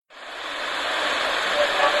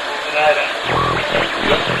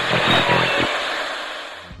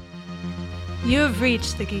You have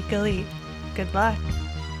reached the Geek Elite. Good luck.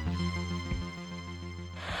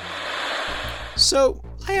 So,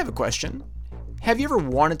 I have a question. Have you ever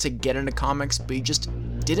wanted to get into comics, but you just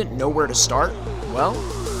didn't know where to start? Well,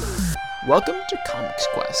 welcome to Comics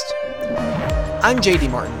Quest. I'm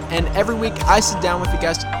JD Martin, and every week I sit down with a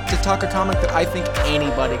guest to talk a comic that I think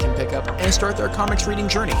anybody can pick up and start their comics reading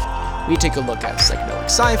journey. We take a look at psychedelic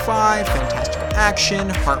sci-fi, fantastical action,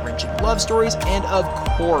 heart-wrenching love stories, and of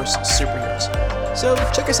course, superheroes. So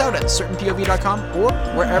check us out at certainpov.com or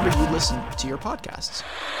wherever you listen to your podcasts.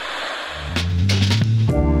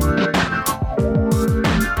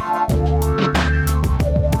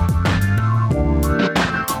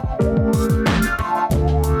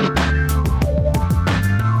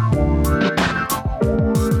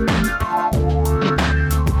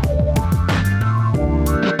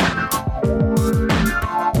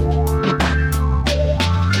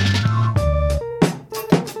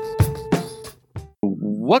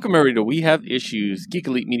 Welcome everybody to We Have Issues, Geek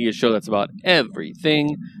Elite Media show that's about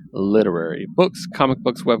everything literary. Books, comic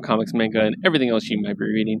books, webcomics, manga, and everything else you might be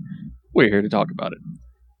reading. We're here to talk about it.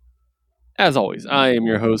 As always, I am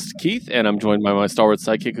your host, Keith, and I'm joined by my stalwart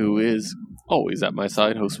sidekick who is always at my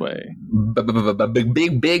side, Josue.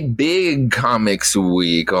 Big comics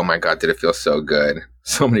week. Oh my god, did it feel so good.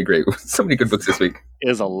 So many good books this week. It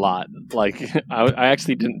is a lot. Like, I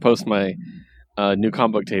actually didn't post my new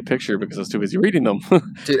comic book tape picture because I was too busy reading them.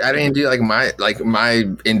 Dude, I didn't do my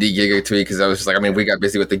indie gig tweet because I was just like, we got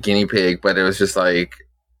busy with the guinea pig, but it was just like,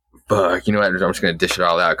 fuck, you know what? I'm just gonna dish it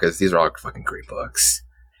all out because these are all fucking great books.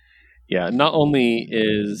 Yeah, not only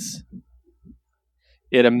is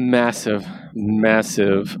it a massive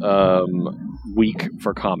week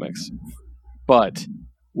for comics, but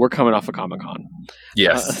we're coming off of Comic-Con.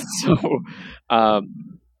 Yes.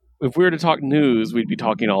 If we were to talk news, we'd be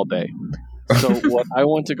talking all day. So what I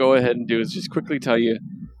want to go ahead and do is just quickly tell you,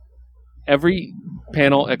 every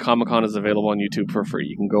panel at Comic-Con is available on YouTube for free.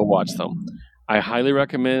 You can go watch them. I highly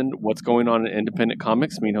recommend what's going on in independent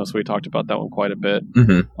comics. Me and Josue talked about that one quite a bit.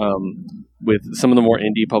 With some of the more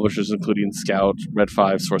indie publishers, including Scout, Red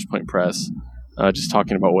 5, SourcePoint Press, just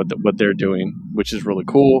talking about what they're doing, which is really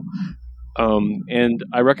cool. And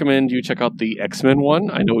I recommend you check out the X-Men one.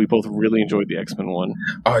 I know we both really enjoyed the X-Men one.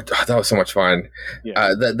 Oh, that was so much fun.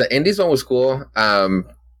 Yeah. The Indies one was cool. I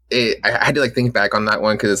had to think back on that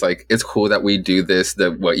one because it's cool that we do this,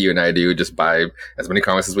 what you and I do, just buy as many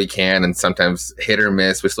comics as we can, and sometimes hit or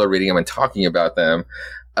miss. We're still reading them and talking about them.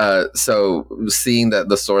 So seeing that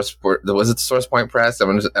the SourcePoint Press?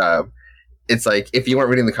 It's like, if you weren't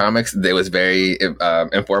reading the comics, it was very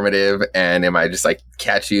informative, and it might just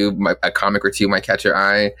catch you. A comic or two might catch your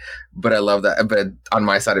eye, but I love that. But on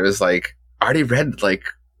my side, it was I already read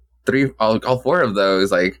all four of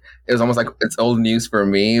those. It was almost like it's old news for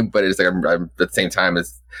me, but it's I'm at the same time,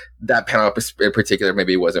 it's that panel in particular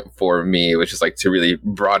maybe wasn't for me. It was just to really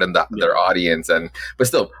broaden their audience, but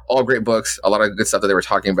still all great books, a lot of good stuff that they were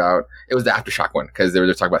talking about. It was the Aftershock one because they were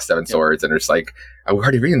talking about Seven Swords, and it's we're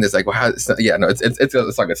already reading this. It's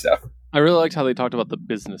all good stuff. I really liked how they talked about the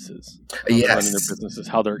businesses, running their businesses,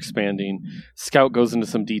 how they're expanding. Scout goes into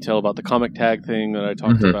some detail about the comic tag thing that I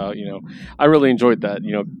talked about. I really enjoyed that.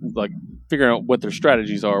 Figuring out what their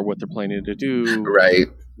strategies are, what they're planning to do. Right.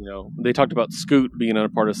 They talked about Scoot being a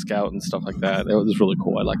part of Scout and stuff like that. It was really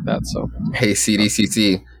cool. I like that. So, hey,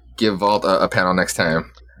 CDCC, give Vault a panel next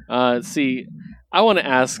time. I want to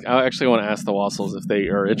ask the Wassels if they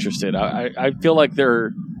are interested. I feel like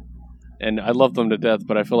they're, and I love them to death,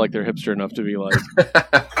 but I feel like they're hipster enough to be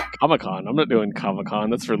Comic-Con. I'm not doing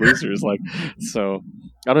Comic-Con. That's for losers. So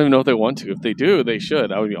I don't even know if they want to. If they do, they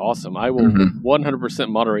should. That would be awesome. I will 100%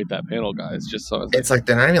 moderate that panel, guys. Just so it's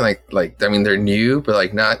they're not even they're new,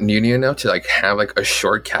 but not new enough to have a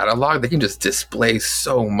short catalog. They can just display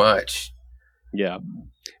so much. Yeah,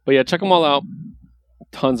 but yeah, check them all out.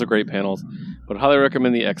 Tons of great panels, but highly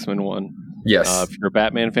recommend the X-Men one. Yes. If you're a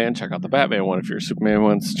Batman fan, check out the Batman one. If you're a Superman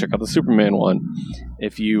one, check out the Superman one.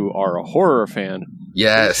 If you are a horror fan,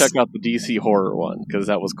 yes, check out the DC horror one because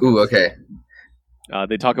that was cool. Ooh, okay.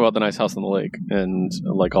 They talk about the nice house on the lake and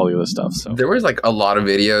all the other stuff. So there was a lot of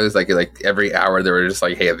videos, every hour they were just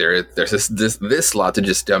hey, there's this slot to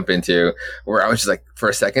just jump into. Where I was just for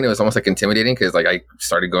a second, it was almost intimidating because I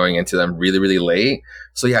started going into them really, really late.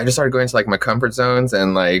 So yeah, I just started going to my comfort zones,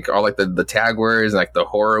 and all the tag words and the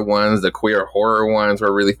horror ones, the queer horror ones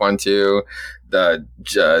were really fun too. The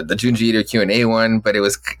Junji Ito Q&A one, but it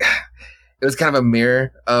was kind of a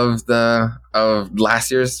mirror of last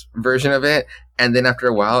year's version of it. And then after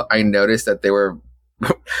a while, I noticed that they were,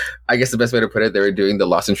 I guess the best way to put it, they were doing the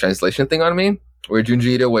lost in translation thing on me, where Junji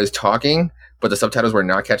Ito was talking, but the subtitles were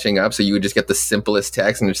not catching up, so you would just get the simplest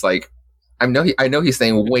text, and it's like, I know he's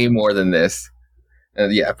saying way more than this.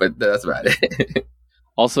 Yeah, but that's about it.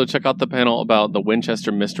 Also, check out the panel about the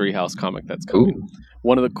Winchester Mystery House comic that's coming. Ooh.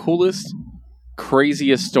 One of the coolest,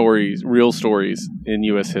 craziest stories, real stories in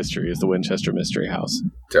U.S. history is the Winchester Mystery House.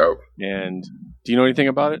 Dope. And do you know anything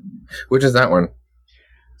about it? Which is that one?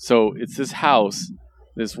 So it's this house.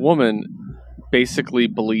 This woman basically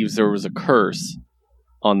believes there was a curse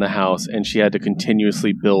on the house, and she had to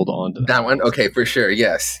continuously build onto that one. Okay, for sure.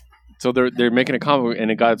 Yes. So they're making a comic, and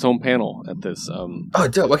it got its own panel at this. Oh,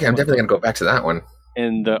 dope. Okay, I'm definitely gonna go back to that one.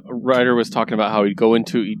 And the writer was talking about how he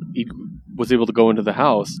was able to go into the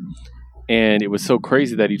house, and it was so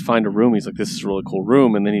crazy that he'd find a room. He's like, "This is a really cool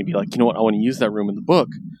room," and then he'd be like, "You know what? I want to use that room in the book.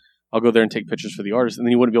 I'll go there and take pictures for the artist." And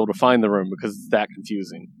then he wouldn't be able to find the room because it's that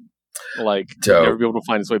confusing. Like, never be able to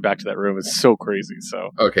find his way back to that room. It's so crazy. So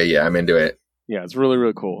okay, yeah, I'm into it. Yeah, it's really,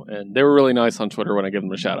 really cool. And they were really nice on Twitter when I gave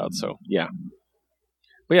them a shout out. So yeah.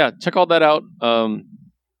 But yeah, check all that out.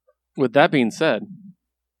 With that being said,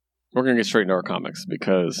 we're going to get straight into our comics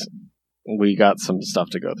because we got some stuff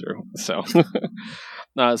to go through. So,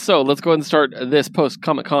 so let's go ahead and start this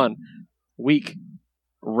post-Comic-Con week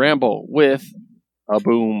ramble with a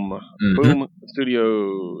Boom. Mm-hmm. Boom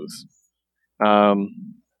Studios.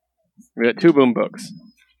 We got 2 Boom books.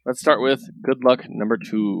 Let's start with Good Luck number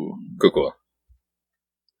 2. Cool.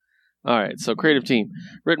 All right, so creative team.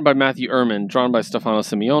 Written by Matthew Ehrman, drawn by Stefano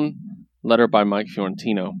Simeone, letter by Mike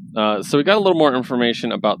Fiorentino. So we got a little more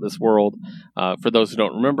information about this world. For those who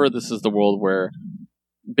don't remember, this is the world where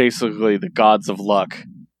basically the gods of luck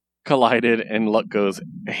collided and luck goes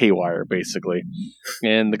haywire, basically.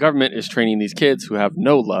 And the government is training these kids who have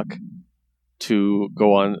no luck to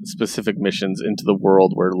go on specific missions into the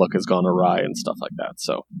world where luck has gone awry and stuff like that.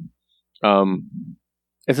 So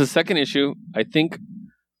it's a second issue. I think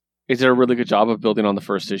it did a really good job of building on the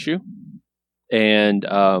first issue. And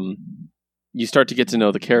you start to get to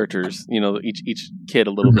know the characters, you know, each kid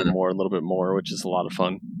a little bit more, which is a lot of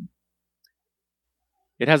fun.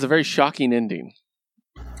 It has a very shocking ending.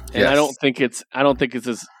 And yes. I don't think it's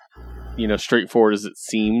as, you know, straightforward as it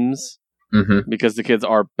seems, because the kids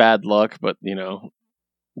are bad luck, but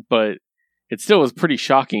it still was pretty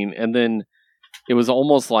shocking. And then it was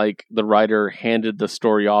almost like the writer handed the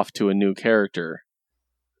story off to a new character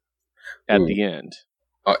at the end.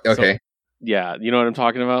 Okay. So, yeah, you know what I'm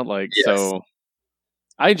talking about? Like, yes. So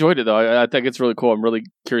I enjoyed it, though. I think it's really cool. I'm really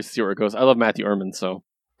curious to see where it goes. I love Matthew Ehrman, so.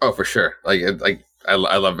 Oh, for sure. I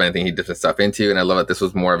love anything he did this stuff into, and I love that this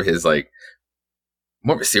was more of his, like,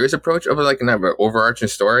 more of a serious approach of, like, an overarching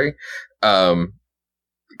story.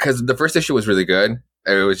 Because the first issue was really good.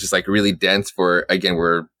 It was just, like, really dense for, again,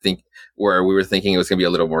 where we were thinking it was going to be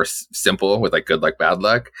a little more simple with, like, good luck, bad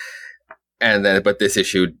luck. And then, but this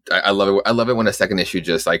issue, I love it. I love it when a second issue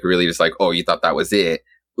just, like, really just, like, oh, you thought that was it.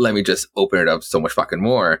 Let me just open it up so much fucking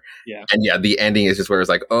more. Yeah. And yeah, the ending is just where it's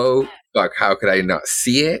like, oh, fuck, how could I not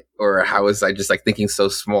see it? Or how was I just, like, thinking so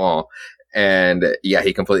small? And yeah,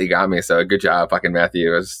 he completely got me. So good job, fucking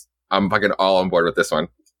Matthew. I'm fucking all on board with this one.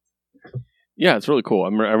 Yeah, it's really cool.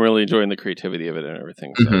 I'm really enjoying the creativity of it and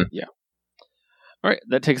everything. So, yeah. All right,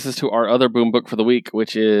 that takes us to our other Boom book for the week,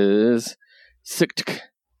 which is Sick.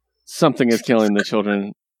 Something is Killing the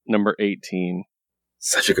Children, number 18.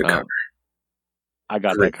 Such a good cover. I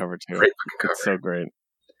got that cover too. Great cover. It's so great.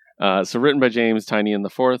 So written by James Tynion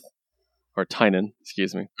IV, or Tynan,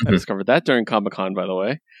 excuse me. I discovered that during Comic-Con, by the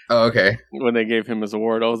way. Oh, okay. When they gave him his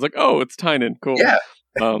award, I was like, oh, it's Tynan. Cool.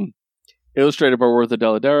 Yeah. Illustrated by Werther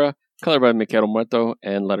Dell'Edera, colored by Michele Muerto,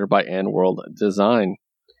 and lettered by Ann World Design.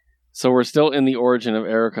 So we're still in the origin of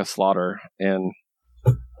Erica Slaughter, and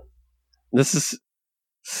this is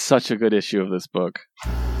such a good issue of this book.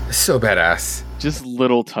 So badass. Just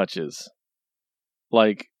little touches.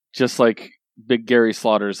 Just like Big Gary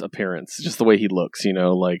Slaughter's appearance, just the way he looks, you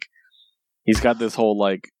know, like he's got this whole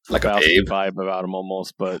like a babe vibe about him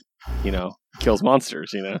almost, but you know, kills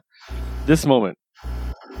monsters, you know. This moment,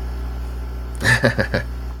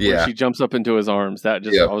 yeah, she jumps up into his arms. That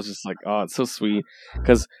just, I was just like, oh, it's so sweet,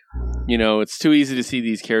 because you know, it's too easy to see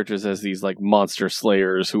these characters as these like monster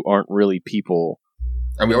slayers who aren't really people.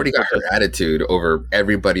 And we already got her attitude over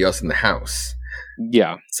everybody else in the house.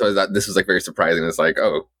 Yeah. So this was like very surprising. It's like,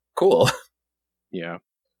 oh, cool. Yeah.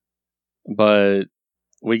 But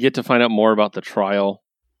we get to find out more about the trial.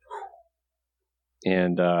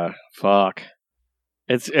 And fuck.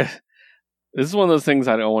 This is one of those things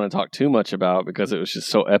I don't want to talk too much about because it was just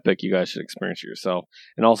so epic. You guys should experience it yourself.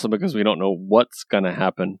 And also because we don't know what's going to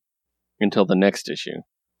happen until the next issue.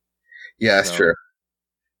 Yeah, that's true.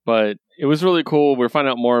 But it was really cool. We're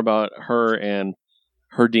finding out more about her and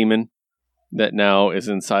her demon. that now is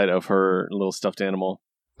inside of her little stuffed animal.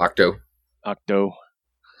 Octo,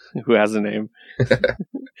 who has a name.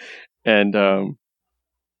 And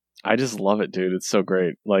I just love it, dude. It's so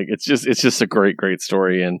great. Like, it's just a great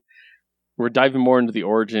story. And we're diving more into the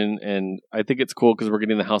origin, and I think it's cool because we're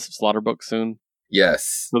getting the House of Slaughter book soon.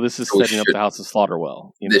 Yes. So this is setting up the House of Slaughter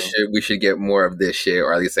well. We should get more of this shit,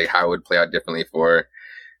 or at least like how it would play out differently for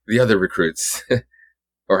the other recruits,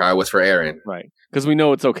 or how it was for Eren. Right. Because we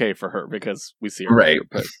know it's okay for her because we see her. Right.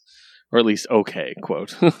 Later, or at least okay, quote.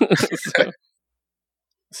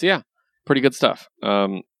 So yeah, pretty good stuff.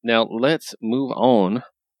 Now let's move on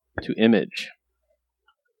to Image.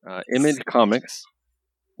 Image Comics.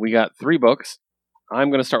 We got 3 books. I'm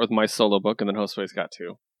going to start with my solo book, and then Josue's got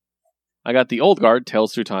 2. I got The Old Guard,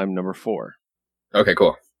 Tales Through Time, number 4. Okay,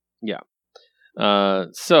 cool. Yeah.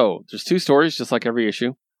 So, there's 2 stories, just like every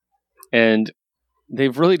issue. And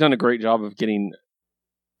they've really done a great job of getting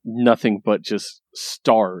nothing but just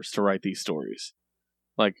stars to write these stories.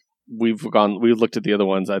 Like, we've looked at the other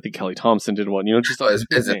ones. I think Kelly Thompson did one. Just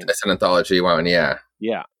it's an anthology one, yeah.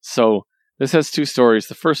 Yeah. So, this has 2 stories.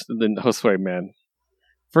 The first, then Josue, man.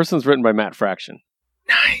 First one's written by Matt Fraction.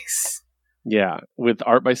 Nice. Yeah, with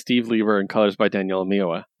art by Steve Lieber and colors by Daniela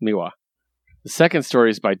Miwa. The second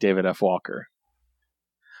story is by David F. Walker.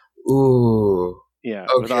 Ooh. Yeah,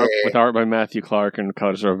 okay. with art by Matthew Clark and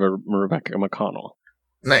colors of Rebecca McConnell.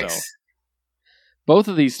 Nice. So, both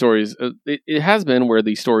of these stories, it has been where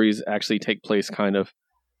these stories actually take place kind of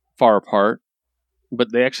far apart,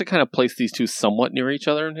 but they actually kind of place these 2 somewhat near each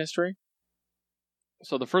other in history.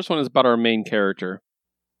 So the first one is about our main character.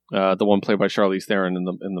 The one played by Charlize Theron in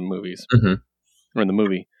the movies, or in the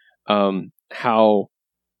movie, how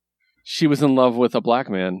she was in love with a black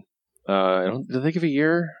man. Did they give a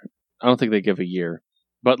year? I don't think they give a year,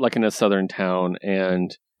 but like in a southern town,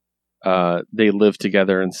 and they lived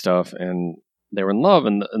together and stuff, and they were in love,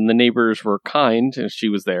 and the neighbors were kind, and she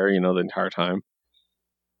was there, the entire time,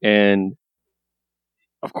 and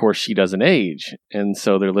of course she doesn't age, and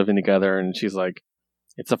so they're living together, and she's like,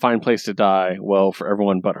 it's a fine place to die. Well, for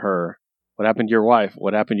everyone but her. What happened to your wife?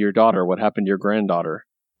 What happened to your daughter? What happened to your granddaughter?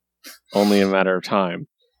 Only a matter of time.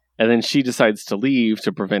 And then she decides to leave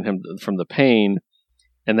to prevent him from the pain.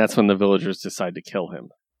 And that's when the villagers decide to kill him.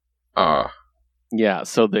 Yeah,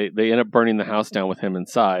 so they end up burning the house down with him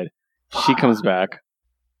inside. She comes back,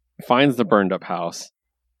 finds the burned up house,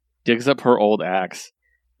 digs up her old axe,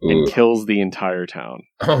 and kills the entire town.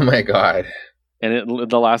 Oh my god. And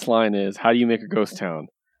the last line is, how do you make a ghost town?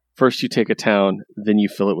 First you take a town, then you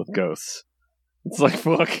fill it with ghosts. It's like,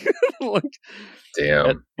 fuck.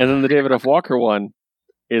 Damn. And then the David F. Walker one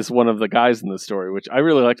is one of the guys in the story, which I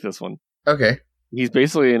really like this one. Okay. He's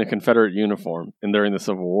basically in a Confederate uniform and during the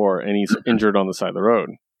Civil War, and he's injured on the side of the road.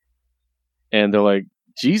 And they're like,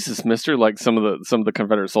 Jesus, mister. Like, some of the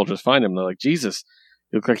Confederate soldiers find him. They're like, Jesus,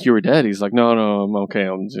 you look like you were dead. He's like, no, I'm okay.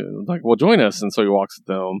 I'm like, well, join us. And so he walks with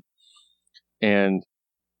them. And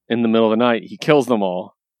in the middle of the night, he kills them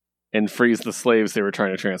all and frees the slaves they were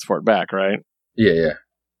trying to transport back, right? Yeah.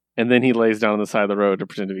 And then he lays down on the side of the road to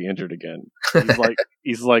pretend to be injured again.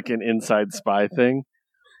 He's like an inside spy thing.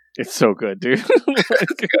 It's so good, dude.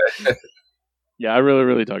 Yeah, I really,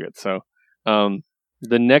 really dug it. So,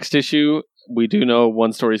 the next issue, we do know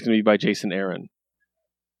one story is going to be by Jason Aaron.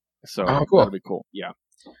 So, cool. That'll be cool. Yeah.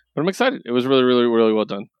 But I'm excited. It was really, really, really well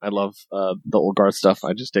done. I love the Old Guard stuff.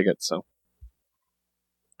 I just dig it, so.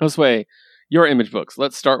 This way, your Image books.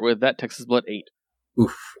 Let's start with That Texas Blood 8.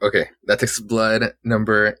 Oof. Okay. That Texas Blood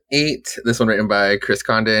number 8. This one written by Chris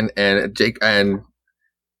Condon and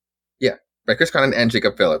by Chris Condon and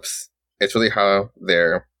Jacob Phillips. It's really how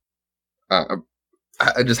they're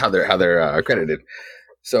how they're credited.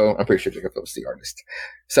 So I'm pretty sure Jacob Phillips is the artist.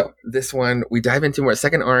 So this one we dive into more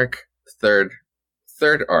second arc, third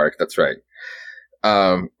arc. That's right.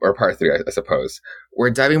 Or part 3, I suppose. We're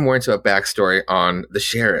diving more into a backstory on the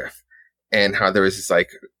sheriff and how there was this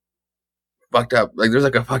fucked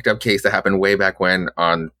up case that happened way back when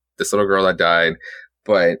on this little girl that died,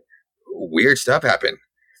 but weird stuff happened.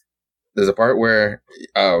 There's a part where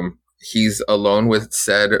he's alone with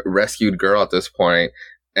said rescued girl at this point,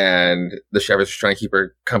 and the sheriff is trying to keep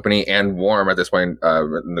her company and warm at this point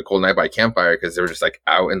in the cold night by campfire because they were just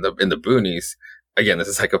out in the boonies. Again, this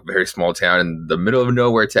is a very small town in the middle of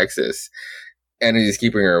nowhere, Texas. And he's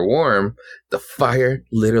keeping her warm. The fire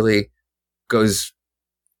literally goes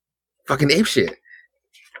fucking apeshit.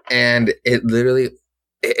 And it literally,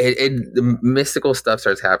 the mystical stuff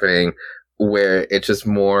starts happening where it's just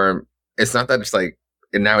more, it's not that it's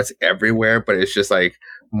and now it's everywhere, but it's just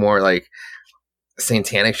more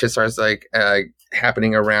satanic shit starts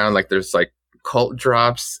happening around. There's cult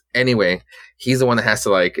drops. Anyway, he's the one that has to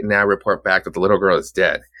like now report back that the little girl is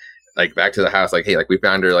dead. Like back to the house, like, hey, like we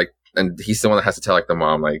found her, like, and he's the one that has to tell like the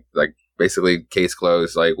mom, like basically case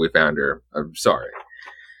closed, like we found her. I'm sorry.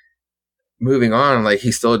 Moving on, like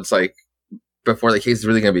he's still just like before the case is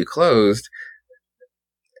really gonna be closed.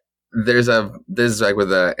 There's like with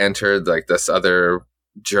the entered like this other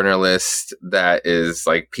journalist that is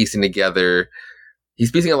like piecing together. He's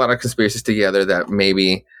piecing a lot of conspiracies together that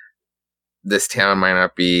maybe this town might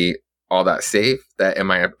not be all that safe. That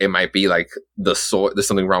it might be like the soil. There's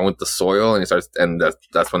something wrong with the soil, and he starts, and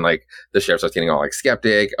that's when like the sheriff starts getting all like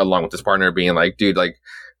skeptic, along with his partner being like, dude, like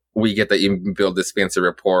we get that you build this fancy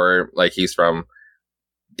report. Like he's from.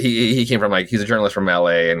 He came from like he's a journalist from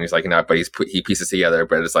LA and he's like but he pieces together,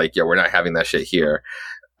 but it's like, yeah, we're not having that shit here.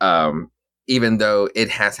 Even though it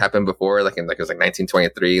has happened before, like in like it was like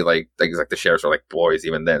 1923, like the sheriffs were like boys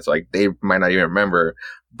even then, so like they might not even remember.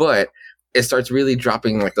 But it starts really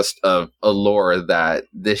dropping like this a lore that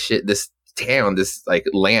this town, this like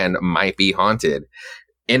land might be haunted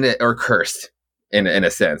or cursed in a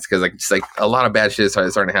sense, because like just like a lot of bad shit is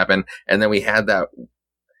starting to happen. And then we had that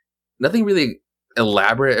nothing really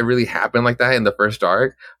elaborate it really happened like that in the first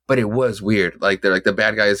arc, but it was weird. Like they're like the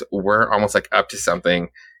bad guys were almost like up to something.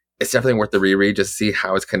 It's definitely worth the reread just to see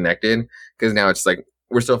how it's connected, because now it's like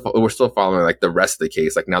we're still following like the rest of the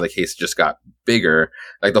case. Like now the case just got bigger.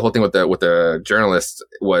 Like the whole thing with the journalist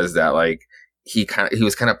was that like he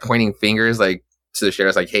was kind of pointing fingers like to the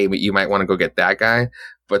sheriff, like, hey, you might want to go get that guy.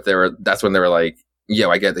 But that's when they were like, yo,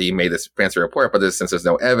 I get that you made this fancy report, but since there's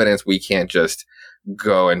no evidence, we can't just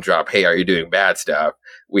go and drop, hey, are you doing bad stuff?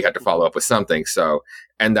 We had to follow up with something. So,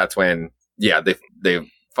 and that's when, yeah, they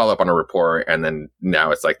follow up on a report, and then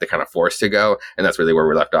now it's like they're kind of forced to go, and that's really where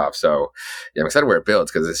we left off. So, yeah, I'm excited where it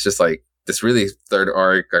builds, because it's just like this really third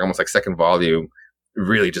arc, like almost like second volume,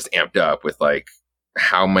 really just amped up with like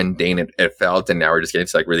how mundane it felt, and now we're just getting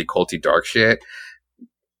to like really culty dark shit.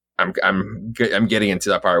 I'm getting into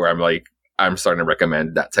that part where I'm starting to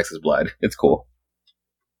recommend that Texas Blood. It's cool.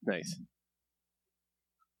 Nice.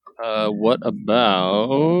 What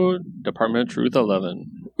about Department of Truth 11?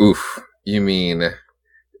 Oof. You mean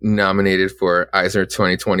nominated for Eisner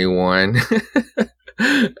 2021,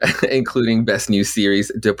 including Best New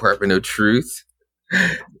Series, Department of Truth.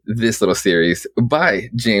 This little series by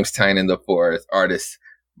James Tynion IV, artist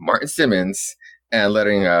Martin Simmons, and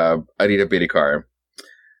lettering Aditya Bidikar.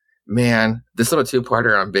 Man, this little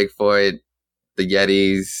two-parter on Bigfoot, the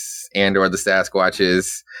Yetis, and/or the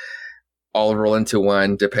Sasquatches, all roll into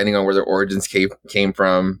one, depending on where their origins came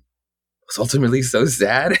from. It's ultimately so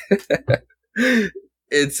sad.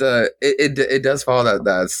 It does follow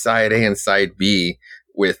that side A and side B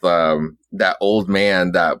with that old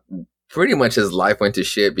man that pretty much his life went to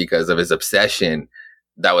shit because of his obsession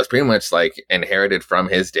that was pretty much like inherited from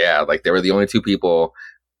his dad. Like they were the only two people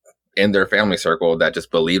in their family circle that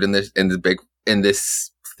just believed in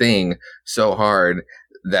this thing so hard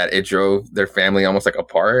that it drove their family almost like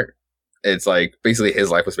apart. It's like basically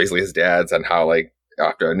his life was basically his dad's, and how like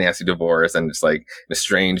after a nasty divorce and just like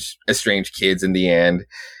estranged kids in the end,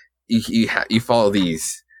 you follow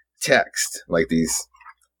these texts, like these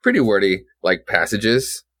pretty wordy like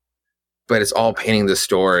passages, but it's all painting the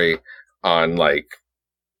story on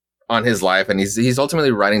his life, and he's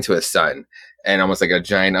ultimately writing to his son, and almost like a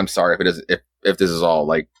giant I'm sorry if this is all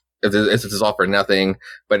like if this is all for nothing,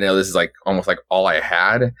 but no, this is like almost like all I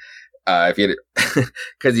had.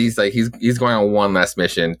 Because he's going on one last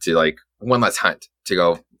mission one last hunt to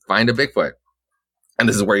go find a Bigfoot, and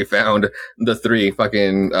this is where he found the three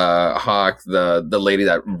fucking Hawk, the lady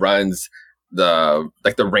that runs the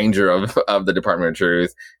ranger of the Department of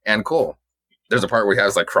Truth, and Cole. There's a part where he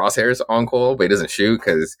has like crosshairs on Cole, but he doesn't shoot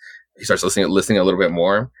because he starts listening a little bit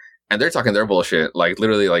more, and they're talking their bullshit, like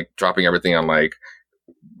literally like dropping everything on like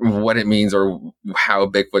what it means or how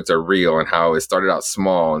Bigfoots are real, and how it started out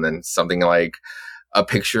small, and then something like a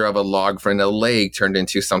picture of a log from a lake turned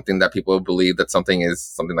into something that people believe that something is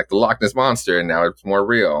something like the Loch Ness Monster, and now it's more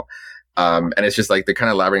real. And it's just like they're kind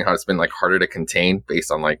of elaborating how it's been like harder to contain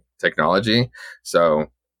based on like technology. So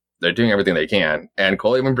they're doing everything they can. And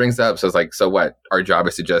Cole even brings up, so it's like, so what? Our job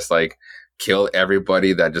is to just like kill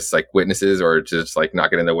everybody that just like witnesses or just like not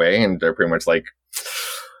get in the way. And they're pretty much like,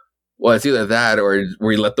 well, it's either that or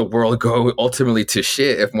we let the world go ultimately to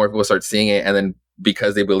shit if more people start seeing it, and then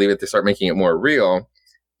because they believe it, they start making it more real.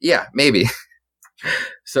 Yeah, maybe.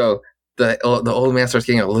 So the old man starts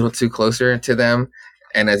getting a little too closer to them,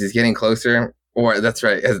 and as he's getting closer, or that's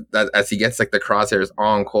right, as he gets like the crosshairs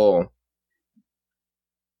on Cole,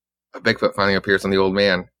 a Bigfoot finally appears on the old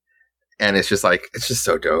man, and it's just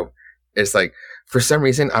so dope. it's like, for some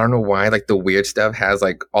reason, I don't know why, like the weird stuff has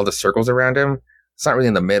like all the circles around him. It's not really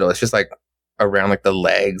in the middle. It's just like around like the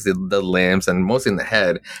legs, the limbs, and mostly in the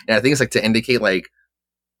head. And I think it's like to indicate like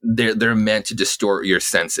they're meant to distort your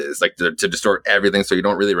senses, like to distort everything, so you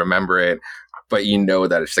don't really remember it, but you know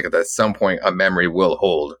that it's like at some point a memory will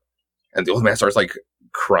hold. And the old man starts like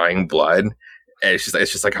crying blood, and it's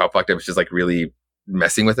just like how fucked up. It's just like really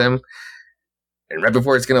messing with him. And right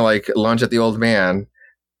before it's gonna like lunge at the old man,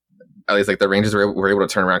 at least like the Rangers were able to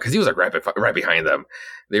turn around, because he was like right behind them.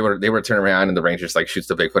 They were to turn around, and the Rangers like shoots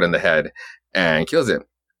the Bigfoot in the head and kills him.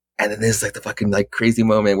 And then there's like the fucking like crazy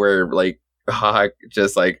moment where like Hawk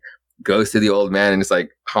just like goes to the old man and it's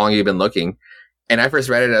like, how long have you been looking? And I first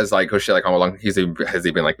read it as like, oh shit, like how long has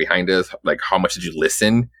he been like behind us? Like, how much did you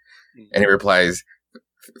listen? And he replies,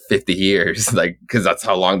 50 years, like, because that's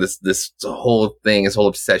how long this whole thing, this whole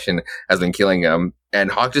obsession has been killing him.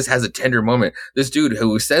 And Hawk just has a tender moment. This dude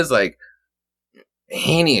who says like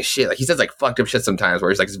heinous shit, like he says like fucked up shit sometimes,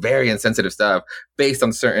 where he's like very insensitive stuff based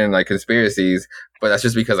on certain like conspiracies, but that's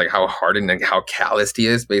just because like how hardened and how calloused he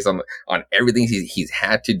is based on everything he's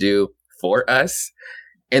had to do for us.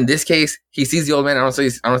 In this case, he sees the old man. I don't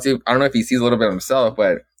know if he sees a little bit of himself,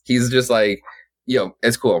 but he's just like, yo,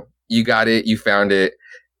 it's cool. You got it. You found it.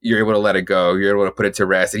 You're able to let it go. You're able to put it to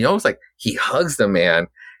rest. And he almost like, he hugs the man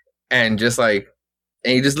and just like,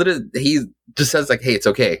 and he just says like, hey, it's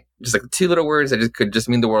okay. Just like 2 little words that could just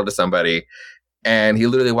mean the world to somebody. And he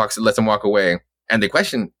literally lets him walk away. And they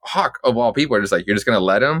question Hawk, of all people, are just like, you're just going to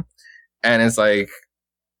let him? And it's like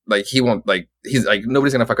he won't, like, he's like,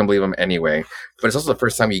 nobody's going to fucking believe him anyway. But it's also the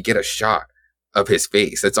first time you get a shot of his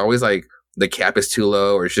face. It's always like, the cap is too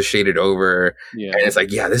low or it's just shaded over. Yeah. And it's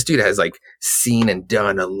like, yeah, this dude has like seen and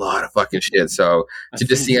done a lot of fucking shit. So to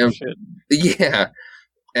just see him, yeah.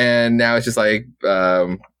 And now it's just like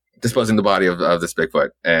disposing the body of this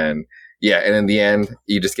Bigfoot. And yeah, and in the end,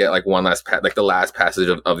 you just get like one last, like the last passage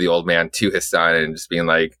of the old man to his son, and just being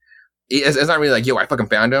like, it's not really like, yo, I fucking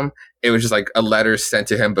found him. It was just like a letter sent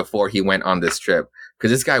to him before he went on this trip.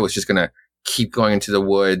 Because this guy was just going to keep going into the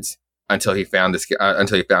woods until he found this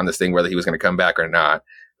thing, whether he was going to come back or not.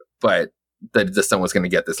 But the son was going to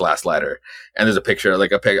get this last letter. And there's a picture,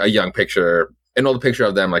 like a young picture, an old picture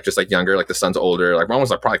of them, like just like younger, like the son's older, like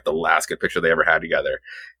almost like probably like the last good picture they ever had together.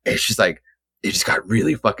 It's just like, it just got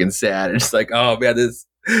really fucking sad. It's like, oh man, this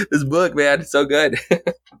book, man, it's so good.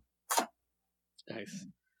 Nice.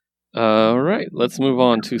 All right, let's move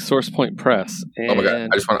on to Source Point Press. Oh my god!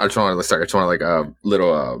 I just want to like a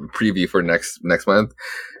little preview for next month.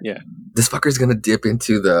 Yeah, this fucker's gonna dip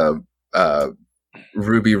into the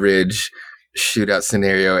Ruby Ridge shootout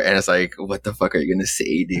scenario, and it's like, what the fuck are you gonna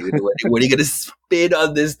say, dude? What are you gonna spin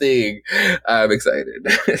on this thing? I'm excited.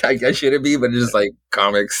 I shouldn't be, but it's just like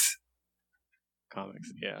comics,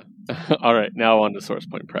 yeah. All right, now on to Source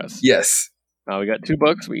Point Press. Yes. We got 2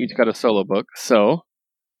 books. We each got a solo book. So,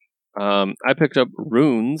 I picked up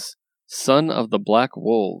Runes, Son of the Black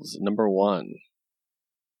Wolves, number 1.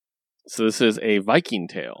 So this is a Viking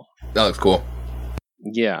tale. That looks cool.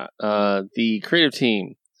 Yeah. The creative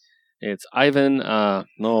team, it's Ivan.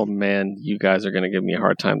 Oh man, you guys are going to give me a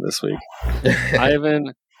hard time this week.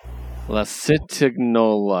 Ivan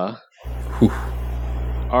Lascitignola.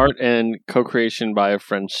 Art and co-creation by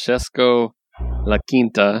Francesco La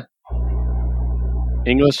Quinta.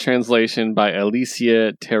 English translation by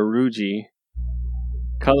Alicia Teruggi.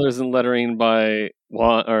 Colors and lettering by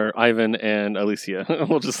Ivan and Alicia.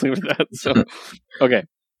 We'll just leave it at that. So, okay.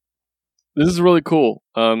 This is really cool.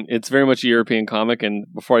 It's very much a European comic, and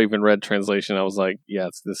before I even read translation, I was like,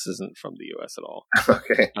 yes, this isn't from the US at all.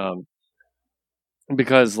 Okay.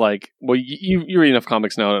 Because, like, well, you read enough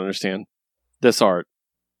comics now to understand this art.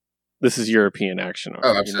 This is European action art.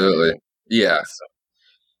 Oh, absolutely. You know?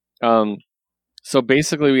 Yeah. So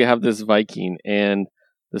basically we have this Viking, and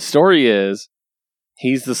the story is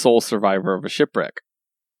he's the sole survivor of a shipwreck.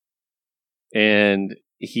 And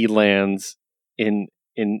he lands in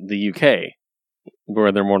the UK,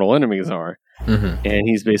 where their mortal enemies are. Mm-hmm. And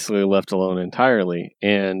he's basically left alone entirely.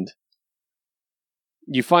 And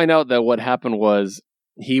you find out that what happened was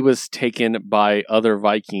he was taken by other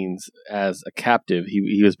Vikings as a captive.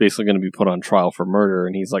 He was basically going to be put on trial for murder,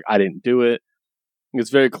 and he's like, I didn't do it. It's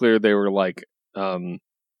very clear they were like,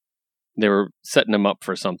 they were setting him up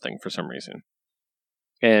for something for some reason.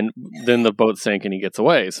 And then the boat sank and he gets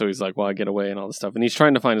away. So he's like, well, I get away and all this stuff. And he's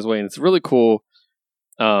trying to find his way, and it's really cool.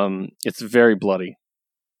 It's very bloody.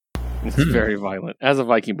 It's very violent, as a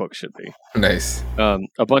Viking book should be. Nice.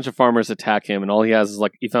 A bunch of farmers attack him, and all he has is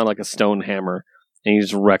like, he found like a stone hammer, and he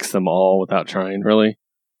just wrecks them all without trying, really.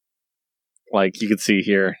 Like you can see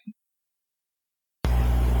here.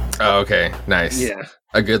 Oh, okay, nice. Yeah.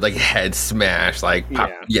 A good like head smash, like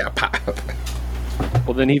pop. Yeah, pop.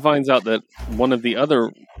 Well, then he finds out that one of the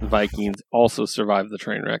other Vikings also survived the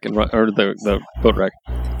train wreck or the boat wreck,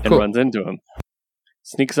 and runs into him,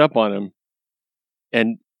 sneaks up on him,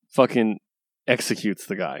 and fucking executes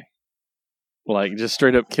the guy. Like, just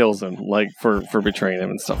straight up kills him, like for betraying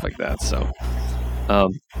him and stuff like that. So,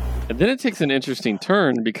 and then it takes an interesting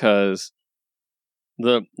turn because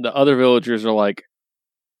the other villagers are like,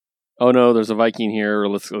 "Oh no, there's a Viking here.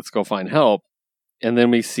 Let's go find help." And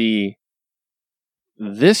then we see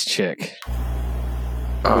this chick,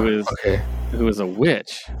 who is a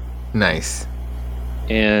witch. Nice.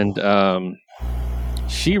 And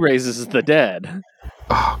she raises the dead.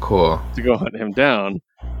 Oh, cool. To go hunt him down.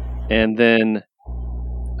 And then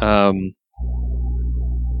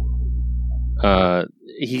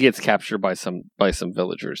he gets captured by some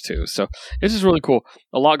villagers too. So it's just really cool.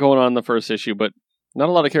 A lot going on in the first issue, but not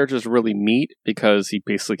a lot of characters really meet because he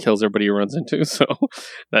basically kills everybody he runs into, so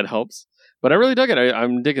that helps. But I really dug it.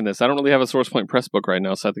 I'm digging this. I don't really have a Source Point Press book right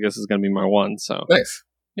now, so I think this is going to be my one. So nice.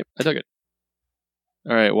 Yep, I dug it.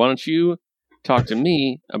 All right, why don't you talk to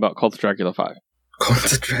me about Cult of Dracula 5?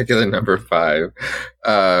 Cult of Dracula number 5.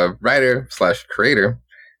 Writer/creator,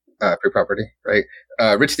 pre-property, right?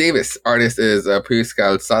 Rich Davis. Artist is Puis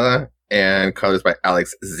Calzada, and colors by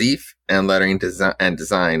Alex Zeef, and lettering and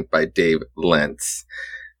design by Dave Lentz.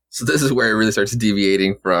 So this is where it really starts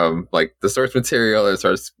deviating from like the source material, and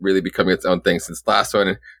starts really becoming its own thing. Since the last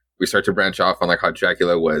one, we start to branch off on like how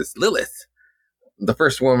Dracula was Lilith, the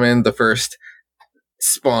first woman, the first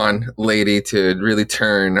Spawn lady to really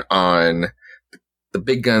turn on the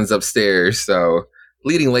big guns upstairs. So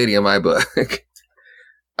leading lady in my book.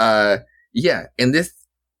 Yeah, and this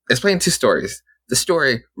it's playing 2 stories. The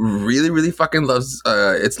story really, really fucking loves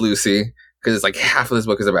It's Lucy, because it's like half of this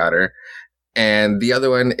book is about her. And the other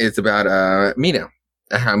one is about Mina.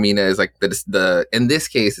 How Mina is like the in this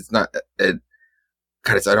case, it's not it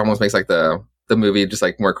almost makes like the movie just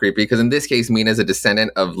like more creepy, because in this case Mina is a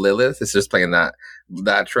descendant of Lilith. It's just playing that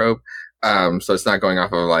trope. So it's not going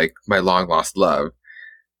off of like my long lost love.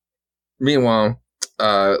 Meanwhile,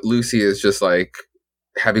 Lucy is just like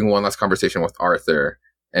having one last conversation with Arthur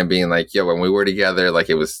and being like, yo, when we were together, like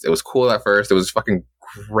it was cool at first. It was fucking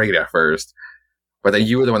great at first. But then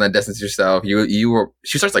you were the one that distanced yourself.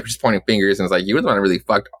 She starts like just pointing fingers and it's like, you were the one that really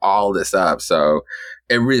fucked all this up. So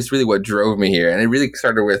it's really what drove me here. And it really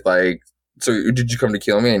started with like, so did you come to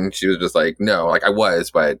kill me? And she was just like, no, like I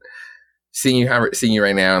was, but seeing you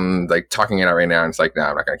right now and like talking it out right now, and it's like, no,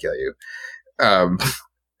 I'm not going to kill you.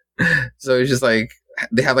 So it's just like,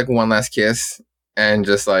 they have like one last kiss, and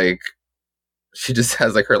just like, she just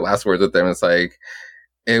has like her last words with them. It's like,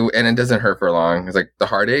 and it doesn't hurt for long. It's like the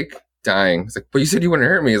heartache, dying. It's like, but you said you wouldn't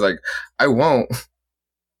hurt me. He's like, I won't.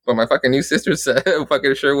 But my fucking new sister said,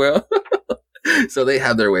 fucking sure will. So they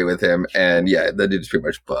had their way with him, and yeah, the dude's pretty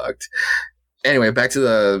much bugged. Anyway, back to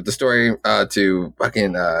the story, to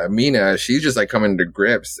fucking Mina. She's just like coming to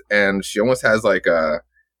grips, and she almost has like a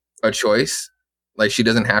choice. Like she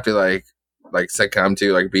doesn't have to like succumb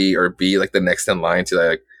to like be like the next in line to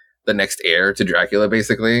like the next heir to Dracula,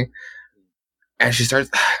 basically. And she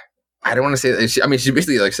starts, I don't want to say, she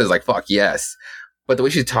basically like says like, fuck yes. But the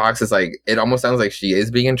way she talks is like, it almost sounds like she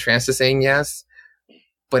is being entranced to saying yes,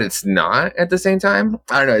 but it's not at the same time.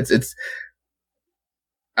 I don't know. It's,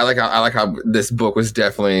 I like how this book was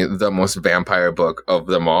definitely the most vampire book of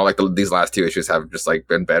them all. Like these last 2 issues have just like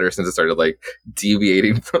been better since it started like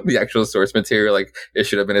deviating from the actual source material. Like it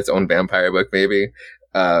should have been its own vampire book maybe.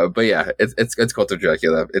 But yeah, it's Cult of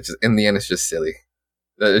Dracula. It's just, in the end, it's just silly.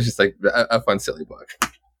 It's just like a fun, silly book.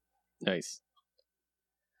 Nice.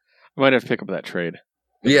 I might have to pick up that trade.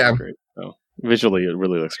 Yeah. Oh, visually, it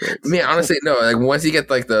really looks great. I mean, honestly, no. Like once you get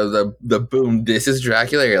like the boom, this is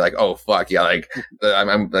Dracula. You're like, oh fuck yeah! Like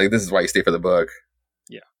I'm like, this is why you stay for the book.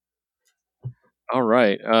 Yeah. All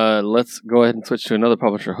right. Let's go ahead and switch to another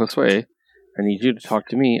publisher, Josue. I need you to talk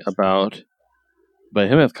to me about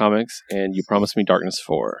Behemoth Comics, and You Promised Me Darkness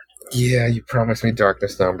 4. Yeah, You Promised Me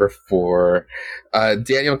Darkness number 4.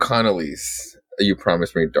 Daniel Connolly's You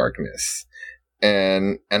Promised Me Darkness.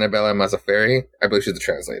 And Annabella Mazzaferri, I believe she's the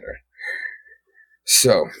translator.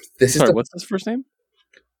 So, this is what's his first name?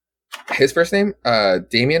 His first name?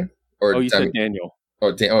 Damien? Or you said Daniel.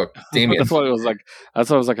 Damien. That's why I was like, I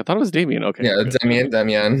thought it was Damien. Okay. Yeah,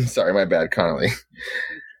 Damien. Sorry, my bad, Connolly.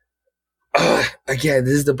 Again,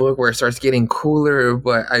 this is the book where it starts getting cooler,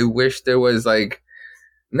 but I wish there was like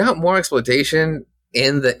not more exploitation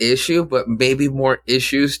in the issue, but maybe more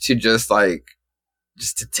issues to just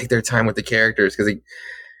to take their time with the characters, because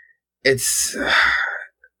it's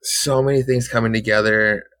so many things coming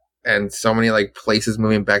together. and so many like places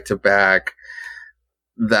moving back to back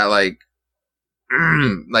that like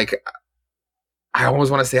I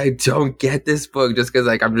almost want to say I don't get this book just because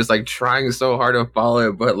like I'm just like trying so hard to follow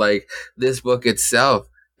it, but like this book itself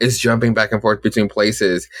is jumping back and forth between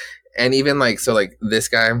places, and even like so like this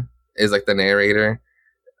guy is like the narrator.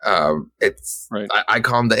 It's right. I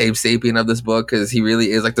call him the Abe Sapien of this book because he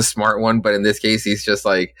really is like the smart one, but in this case he's just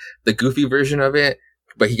like the goofy version of it.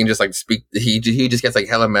 But he can just like speak. He just gets like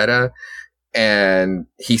hella meta, and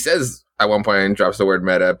he says at one point and drops the word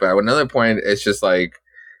meta, but at another point it's just like.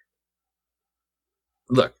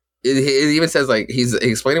 Look, it even says like he's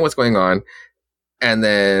explaining what's going on, and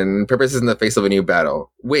then purpose is in the face of a new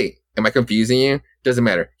battle. Wait, am I confusing you? Doesn't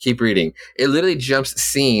matter. Keep reading. It literally jumps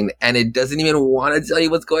scene, and it doesn't even want to tell you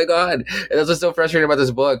what's going on. And that's what's so frustrating about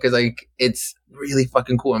this book, because like it's really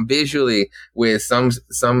fucking cool, and visually with some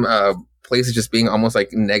places just being almost like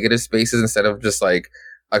negative spaces instead of just like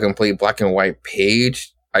a complete black and white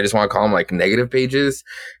page. I just want to call them like negative pages,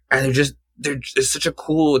 and they're just such a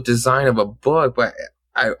cool design of a book, but.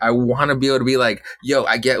 I want to be able to be like, yo,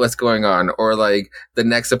 I get what's going on. Or like the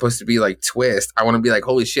next supposed to be like twist. I want to be like,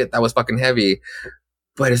 holy shit, that was fucking heavy.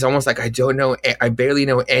 But it's almost like I barely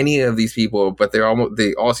know any of these people, but they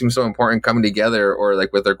all seem so important coming together, or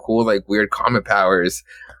like with their cool, like weird comet powers.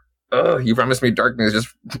 Oh, you promised me darkness.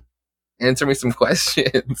 Just answer me some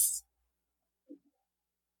questions.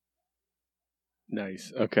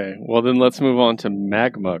 Nice. Okay. Well, then let's move on to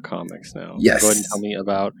Magma Comics now. Yes. Go ahead and tell me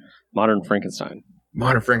about Modern Frankenstein.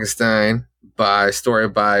 Modern Frankenstein, story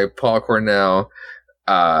by Paul Cornell,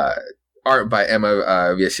 art by Emma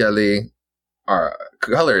Vieceli,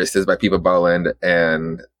 colorist is by Pippa Boland,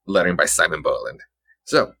 and lettering by Simon Boland.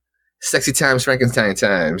 So, sexy times, Frankenstein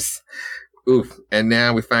times. Oof. And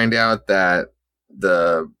now we find out that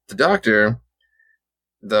the doctor,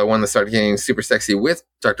 the one that started getting super sexy with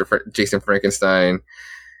Jason Frankenstein,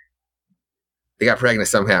 they got pregnant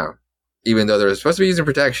somehow, even though they were supposed to be using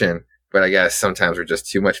protection. But I guess sometimes we're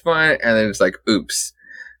just too much fun, and then it's like, oops.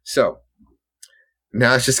 So,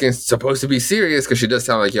 now it's just supposed to be serious, because she does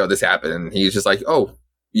sound like, yo, this happened. And he's just like, oh,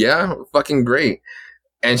 yeah, fucking great.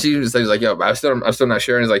 And she just says like, yo, I'm still not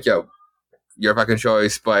sure. And he's like, yo, your fucking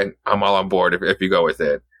choice, but I'm all on board if you go with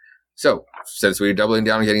it. So, since we're doubling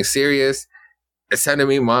down and getting serious, it's time to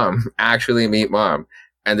meet Mom. Actually meet Mom.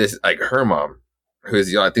 And this, like, her mom,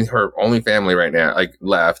 who's, I think her only family right now, like,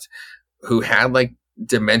 left, who had, like,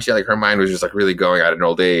 dementia, like her mind was just like really going at an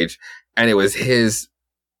old age, and it was his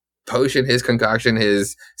potion, his concoction,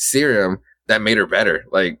 his serum that made her better,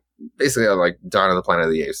 like basically like Dawn of the Planet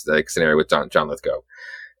of the Apes like scenario with John Lithgow.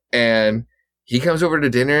 And he comes over to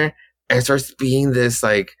dinner and starts being this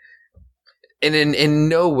like in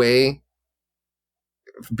no way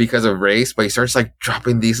because of race, but he starts like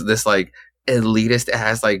dropping this like elitist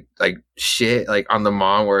ass like shit like on the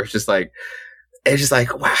mom, where it's just like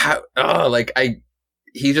wow, oh, like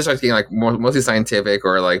he just starts getting like mostly scientific,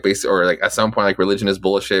 or like or like at some point like religion is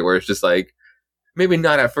bullshit, where it's just like maybe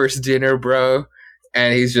not at first dinner, bro.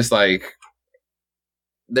 And he's just like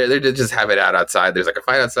they just have it out outside. There's like a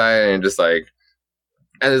fight outside, and just like,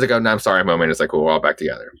 and there's like a no, I'm sorry moment. It's like, cool, we're all back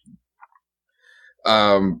together.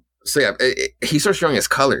 So yeah, he starts showing his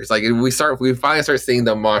colors. Like we finally start seeing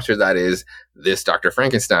the monster that is this Dr.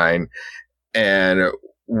 Frankenstein, and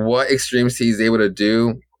what extremes he's able to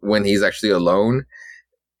do when he's actually alone.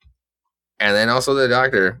 And then also the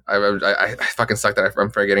doctor, I fucking suck that I'm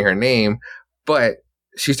forgetting her name, but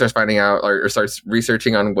she starts finding out or starts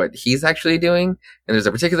researching on what he's actually doing. And there's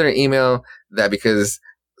a particular email that, because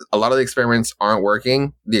a lot of the experiments aren't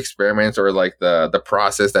working, the experiments or like the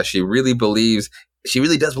process that she really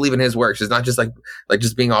does believe in his work. She's not just like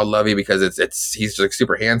just being all lovey because he's like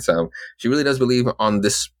super handsome. She really does believe on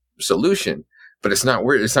this solution, but it's not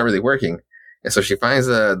really working. And so she finds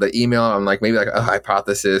the email on like maybe like a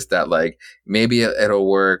hypothesis that like maybe it'll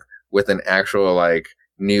work with an actual like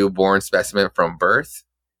newborn specimen from birth.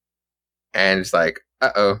 And it's like,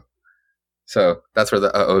 uh-oh. So that's where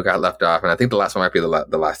the uh-oh got left off. And I think the last one might be the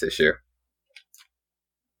last issue.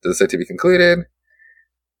 Does it say to be concluded?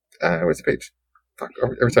 Where's the page? Fuck,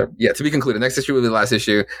 every time. Yeah, to be concluded. Next issue will be the last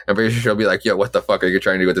issue. I'm very sure she'll be like, yo, what the fuck are you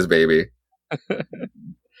trying to do with this baby?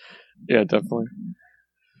 Yeah, definitely.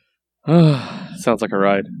 Sounds like a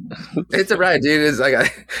ride. It's a ride, dude. It's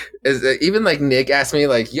like even like Nick asked me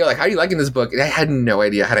like, yo, like, how are you liking this book? And I had no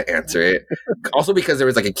idea how to answer it. Also because there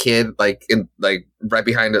was like a kid like in like right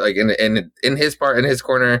behind it, like in his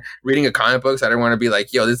corner reading a comic book. So I didn't want to be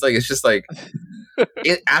like, yo, this like it's just like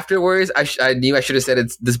afterwards I knew I should have said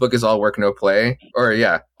this book is all work no play, or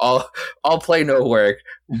yeah, all play no work.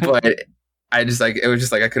 But I just like it was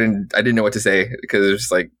just like I didn't know what to say, because it was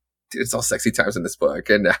just like dude, it's all sexy times in this book,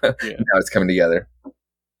 and now it's coming together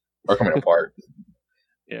or coming apart.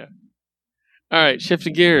 Yeah. All right,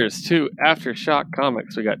 shifting gears to Aftershock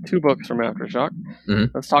Comics. We got 2 books from Aftershock. Mm-hmm.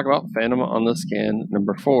 Let's talk about Phantom on the Scan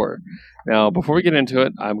number 4. Now, before we get into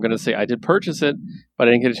it, I'm going to say I did purchase it, but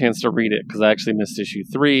I didn't get a chance to read it because I actually missed issue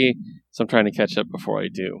 3, so I'm trying to catch up before I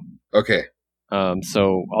do. Okay.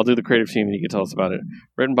 So I'll do the creative team and you can tell us about it.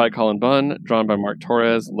 Written by Colin Bunn, drawn by Mark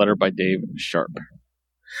Torres, letter by Dave Sharp.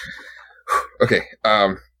 Okay.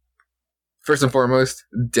 First and foremost,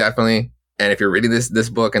 definitely. And if you're reading this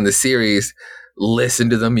book and the series, listen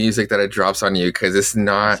to the music that it drops on you, because it's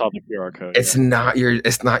not. I saw the QR code. It's not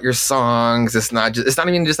your songs. It's not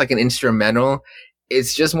even just like an instrumental.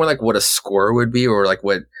 It's just more like what a score would be, or like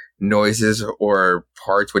what noises or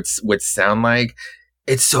parts would sound like.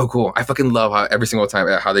 It's so cool. I fucking love how every single time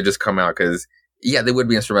how they just come out, because they would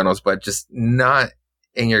be instrumentals, but just not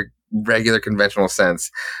in your regular conventional sense.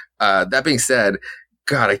 That being said,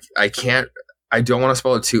 God, I don't want to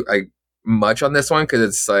spoil it too much on this one, because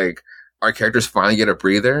it's like our characters finally get a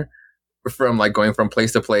breather from like going from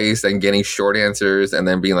place to place and getting short answers and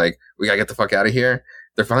then being like, we gotta get the fuck out of here.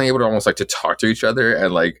 They're finally able to almost like to talk to each other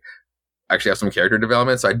and like actually have some character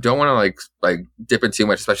development. So I don't want to like dip in too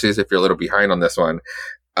much, especially if you're a little behind on this one.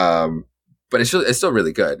 But it's still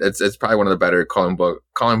really good. It's probably one of the better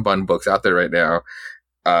Colin Bunn books out there right now.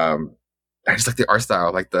 I just like the art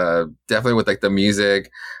style, like definitely with like the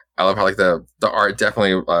music. I love how like the art,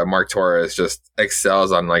 definitely Mark Torres just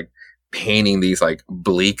excels on like painting these like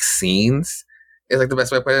bleak scenes. It's like the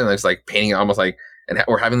best way to put it. And it's like painting almost like, and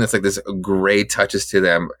we're having this like this gray touches to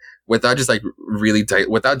them without just like really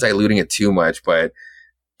without diluting it too much. But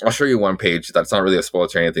I'll show you one page that's not really a spoiler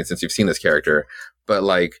or anything since you've seen this character. But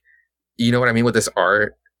like, you know what I mean with this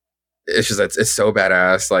art? It's just it's so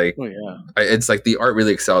badass. Like, it's like the art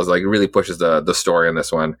really excels. Like, it really pushes the story in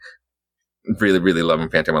this one. Really, really loving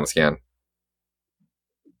Phantom on the Scan.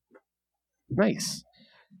 Nice.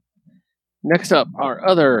 Next up, our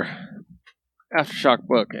other Aftershock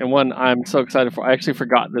book, and one I'm so excited for. I actually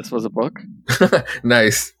forgot this was a book.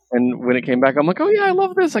 Nice. And when it came back, I'm like, oh yeah, I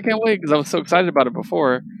love this. I can't wait, because I was so excited about it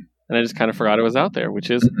before, and I just kind of forgot it was out there, which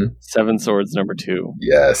is Seven Swords number 2.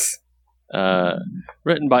 Yes.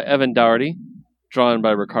 Written by Evan Dougherty, drawn by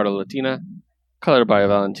Ricardo Latina, colored by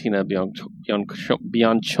Valentina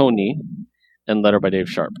Bianchoni, and letter by Dave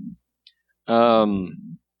Sharp.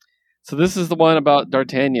 So this is the one about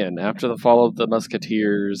D'Artagnan after the fall of the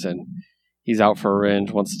Musketeers, and he's out for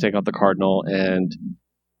revenge, wants to take out the Cardinal, and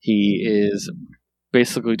he is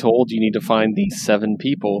basically told you need to find these 7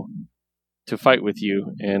 people to fight with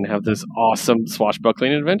you and have this awesome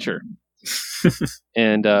swashbuckling adventure.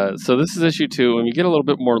 And so this is issue 2, and we get a little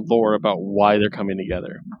bit more lore about why they're coming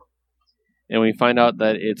together. And we find out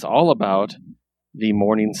that it's all about the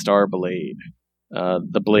Morning Star blade,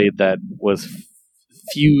 the blade that was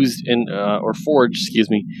fused in or forged,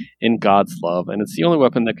 in God's love, and it's the only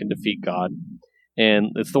weapon that can defeat God, and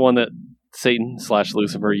it's the one that Satan /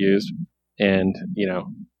 Lucifer used, and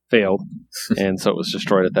failed, and so it was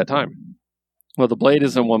destroyed at that time. Well, the blade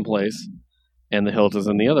is in one place, and the hilt is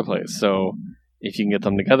in the other place. So if you can get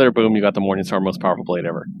them together, boom, you got the Morning Star, most powerful blade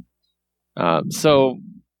ever. So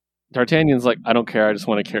D'Artagnan's like, I don't care, I just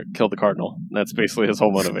want to kill the Cardinal. That's basically his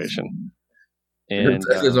whole motivation. And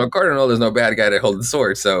if there's no Cardinal, there's no bad guy to hold the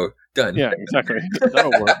sword, so done. Yeah, exactly.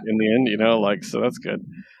 That'll work in the end, so that's good.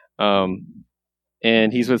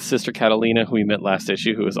 And he's with Sister Catalina, who we met last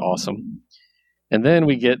issue, who is awesome. And then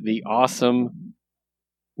we get the awesome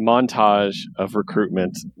montage of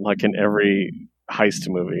recruitment, like in every heist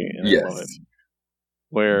movie. And I love it.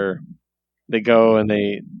 Where they go and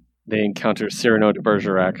they encounter Cyrano de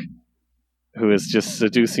Bergerac, who is just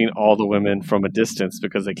seducing all the women from a distance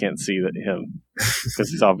because they can't see him. Because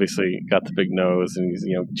he's obviously got the big nose and he's,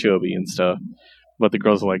 chubby and stuff. But the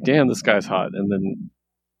girls are like, damn, this guy's hot. And then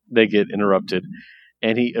they get interrupted.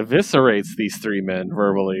 And he eviscerates these 3 men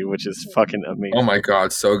verbally, which is fucking amazing. Oh my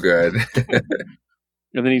god, so good.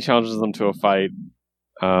 And then he challenges them to a fight.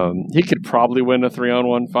 He could probably win a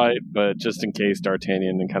 3-on-1 fight, but just in case,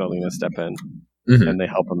 D'Artagnan and Catalina step in and they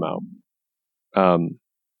help him out.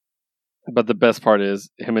 But the best part is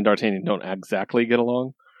him and D'Artagnan don't exactly get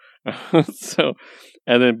along. But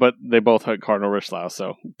they both had Cardinal Richelieu,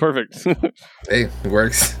 so perfect. Hey, it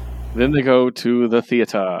works. Then they go to the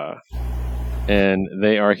theater, and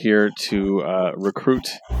they are here to recruit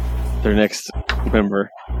their next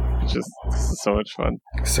member, which is so much fun.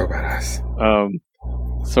 So badass.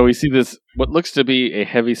 So we see this, what looks to be a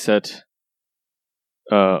heavy-set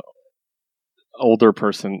older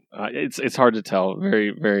person. It's hard to tell.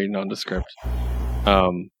 Very, very nondescript.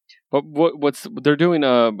 But what's they're doing?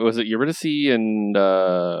 Was it Eurydice and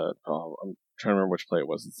I'm trying to remember which play it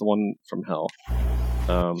was. It's the one from Hell.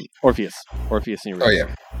 Orpheus and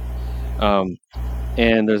Eurydice. Oh yeah.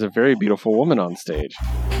 And there's a very beautiful woman on stage,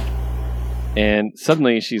 and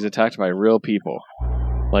suddenly she's attacked by real people,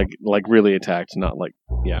 like really attacked, not like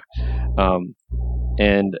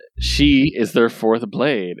and she is their fourth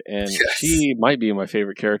blade, and she might be my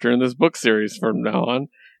favorite character in this book series from now on.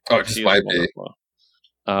 Oh, just might be.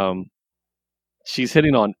 She's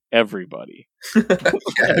hitting on everybody, which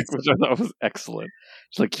I thought was excellent.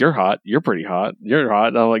 She's like, "You're hot. You're pretty hot. You're hot."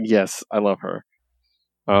 And I'm like, "Yes, I love her."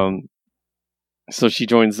 So she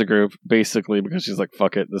joins the group basically because she's like,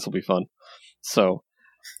 "Fuck it, this will be fun." So,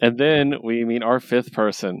 and then we meet our fifth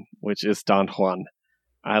person, which is Don Juan.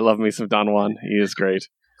 I love me some Don Juan. He is great.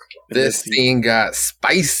 This scene got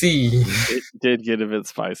spicy. It did get a bit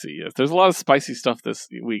spicy. Yes, there's a lot of spicy stuff this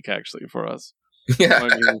week actually for us. Yeah,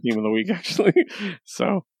 might be the theme of the week actually.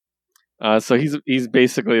 So he's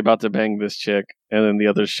basically about to bang this chick, and then the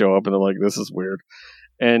others show up, and they're like, "This is weird,"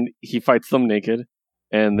 and he fights them naked,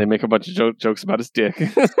 and they make a bunch of jokes about his dick,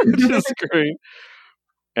 which is great.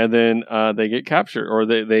 And then they get captured, or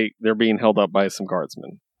they're being held up by some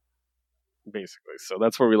guardsmen, basically. So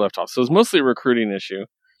that's where we left off. So it's mostly a recruiting issue,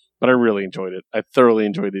 but I really enjoyed it. I thoroughly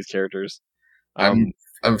enjoyed these characters. I'm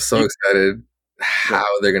so excited how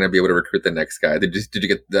they're going to be able to recruit the next guy. Did you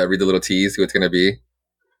get read the little tease who it's going to be?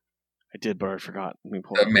 I did, but I forgot. Let me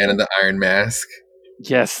pull the man in the iron mask.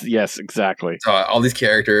 Yes, exactly. So all these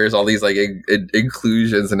characters, all these like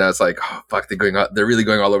inclusions, and now it's like, oh fuck, they're really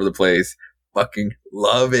going all over the place. Fucking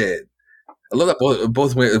love it. I love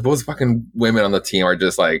that both fucking women on the team are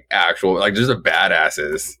just like actual, like just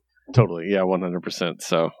badasses. Totally, yeah, 100%.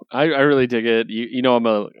 So I really dig it. You know, I'm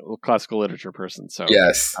a classical literature person, so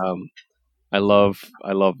yes. I love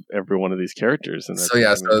every one of these characters. And so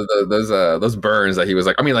yeah, so those burns that he was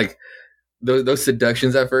like, I mean, like those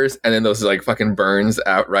seductions at first, and then those like fucking burns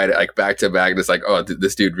outright, like back to back. It's like, oh,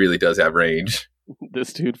 this dude really does have range.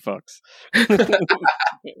 This dude fucks.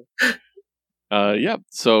 Yeah.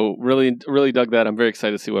 So really dug that. I'm very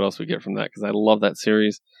excited to see what else we get from that because I love that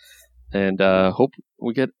series, and hope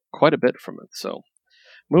we get quite a bit from it. So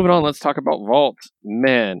moving on, let's talk about Vault.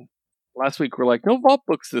 Man, last week we're like, no Vault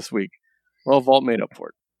books this week. Well, Vault made up for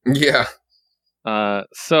it. Yeah.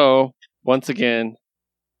 So, once again,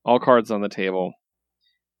 all cards on the table.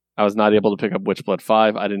 I was not able to pick up Witchblood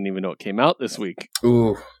 5. I didn't even know it came out this week.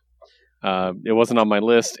 Ooh. It wasn't on my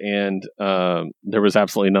list, and there was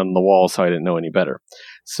absolutely none on the wall, so I didn't know any better.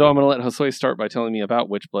 So, I'm going to let Josue start by telling me about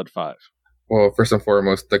Witchblood 5. Well, first and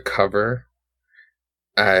foremost, the cover.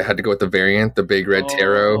 I had to go with the variant, the big red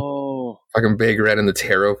tarot. Fucking big red in the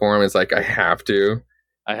tarot form. It's like, I have to.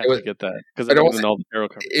 I have to get that because it wasn't all the tarot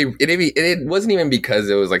covers. It wasn't even because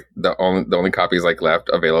it was like the only copies like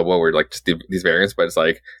left available were like just these variants, but it's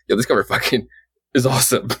like, yo, this cover fucking is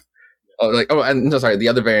awesome. The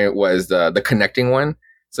other variant was the connecting one.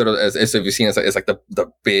 So as if you've seen, it's like the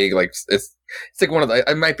big like it's like one of the,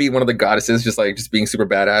 it might be one of the goddesses just being super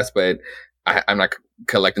badass, but I'm not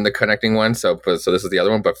collecting the connecting one. So this is the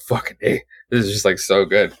other one, but fucking hey, this is just like so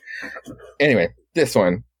good. Anyway, this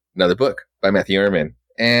one, another book by Matthew Ehrman.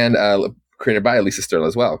 And created by Lisa Sterle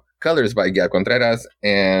as well. Colors by Gab Contreras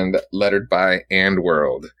and lettered by And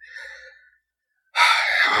World.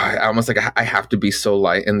 I almost like I have to be so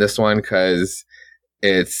light in this one because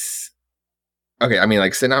it's okay. I mean,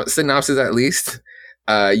 like synopsis at least.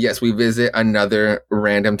 Yes, we visit another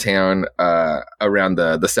random town around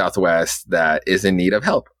the Southwest that is in need of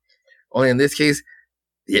help. Only in this case,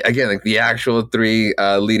 again, like the actual three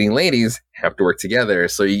leading ladies have to work together,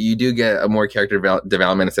 so you do get a more character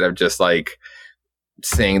development instead of just like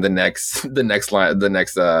saying the next line, the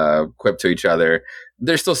next quip to each other.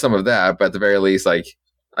 There's still some of that, but at the very least, like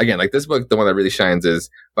again, like this book, the one that really shines is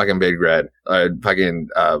fucking Big Red.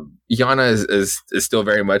 Yana is still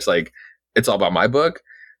very much like it's all about my book,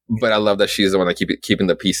 but I love that she's the one that keeping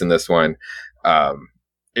the peace in this one.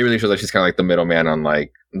 It really shows like she's kind of like the middleman on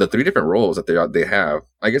like the three different roles that they have.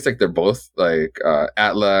 I guess like they're both like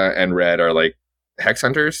Atla and Red are like hex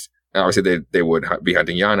hunters. And obviously they would be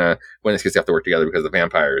hunting Yana. When in this case they have to work together because of the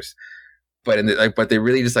vampires. But but they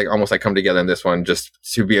really just like almost like come together in this one just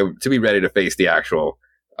to be ready to face the actual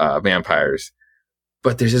vampires.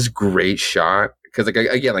 But there's this great shot because like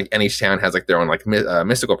again like any town has like their own like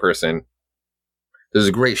mystical person. There's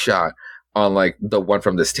a great shot on like the one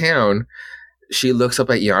from this town. She looks up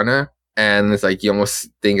at Yana, and it's like you almost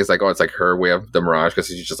think it's like, oh, it's like her way of the Mirage because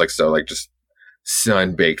she's just like so like just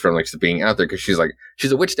sun-baked from like just being out there, because she's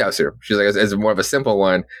a witch dowser. She's like, as more of a simple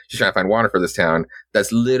one, she's trying to find water for this town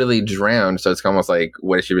that's literally drowned. So it's almost like,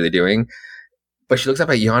 what is she really doing? But she looks up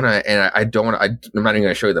at Yana, and I'm not even going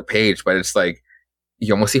to show you the page, but it's like,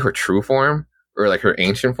 you almost see her true form, or like her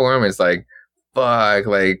ancient form. It's like, fuck,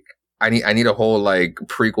 like I need a whole like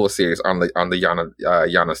prequel series on the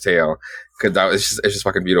Yana's tale, because it's just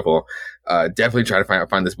fucking beautiful. Definitely try to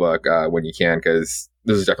find this book when you can, because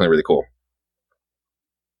this is definitely really cool.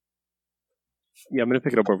 Yeah, I'm gonna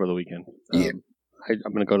pick it up over the weekend. Yeah,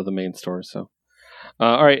 I'm gonna go to the main store. So,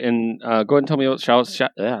 all right, and go ahead and tell me about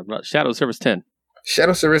Shadow Service 10.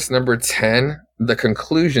 Shadow Service number 10, the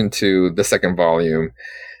conclusion to the second volume,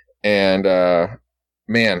 and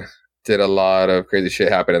man, did a lot of crazy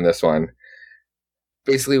shit happen in this one.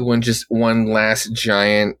 Basically, when just one last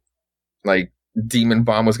giant like demon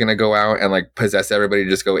bomb was gonna go out and like possess everybody to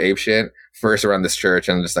just go ape shit first around this church,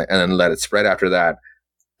 and just like, and then let it spread after that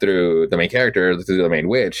through the main character, through the main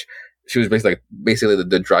witch. She was basically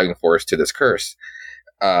the driving force to this curse.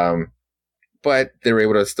 But they were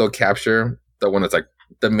able to still capture the one that's like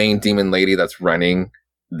the main demon lady that's running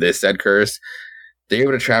this said curse. They're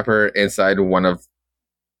able to trap her inside one of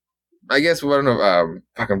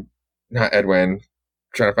fucking not Edwin. I'm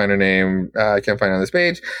trying to find her name. I can't find it on this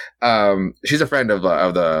page. She's a friend of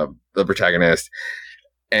the protagonist,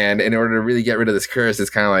 and in order to really get rid of this curse, it's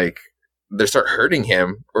kind of like they start hurting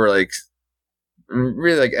him, or like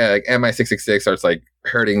really like MI666 starts like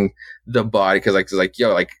hurting the body, because like it's like,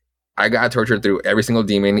 yo, like I got tortured through every single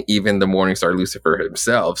demon, even the Morningstar Lucifer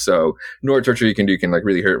himself. So no torture you can do can like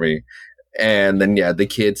really hurt me. And then yeah, the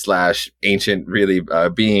kid / ancient really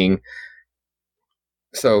being.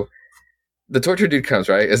 So the torture dude comes,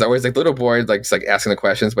 right? It's always like little boy like just like asking the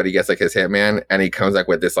questions, but he gets like his hitman, and he comes like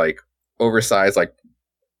with this like oversized like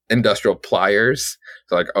industrial pliers.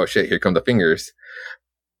 So like, oh shit, here come the fingers.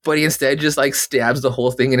 But he instead just like stabs the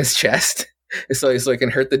whole thing in his chest. So it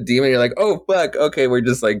can hurt the demon. You're like, oh fuck, okay, we're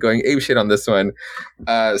just like going ape shit on this one.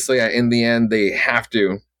 So yeah, in the end, they have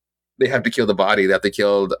to kill the body. They have to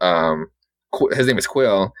kill his name is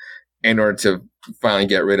Quill, in order to finally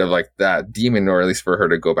get rid of like that demon, or at least for her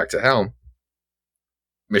to go back to hell.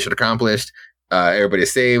 Mission accomplished. Everybody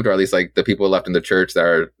is saved, or at least like the people left in the church that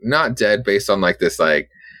are not dead, based on like this like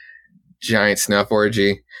giant snuff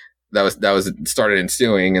orgy that was started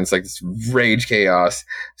ensuing, and it's like this rage chaos.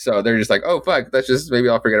 So they're just like, oh fuck, that's just, maybe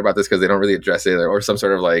I'll forget about this, because they don't really address it, or some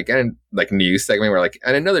sort of like news segment where like,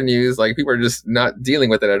 and another news, like people are just not dealing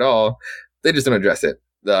with it at all. They just don't address it.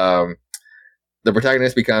 The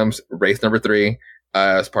protagonist becomes Wraith number 3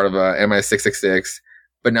 as part of MI666,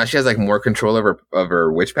 but now she has like more control of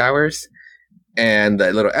her witch powers. And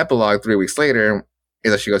the little epilogue 3 weeks later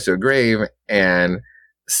is that she goes to a grave and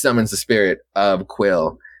summons the spirit of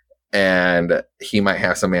Quill, and he might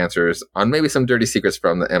have some answers on maybe some dirty secrets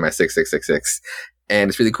from the MI666. And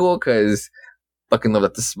it's really cool, because fucking love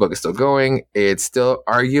that this book is still going. It's still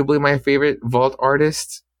arguably my favorite vault art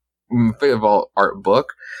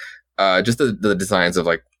book. Just the designs of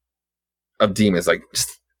demons, like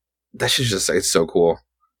just that shit's just, it's so cool.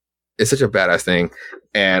 It's such a badass thing,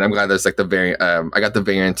 and I'm glad there's like the variant. I got the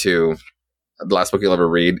variant to the last book you'll ever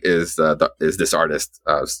read is this artist,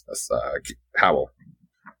 Howell.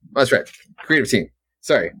 Oh, that's right, creative team.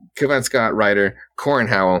 Sorry, Kevin Scott, writer, Corin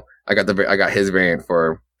Howell. I got his variant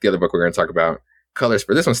for the other book we're going to talk about. Colors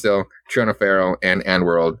for this one still, Triona Farrow and Ann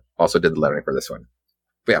World also did the lettering for this one.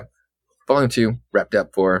 But yeah, volume 2 wrapped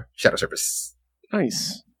up for Shadow Service.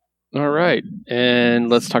 Nice. All right, and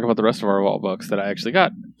let's talk about the rest of our vault books that I actually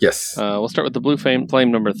got. Yes. We'll start with the Blue Flame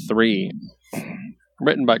number 3,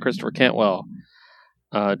 written by Christopher Cantwell,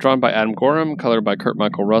 drawn by Adam Gorham, colored by Kurt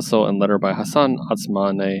Michael Russell, and lettered by Hassan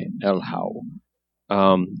Otsmane Elhau.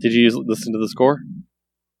 Did you listen to the score?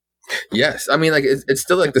 Yes, I mean, like it's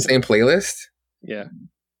still like the same playlist. Yeah,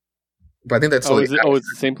 but I think that's it's the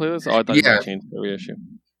same playlist. Oh, I thought you might change the reissue.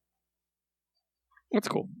 That's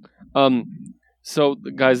cool. So,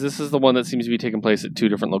 guys, this is the one that seems to be taking place at 2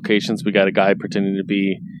 different locations. We got a guy pretending to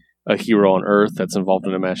be a hero on Earth that's involved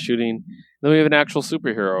in a mass shooting. Then we have an actual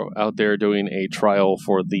superhero out there doing a trial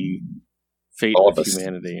for the fate of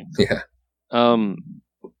humanity. Yeah.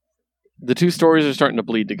 The 2 stories are starting to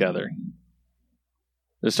bleed together.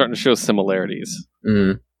 They're starting to show similarities.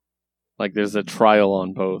 Mm-hmm. Like there's a trial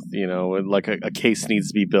on both, like a case needs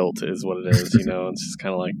to be built is what it is, It's just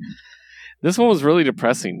kind of like... This one was really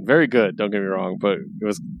depressing. Very good, don't get me wrong, but it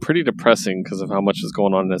was pretty depressing because of how much was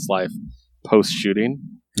going on in his life post-shooting.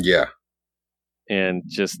 Yeah. And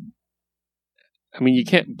just, I mean, you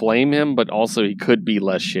can't blame him, but also he could be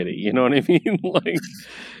less shitty. You know what I mean?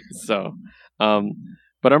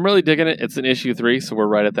 But I'm really digging it. It's an issue 3, so we're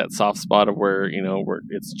right at that soft spot of where, where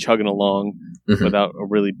it's chugging along without a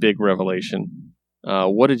really big revelation.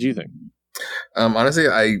 What did you think? Honestly,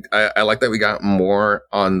 I like that we got more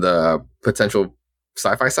on the potential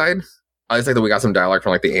sci-fi side. I just like that we got some dialogue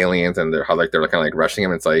from like the aliens and how like they're kind of like rushing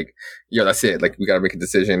him. It's like, yo, that's it. Like we got to make a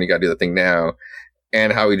decision. You got to do the thing now.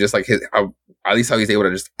 And how he just like at least how he's able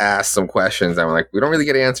to just ask some questions. And we're like, we don't really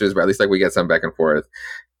get answers, but at least like we get some back and forth.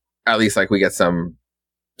 At least like we get some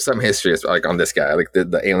history like on this guy, like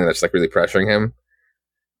the alien that's like really pressuring him.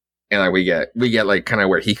 And like we get like kind of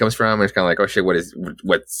where he comes from, and it's kind of like, oh shit,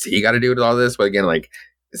 what's he got to do with all this? But again, like,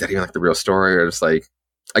 is that even like the real story, or just like,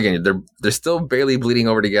 again, they're still barely bleeding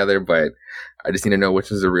over together, but I just need to know which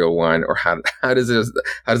is the real one, or how does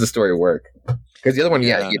the story work? Because the other one,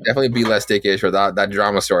 yeah, he'd definitely be less dickish, or that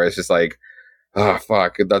drama story is just like, oh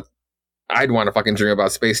fuck, I'd want to fucking dream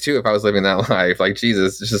about space too if I was living that life. Like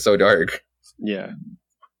Jesus, it's just so dark. Yeah.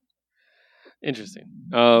 Interesting.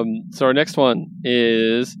 So our next one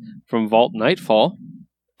is from Vault Nightfall.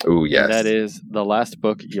 Oh, yes. And that is The Last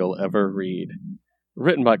Book You'll Ever Read.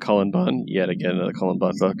 Written by Cullen Bunn. Yet again, another Cullen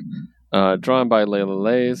Bunn book. Drawn by Layla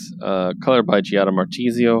Lays. Colored by Giada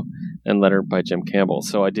Martizio. And lettered by Jim Campbell.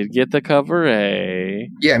 So I did get the cover A.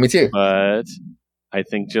 Yeah, me too. But I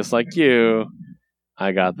think just like you,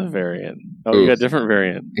 I got the variant. Oh, you got a different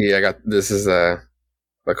variant. Yeah, this is the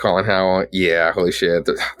Colin Howell. Yeah, holy shit.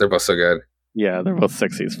 They're both so good. Yeah, they're both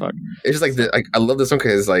sexy as fuck. It's just like I love this one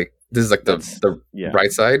because like this is like the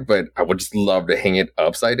right side, but I would just love to hang it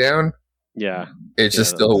upside down. Yeah, it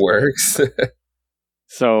just still works.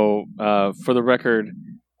 So for the record,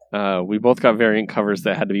 we both got variant covers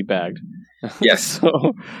that had to be bagged. Yes.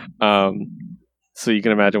 So you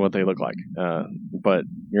can imagine what they look like, but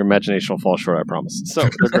your imagination will fall short, I promise. So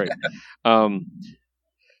they're great.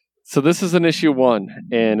 So this is an issue 1,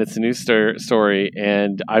 and it's a new story,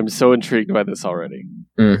 and I'm so intrigued by this already.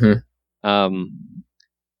 Mm-hmm.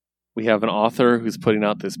 We have an author who's putting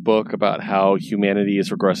out this book about how humanity is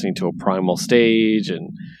regressing to a primal stage,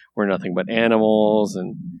 and we're nothing but animals,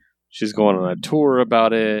 and she's going on a tour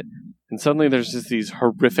about it, and suddenly there's just these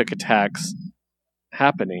horrific attacks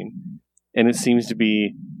happening, and it seems to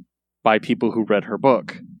be by people who read her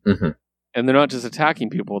book. Mm-hmm. And they're not just attacking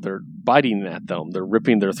people, they're biting at them. They're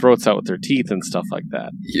ripping their throats out with their teeth and stuff like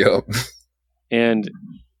that. Yep. And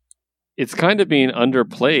it's kind of being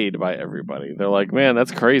underplayed by everybody. They're like, man,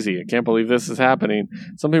 that's crazy. I can't believe this is happening.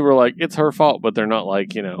 Some people are like, it's her fault, but they're not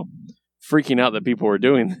like, freaking out that people are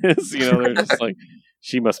doing this. They're just like,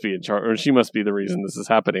 she must be in charge, or she must be the reason this is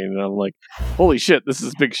happening. And I'm like, holy shit, this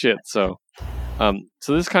is big shit. So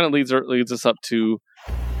this kind of leads us up to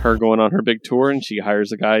her going on her big tour, and she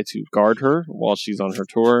hires a guy to guard her while she's on her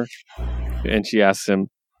tour. And she asks him,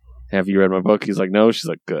 have you read my book? He's like, no. She's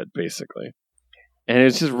like, good, basically. And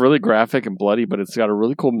it's just really graphic and bloody, but it's got a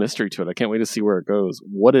really cool mystery to it. I can't wait to see where it goes.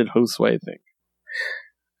 What did Josue think?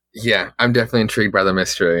 Yeah, I'm definitely intrigued by the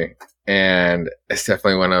mystery. And it's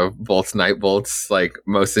definitely one of Nightbolt's like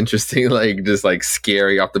most interesting, like just like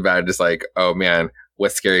scary off the bat. Just like, oh man,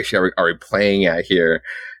 what scary shit are we playing at here?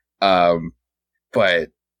 But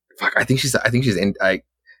fuck, I think she's a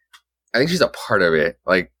part of it.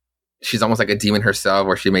 Like she's almost like a demon herself,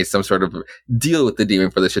 or she made some sort of deal with the demon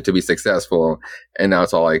for this shit to be successful. And now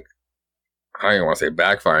it's all like, I don't even want to say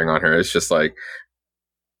backfiring on her. It's just like,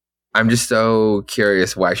 I'm just so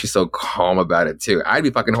curious why she's so calm about it too. I'd be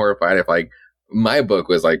fucking horrified if like my book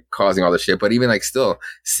was like causing all the shit, but even like still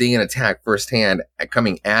seeing an attack firsthand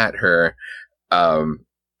coming at her,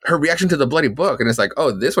 her reaction to the bloody book, and it's like,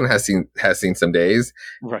 oh, this one has seen some days,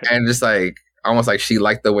 right? And just like almost like she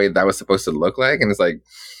liked the way that was supposed to look like, and it's like,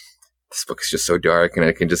 this book is just so dark, and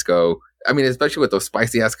it can just go. I mean, especially with those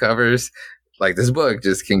spicy ass covers, like this book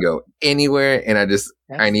just can go anywhere, and That's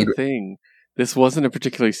the thing. This wasn't a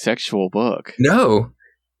particularly sexual book. No.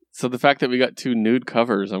 So the fact that we got 2 nude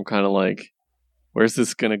covers, I'm kind of like, where's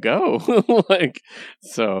this gonna go?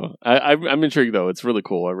 So I'm intrigued though. It's really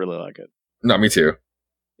cool. I really like it. No, me too.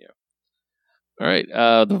 All right,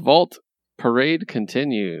 the Vault Parade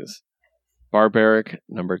continues. Barbaric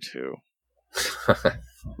number 2.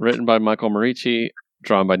 Written by Michael Marici,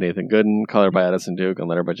 drawn by Nathan Gooden, colored by Addison Duke, and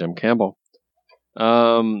lettered by Jim Campbell.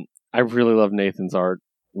 I really love Nathan's art.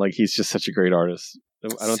 Like, he's just such a great artist.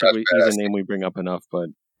 I don't think he's a name we bring up enough, but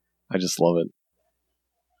I just love it.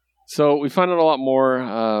 So we found out a lot more.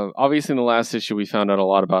 Obviously, in the last issue, we found out a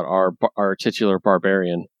lot about our titular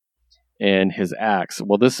barbarian and his axe.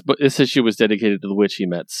 Well, this issue was dedicated to the witch he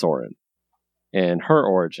met, Soren, and her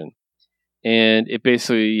origin. And it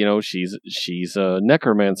basically, she's a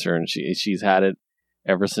necromancer, and she's had it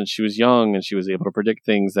ever since she was young, and she was able to predict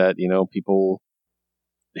things that, people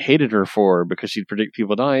hated her for because she'd predict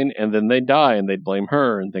people dying, and then they'd die and they'd blame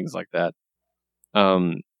her and things like that.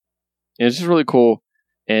 And it's just really cool.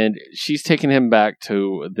 And she's taking him back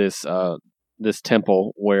to this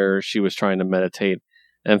temple where she was trying to meditate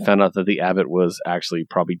and found out that the abbot was actually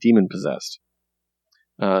probably demon possessed.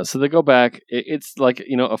 So they go back. It's like,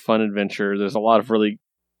 a fun adventure. There's a lot of really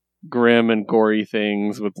grim and gory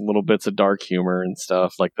things with little bits of dark humor and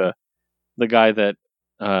stuff. Like the guy that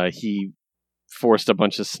he forced a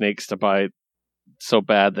bunch of snakes to bite so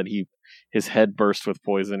bad that his head burst with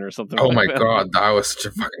poison or something. Oh my god, that's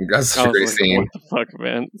such a great scene. What the fuck,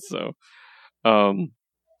 man? So,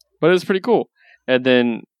 but it was pretty cool. And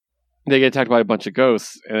then they get attacked by a bunch of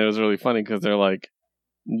ghosts, and it was really funny because they're like,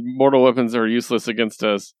 mortal weapons are useless against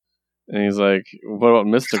us. And he's like, what about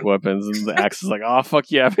mystic weapons? And the axe is like, oh, fuck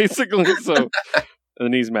yeah, basically. So, and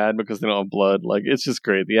then he's mad because they don't have blood. Like, it's just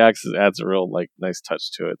great. The axe adds a real, nice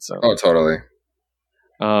touch to it. So. Oh, totally.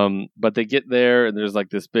 But they get there, and there's,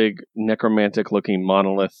 this big necromantic-looking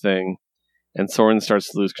monolith thing, and Soren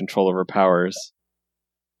starts to lose control of her powers.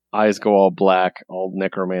 Eyes go all black, all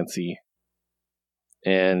necromancy.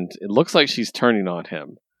 And it looks like she's turning on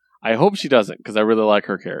him. I hope she doesn't, because I really like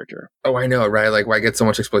her character. Oh, I know, right? Like, why get so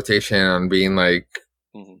much exploitation on being,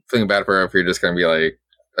 feeling bad for her if you're just going to be,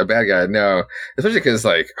 a bad guy? No. Especially because,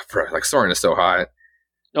 Soren is so hot.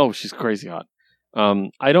 Oh, she's crazy hot.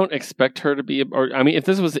 I don't expect her to be... if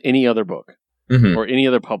this was any other book, or any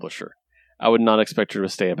other publisher, I would not expect her to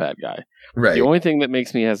stay a bad guy. Right. The only thing that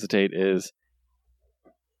makes me hesitate is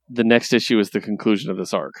the next issue is the conclusion of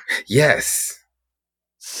this arc. Yes.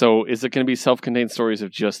 So is it going to be self-contained stories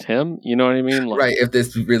of just him? You know what I mean? Right. If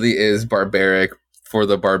this really is barbaric for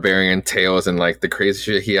the barbarian tales and the crazy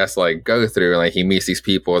shit he has to go through, and he meets these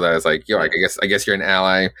people that is yo, I guess you're an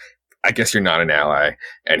ally. I guess you're not an ally.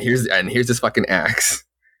 And here's this fucking axe.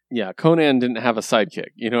 Yeah, Conan didn't have a sidekick.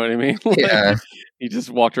 You know what I mean? Yeah. He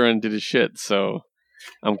just walked around and did his shit. So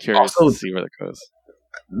I'm curious to see where that goes.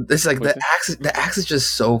 This the axe is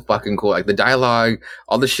just so fucking cool. The dialogue,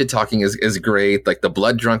 all the shit talking is great. The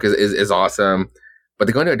blood drunk is awesome. But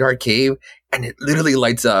they go into a dark cave and it literally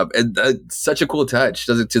lights up. And such a cool touch.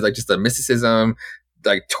 Does it to just the mysticism,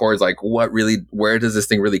 towards where does this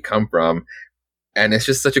thing really come from? And it's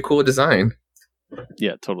just such a cool design.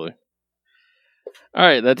 Yeah, totally. All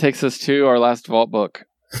right, that takes us to our last Vault book,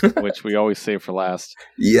 which we always save for last.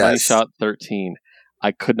 Yes. Money Shot 13.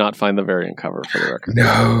 I could not find the variant cover for the record.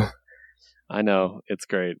 No. I know. It's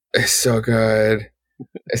great. It's so good.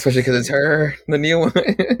 Especially because it's her, the new one.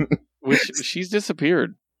 Which, she's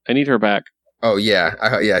disappeared. I need her back. Oh,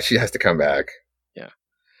 yeah. Yeah, she has to come back. Yeah.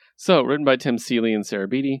 So, written by Tim Seeley and Sarah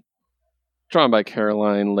Beatty. Drawn by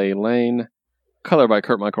Caroline Leigh Lane. Color by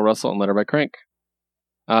Kurt Michael Russell and letter by Crank.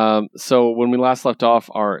 So when we last left off,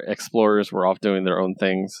 our explorers were off doing their own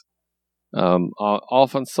things.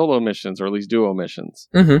 Off on solo missions, or at least duo missions.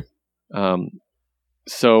 Mm-hmm.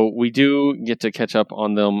 So we do get to catch up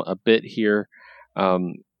on them a bit here.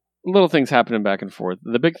 Little things happening back and forth.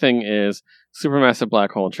 The big thing is supermassive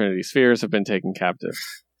black hole and Trinity spheres have been taken captive.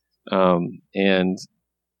 And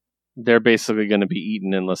they're basically going to be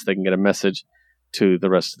eaten unless they can get a message to the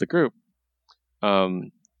rest of the group.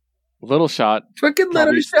 Little Shot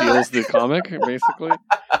probably steals the comic, basically.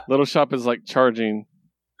 Little Shot is charging,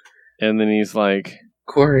 and then he's like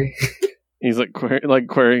query. He's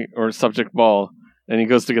query or subject ball, and he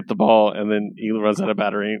goes to get the ball, and then he runs out of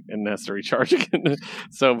battery and has to recharge again.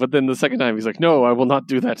 But then the second time he's like, "No, I will not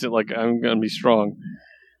do that. I'm gonna be strong."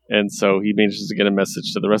 And so he manages to get a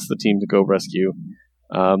message to the rest of the team to go rescue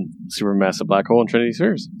supermassive black hole and Trinity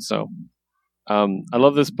spheres. So. I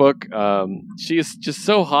love this book. She is just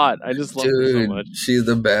so hot. I just love her so much. She's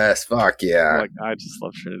the best. Fuck yeah. I just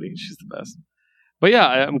love Trinity. She's the best. But yeah,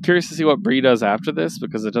 I'm curious to see what Bree does after this,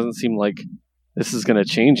 because it doesn't seem like this is going to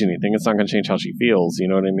change anything. It's not going to change how she feels. You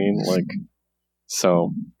know what I mean?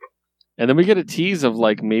 So. And then we get a tease of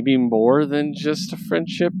maybe more than just a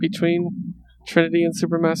friendship between Trinity and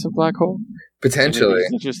supermassive black hole. Potentially.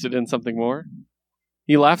 He's interested in something more.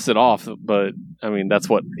 He laughs it off, but that's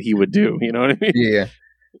what he would do. You know what I mean? Yeah.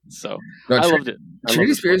 So I loved it.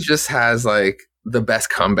 Trinity Spears just has the best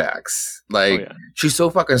comebacks. She's so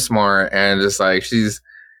fucking smart, and just she's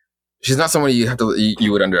not someone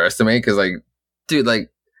you would underestimate, because dude,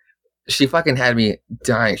 she fucking had me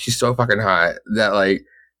dying. She's so fucking hot that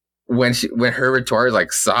when her retort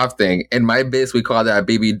is soft thing, in my biz we call that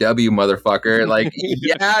baby W, motherfucker.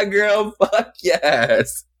 Yeah, girl, fuck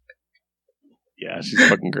yes. Yeah, she's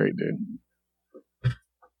fucking great, dude.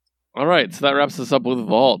 All right, so that wraps us up with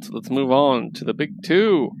Vault. Let's move on to the big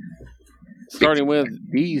two. starting with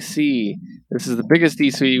DC. This is the biggest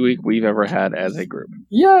DC week we've ever had as a group.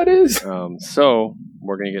 Yeah, it is. So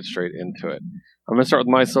we're going to get straight into it. I'm going to start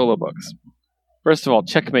with my solo books. First of all,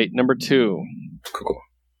 Checkmate number 2. Cool.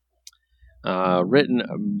 Written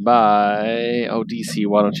by DC.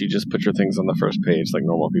 Why don't you just put your things on the first page like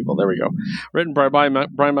normal people? There we go. Written by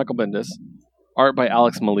Brian Michael Bendis, art by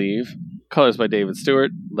Alex Maleev, colors by David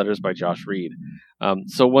Stewart, letters by Josh Reed.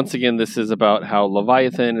 So once again, this is about how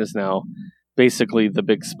Leviathan is now basically the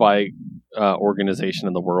big spy organization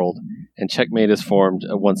in the world, and Checkmate is formed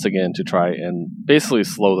once again to try and basically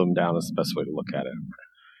slow them down. Is the best way to look at it.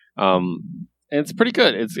 And it's pretty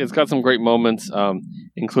good. It's got some great moments,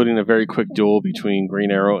 including a very quick duel between Green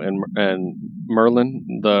Arrow and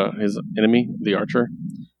Merlin, his enemy, the Archer,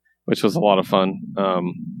 which was a lot of fun.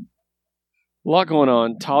 A lot going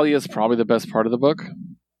on. Talia is probably the best part of the book,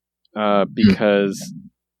 because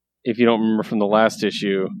if you don't remember from the last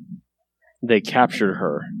issue, they captured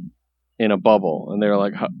her in a bubble, and they were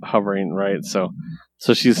like hovering, right? So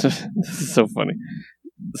she's this is so funny.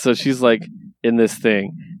 So she's like in this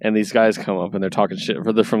thing, and these guys come up and they're talking shit.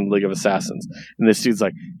 They're from the League of Assassins, and this dude's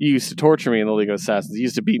like, "You used to torture me in the League of Assassins. You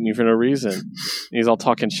used to beat me for no reason." And he's all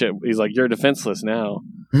talking shit. He's like, "You're defenseless now."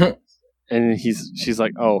 And she's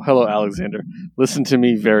like, "Oh, hello, Alexander. Listen to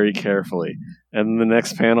me very carefully." And the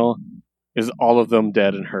next panel is all of them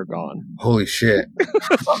dead and her gone. Holy shit.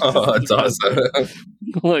 Oh, that's awesome.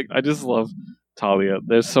 Like, I just love Talia.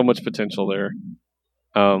 There's so much potential there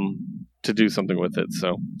to do something with it.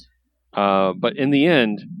 So, but in the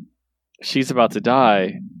end, she's about to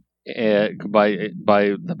die by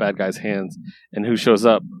the bad guy's hands. And who shows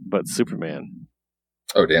up but Superman?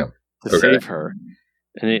 Oh, damn. To save her.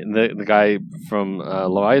 And the guy from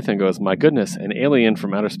Leviathan goes, "My goodness, an alien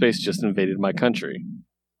from outer space just invaded my country."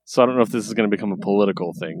 So I don't know if this is going to become a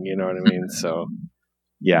political thing. You know what I mean? So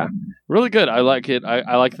yeah, really good. I like it.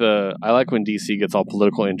 I like when DC gets all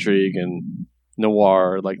political intrigue and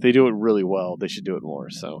noir. Like, they do it really well. They should do it more.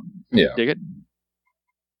 So yeah, dig it.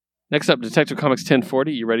 Next up, Detective Comics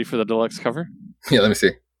 1040. You ready for the deluxe cover? Yeah, let me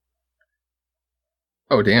see.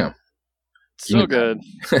 Oh, damn. So good.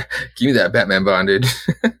 Give me that Batman bondage.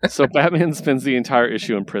 So Batman spends the entire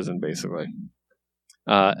issue in prison, basically,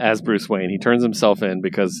 as Bruce Wayne. He turns himself in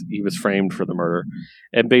because he was framed for the murder.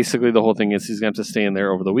 And basically the whole thing is he's going to have to stay in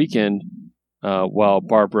there over the weekend while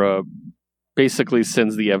Barbara basically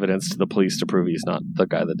sends the evidence to the police to prove he's not the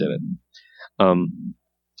guy that did it.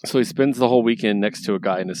 So he spends the whole weekend next to a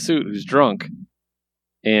guy in a suit who's drunk.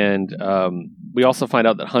 And we also find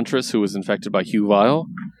out that Huntress, who was infected by Hugh Vile,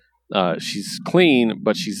 she's clean,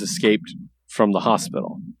 but she's escaped from the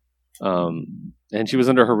hospital. And she was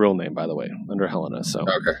under her real name, by the way, under Helena. So,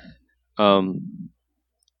 okay.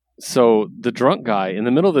 So the drunk guy, in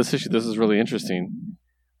the middle of this issue, this is really interesting.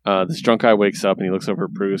 This drunk guy wakes up and he looks over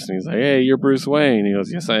at Bruce and he's like, "Hey, you're Bruce Wayne." He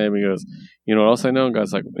goes, "Yes, I am." He goes, "You know what else I know?" And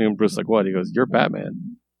guy's like, and Bruce is like, "What?" He goes, "You're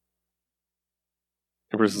Batman."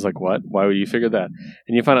 And Bruce is like, "What? Why would you figure that?"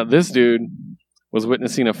 And you find out this dude was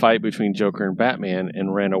witnessing a fight between Joker and Batman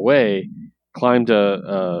and ran away, climbed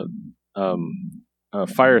a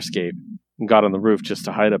fire escape, and got on the roof just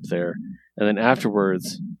to hide up there. And then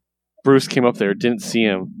afterwards, Bruce came up there, didn't see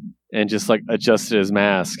him, and just like adjusted his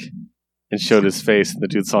mask and showed his face, and the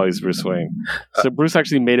dude saw he's Bruce Wayne. So Bruce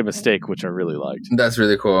actually made a mistake, which I really liked. That's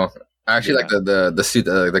really cool. I actually like the suit,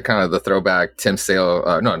 the kind of the throwback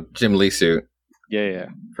Jim Lee suit. Yeah.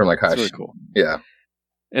 From like Hush. It's really cool. Yeah.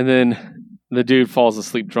 And then the dude falls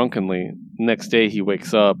asleep drunkenly. Next day, he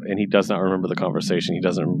wakes up and he does not remember the conversation. He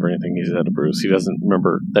doesn't remember anything he said to Bruce. He doesn't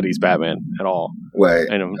remember that he's Batman at all. Wait.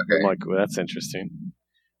 And I'm like, well, that's interesting.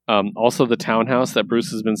 Also, the townhouse that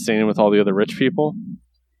Bruce has been staying in with all the other rich people,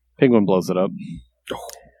 Penguin blows it up. Oh.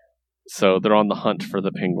 So they're on the hunt for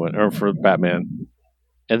the Penguin, or for Batman.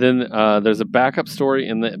 And then there's a backup story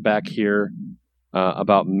in the back here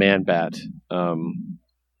about Man-Bat.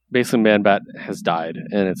 Basically, Man-Bat has died,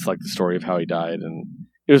 and it's like the story of how he died, and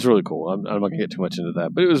it was really cool. I'm not going to get too much into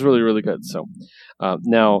that, but it was really, really good. So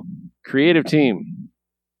now, creative team.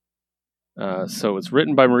 So it's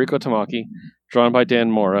written by Mariko Tamaki, drawn by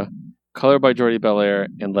Dan Mora, color by Jordi Belair,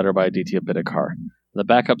 and letter by Aditya Bidikar. The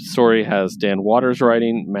backup story has Dan Waters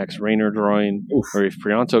writing, Max Rayner drawing, Arif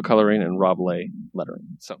Prianto coloring, and Rob Lay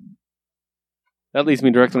lettering. So that leads me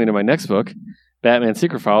directly into my next book, Batman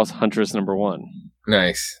Secret Files, Huntress #1.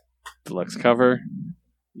 Nice. Deluxe cover.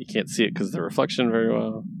 You can't see it because of the reflection very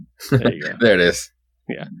well. There you go. There it is.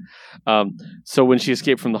 Yeah. So when she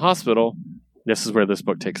escaped from the hospital, this is where this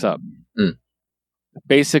book takes up.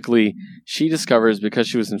 Basically, she discovers because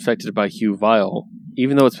she was infected by Hugh Vile,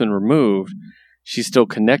 even though it's been removed, she's still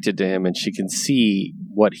connected to him and she can see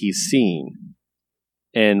what he's seeing.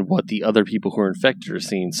 and what the other people who are infected are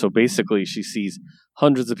seeing. So basically, she sees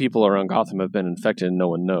hundreds of people around Gotham have been infected and no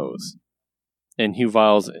one knows. And Hugh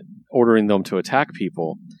Vile's ordering them to attack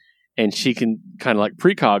people, and she can kind of like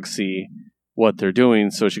precog see what they're doing,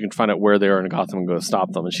 so she can find out where they are in Gotham and go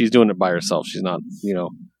stop them. And she's doing it by herself. She's not,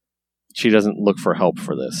 she doesn't look for help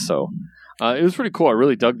for this. So it was pretty cool. I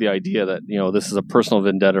really dug the idea that, this is a personal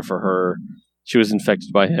vendetta for her. She was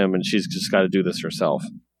infected by him, and she's just got to do this herself.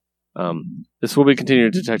 This will be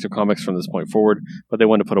continuing Detective Comics from this point forward, but they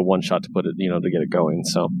wanted to put a one-shot to put it, to get it going.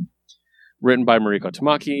 So, written by Mariko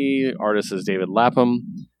Tamaki, artist is David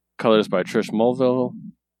Lapham, colors by Trish Mulville,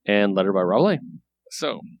 and letter by Rob Leigh.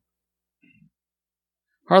 So,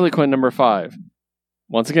 Harley Quinn number 5.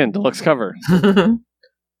 Once again, deluxe cover. Oh,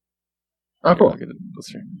 cool.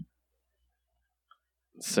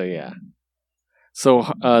 So, yeah.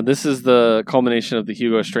 So, this is the culmination of the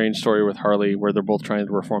Hugo Strange story with Harley, where they're both trying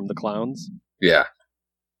to reform the clowns. Yeah.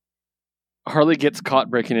 Harley gets caught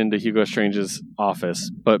breaking into Hugo Strange's office,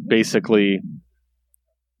 but basically,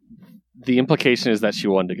 the implication is that she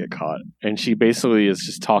wanted to get caught. And she basically is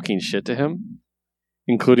just talking shit to him,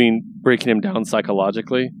 including breaking him down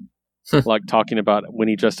psychologically. Like, talking about when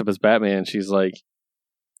he dressed up as Batman, she's like,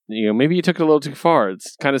 maybe you took it a little too far. It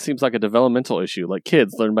kind of seems like a developmental issue. Like,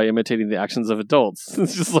 kids learn by imitating the actions of adults.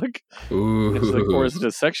 It's just like, or is it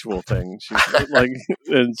a sexual thing? She's like,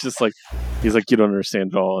 and it's just like, he's like, you don't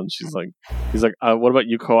understand at all. And he's like, what about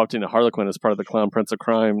you co-opting a Harlequin as part of the Clown Prince of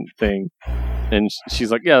Crime thing? And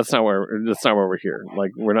she's like, yeah, that's not where we're here.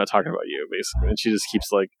 Like, we're not talking about you, basically. And she just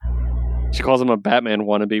keeps like, she calls him a Batman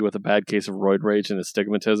wannabe with a bad case of roid rage and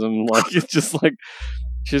astigmatism. Like, it's just like,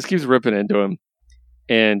 she just keeps ripping into him.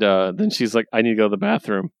 And then she's like, I need to go to the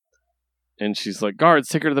bathroom. And she's like, guards,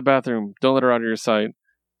 take her to the bathroom. Don't let her out of your sight.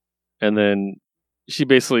 And then she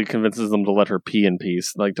basically convinces them to let her pee in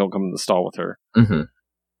peace. Like, don't come in the stall with her.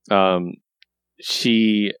 Mm-hmm.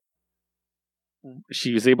 She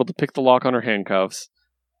was able to pick the lock on her handcuffs,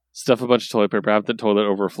 stuff a bunch of toilet paper, have the toilet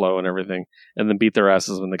overflow and everything, and then beat their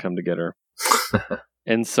asses when they come to get her.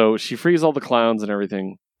 And so she frees all the clowns and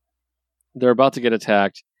everything. They're about to get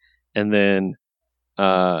attacked. And then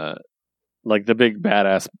like the big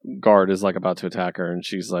badass guard is like about to attack her, and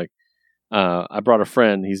she's like, I brought a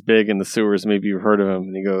friend, he's big in the sewers, maybe you've heard of him.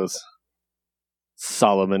 And he goes,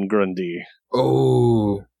 Solomon Grundy.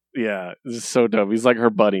 Oh yeah, this is so dope. He's like her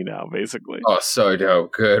buddy now, basically. Oh, so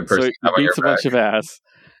dope. Good person. So he beats a bunch of ass,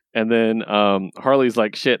 and then Harley's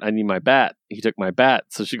like, shit, I need my bat. He took my bat.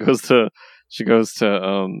 So she goes to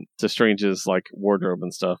Strange's like wardrobe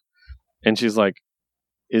and stuff, and she's like,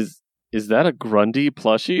 Is that a Grundy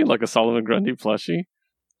plushie? Like a Solomon Grundy plushie?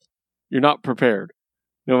 You're not prepared.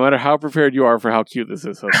 No matter how prepared you are for how cute this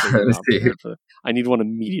is, I need one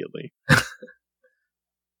immediately.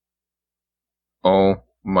 Oh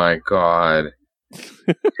my god.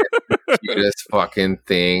 Cutest fucking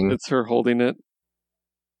thing. It's her holding it.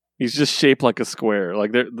 He's just shaped like a square.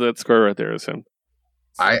 Like that square right there is him.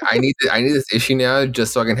 I need this issue now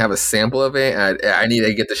just so I can have a sample of it. And I need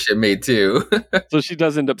to get the shit made too. So she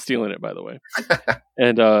does end up stealing it, by the way.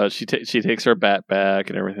 And she takes her bat back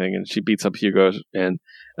and everything, and she beats up Hugo and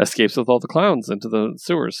escapes with all the clowns into the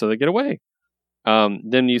sewers, so they get away.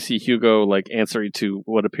 Then you see Hugo like answering to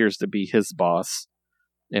what appears to be his boss,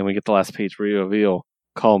 and we get the last page reveal: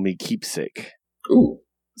 "Call me Keepsake." Ooh.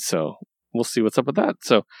 So we'll see what's up with that.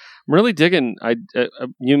 So I'm really digging.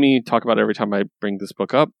 You and me talk about it every time I bring this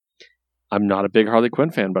book up. I'm not a big Harley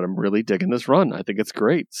Quinn fan, but I'm really digging this run. I think it's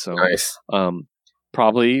great. So nice.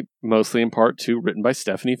 Probably mostly in part to written by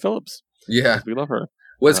Stephanie Phillips. Yeah, we love her.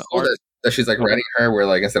 What's cool that she's like writing her where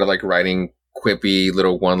like instead of like writing quippy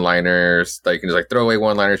little one-liners, like just like throwaway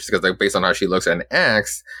one-liners, just because like based on how she looks and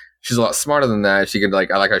acts, she's a lot smarter than that. She could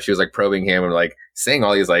like, I like how she was like probing him and like saying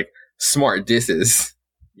all these like smart disses.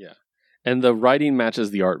 Yeah, and the writing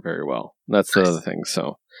matches the art very well. That's the other thing.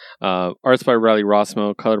 So, art's by Riley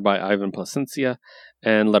Rossmo, colored by Ivan Placencia,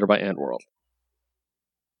 and letter by Antworld.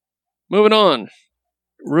 Moving on,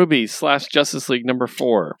 Ruby / Justice League number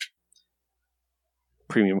 4.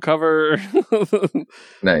 Premium cover.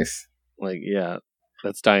 Nice. Like, yeah,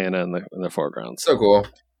 that's Diana in the foreground. So cool.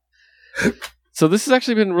 So this has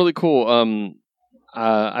actually been really cool.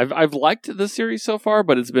 I've liked this series so far,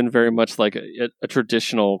 but it's been very much like a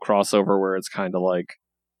traditional crossover where it's kind of like,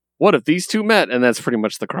 what if these two met? And that's pretty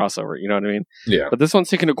much the crossover. You know what I mean? Yeah. But this one's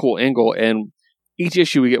taking a cool angle, and each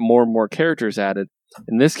issue we get more and more characters added.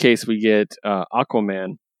 In this case, we get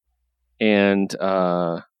Aquaman and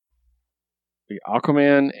I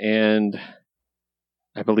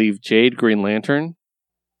believe Jade, Green Lantern,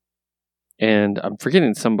 and I'm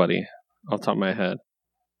forgetting somebody off the top of my head.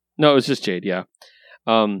 No, it was just Jade, yeah.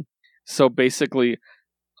 So basically,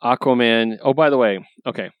 Aquaman. Oh, by the way,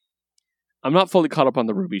 okay, I'm not fully caught up on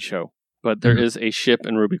the Ruby show, but there is a ship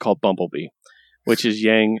in Ruby called Bumblebee, which is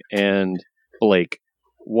Yang and Blake.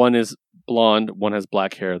 One is blonde, one has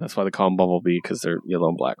black hair. That's why they call them Bumblebee, because they're yellow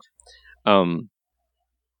and black.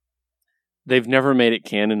 They've never made it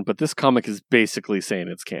canon, but this comic is basically saying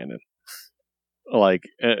it's canon. Like,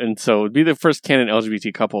 and so it'd be the first canon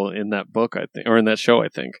LGBT couple in that book, I think, or in that show, I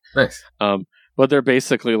think. Nice. But they're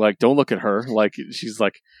basically like, don't look at her. Like, she's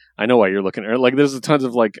like, I know why you're looking at her. Like, there's tons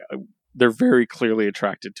of like, they're very clearly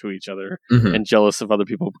attracted to each other and jealous of other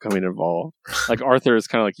people becoming involved. Like, Arthur is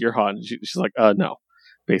kind of like, you're hot. And she's like, no,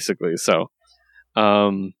 basically. So,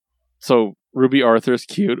 so Ruby Arthur's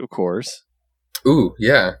cute, of course. Ooh,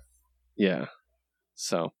 yeah. Yeah.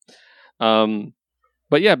 So,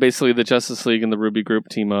 but yeah, basically the Justice League and the Ruby group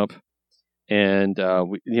team up, and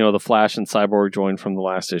the Flash and Cyborg join from the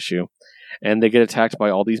last issue, and they get attacked by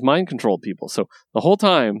all these mind-controlled people. So the whole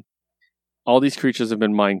time, all these creatures have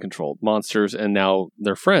been mind-controlled, monsters, and now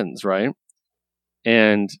they're friends, right?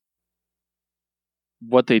 And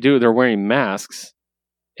what they do, they're wearing masks,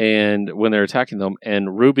 and when they're attacking them,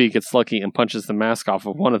 and Ruby gets lucky and punches the mask off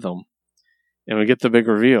of one of them, and we get the big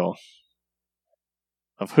reveal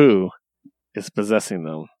of who is possessing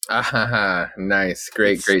them. Nice.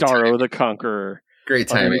 Great Starro timing. the Conqueror. Great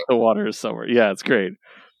timing. The water is somewhere. Yeah, it's great.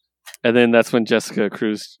 And then that's when Jessica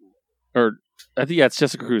Cruz, or I think, it's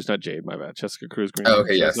Jessica Cruz, not Jade, my bad. Jessica Cruz Green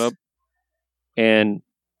shows up. And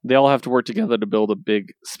they all have to work together to build a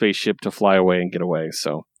big spaceship to fly away and get away.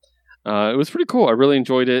 So it was pretty cool. I really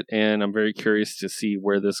enjoyed it, and I'm very curious to see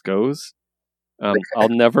where this goes. I'll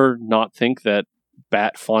never not think that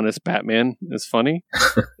Faunus Batman is funny.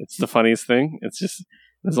 It's the funniest thing. It's just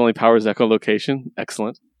his only power is echolocation.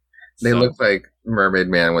 Excellent. They look like Mermaid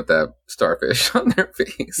Man with that starfish on their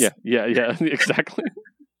face. Yeah, exactly.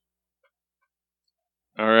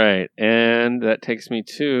 All right, and that takes me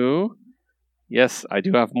to, yes, I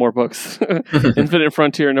do have more books. Infinite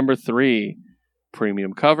Frontier number 3,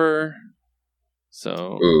 premium cover.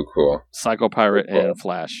 So, ooh, cool. Psycho Pirate and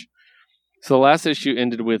Flash. So the last issue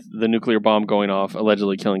ended with the nuclear bomb going off,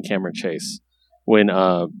 allegedly killing Cameron Chase when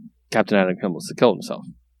Captain Atom almost killed himself.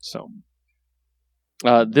 So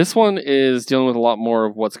this one is dealing with a lot more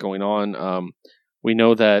of what's going on. We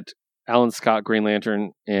know that Alan Scott, Green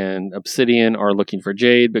Lantern, and Obsidian are looking for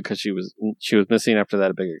Jade because she was missing after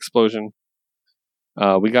that big explosion.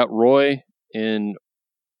 We got Roy in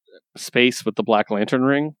space with the Black Lantern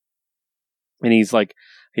ring, and he's like,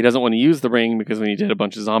 he doesn't want to use the ring because when he did, a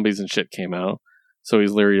bunch of zombies and shit came out. So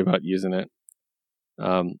he's leery about using it.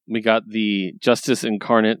 We got the Justice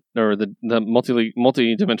Incarnate, or the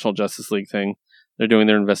multi-dimensional Justice League thing. They're doing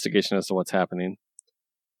their investigation as to what's happening.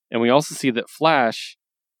 And we also see that Flash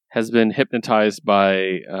has been hypnotized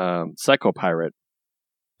by Psycho Pirate.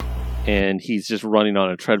 And he's just running on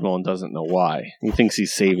a treadmill and doesn't know why. He thinks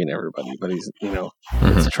he's saving everybody, but he's,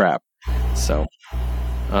 it's a trap. So,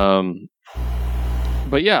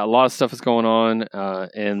 but yeah, a lot of stuff is going on,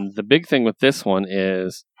 and the big thing with this one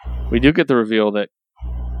is we do get the reveal that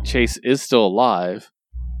Chase is still alive.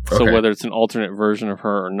 So whether it's an alternate version of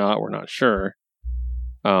her or not, we're not sure.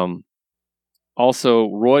 Also,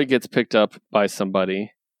 Roy gets picked up by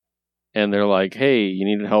somebody, and they're like, hey, you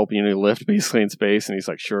need help, you need a lift, basically, in space, and he's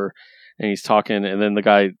like, sure. And he's talking, and then the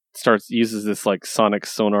guy uses this like sonic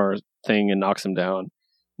sonar thing and knocks him down. And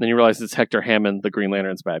then you realize it's Hector Hammond, the Green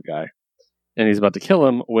Lantern's bad guy. And he's about to kill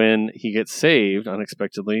him when he gets saved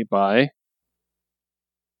unexpectedly by,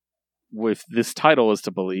 with this title is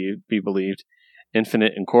to be believed,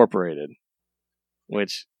 Infinite Incorporated,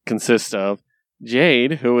 which consists of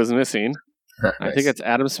Jade, who was missing. Nice. I think it's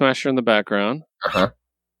Atom Smasher in the background.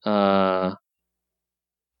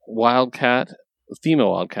 Wildcat,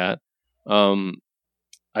 female Wildcat.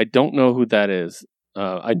 I don't know who that is.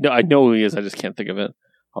 I know who he is. I just can't think of it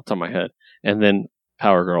off the top of my head. And then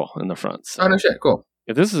Power Girl in the front. So oh no shit! Cool.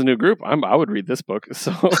 If this is a new group, I would read this book.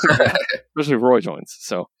 So especially if Roy joins.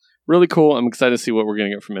 So really cool. I'm excited to see what we're going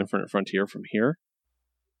to get from Infinite Frontier from here.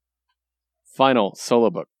 Final solo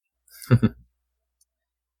book.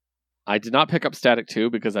 I did not pick up Static 2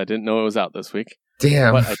 because I didn't know it was out this week.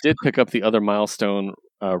 Damn. But I did pick up the other Milestone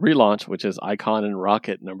relaunch, which is Icon and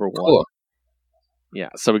Rocket number 1. Cool. Yeah,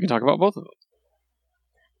 so we can talk about both of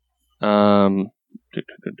them.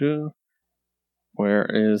 Where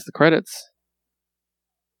is the credits?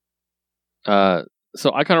 So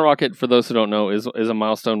Icon and Rocket, for those who don't know, is a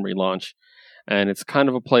Milestone relaunch, and it's kind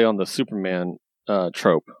of a play on the Superman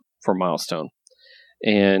trope for Milestone,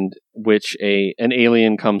 and which an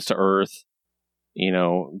alien comes to Earth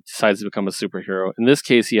decides to become a superhero. In this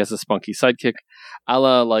case, he has a spunky sidekick, a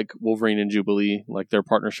la like Wolverine and Jubilee, like their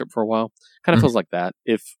partnership for a while. Kind of feels like that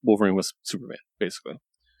if Wolverine was Superman, basically.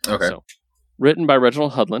 Okay. So, written by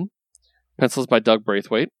Reginald Hudlin, pencils by Doug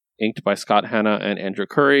Braithwaite, inked by Scott Hanna and Andrew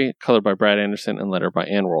Curry, colored by Brad Anderson, and lettered by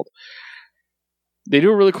Ann World. They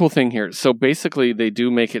do a really cool thing here. So basically, they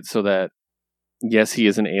do make it so that, yes, he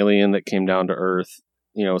is an alien that came down to Earth,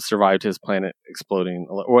 survived his planet exploding.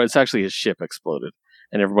 Or it's actually his ship exploded,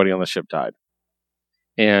 and everybody on the ship died.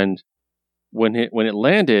 And when it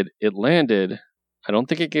landed, I don't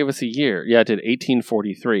think it gave us a year. Yeah, it did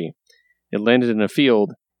 1843. It landed in a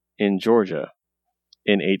field in Georgia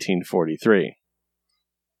in 1843.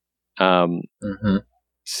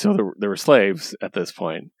 So there were slaves at this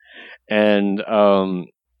point. And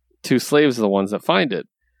two slaves are the ones that find it.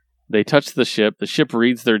 They touch the ship. The ship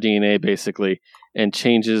reads their DNA, basically, and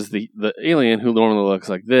changes the alien, who normally looks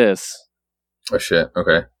like this. Oh, shit.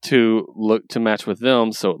 Okay. To match with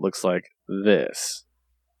them, so it looks like this.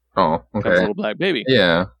 Oh, okay. That's a little black baby.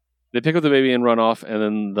 Yeah. They pick up the baby and run off, and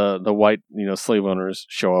then the white, slave owners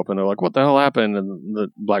show up, and they're like, "What the hell happened?" And the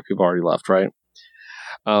black people already left, right?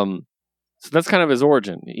 So that's kind of his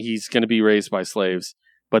origin. He's going to be raised by slaves,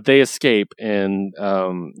 but they escape, and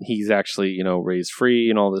he's actually, raised free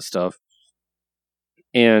and all this stuff.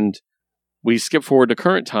 And we skip forward to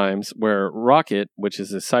current times where Rocket, which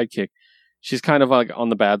is his sidekick, she's kind of like on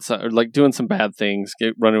the bad side, or like doing some bad things,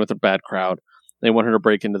 running with a bad crowd. They want her to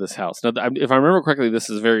break into this house. Now, if I remember correctly, this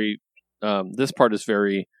part is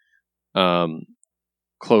very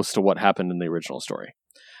close to what happened in the original story.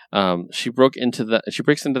 She breaks into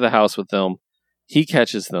the house with them. He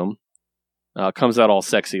catches them, comes out all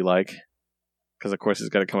sexy like, because of course he's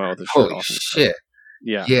got to come out with his shirt off. Holy shit!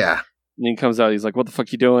 Yeah. And he comes out. He's like, "What the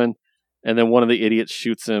fuck you doing?" And then one of the idiots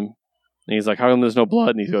shoots him. And he's like, "How come there's no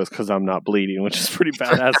blood?" And he goes, "Because I'm not bleeding," which is a pretty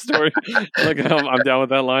badass story. Like, I'm down with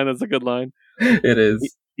that line. That's a good line. It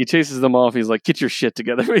is. He chases them off. He's like, "Get your shit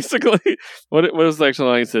together," basically. What is the actual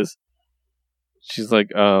line? He says, she's like,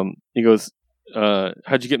 he goes,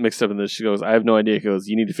 "How'd you get mixed up in this?" She goes, "I have no idea." He goes,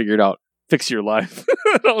 "You need to figure it out. Fix your life."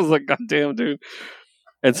 And I was like, "God damn, dude."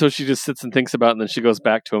 And so she just sits and thinks about it, and then she goes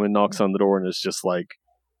back to him and knocks on the door and is just like,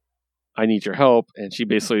 "I need your help." And she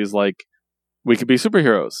basically is like, "We could be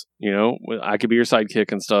superheroes, I could be your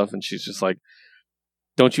sidekick and stuff." And she's just like,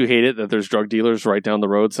 "Don't you hate it that there's drug dealers right down the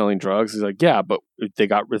road selling drugs?" He's like, "Yeah, but if we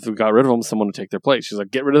got rid of them, someone to take their place." She's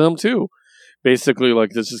like, "Get rid of them too." Basically,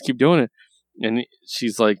 like, let's just keep doing it. And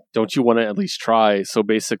she's like, "Don't you want to at least try?" So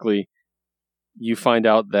basically, you find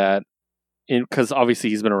out that, because obviously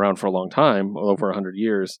he's been around for a long time, over 100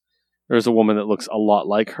 years, there's a woman that looks a lot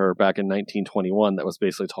like her back in 1921 that was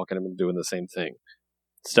basically talking to him and doing the same thing,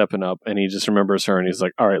 stepping up, and he just remembers her, and he's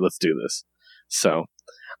like, "All right, let's do this." So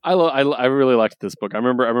I really liked this book. I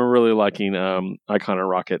remember really liking Icon and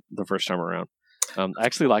Rocket the first time around. I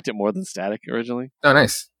actually liked it more than Static originally. Oh,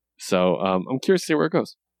 nice. So I'm curious to see where it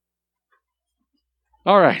goes.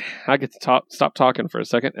 All right, I get to stop talking for a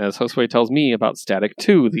second as Josue tells me about Static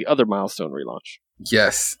 2, the other Milestone relaunch.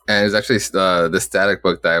 Yes, and it's actually the Static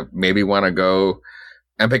book that I maybe want to go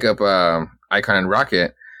and pick up Icon and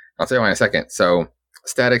Rocket. I'll tell you why in a second. So,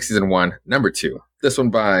 Static Season 1, Number 2. This one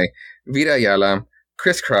by Vita Ayala,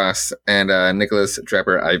 Chris Cross, and Nicholas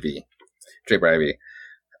Draper Ivy.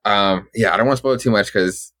 I don't want to spoil it too much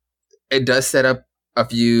because it does set up a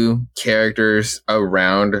few characters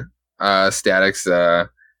around Static's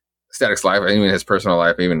life, even his personal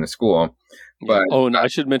life, even in school. But and I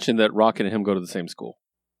should mention that Rocket and him go to the same school.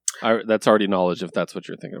 That's already knowledge if that's what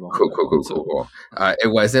you're thinking about. Cool.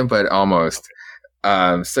 It wasn't, but almost.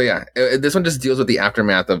 So yeah, this one just deals with the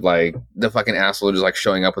aftermath of like the fucking asshole just like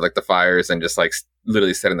showing up with like the fires and just like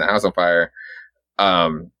literally setting the house on fire.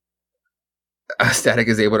 Static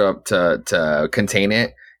is able to contain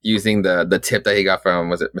it using the tip that he got from,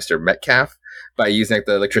 was it Mr. Metcalf, by using like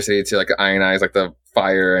the electricity to like ionize like the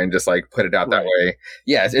fire and just like put it out that way.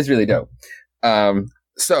 Yeah, it's really dope.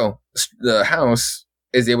 So the house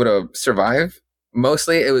is able to survive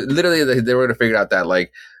mostly. It was literally they were able to figure out that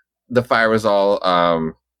like the fire was all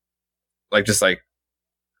there's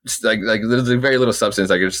very little substance.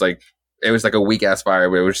 Like it's just like it was like a weak ass fire,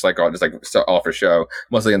 but it was just all for show.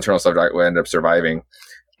 Mostly internal stuff that would end up surviving.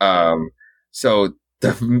 So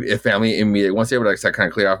the family immediately, once they were like kind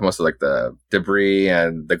of clear off most of like the debris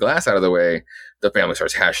and the glass out of the way, the family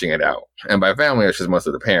starts hashing it out. And by family, it's just most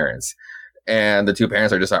of the parents. And the two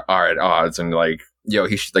parents are just like, are at odds, and like, yo,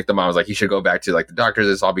 he should, like, the mom was like, he should go back to like the doctors.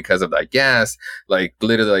 It's all because of that gas. Like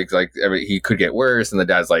literally, he could get worse. And the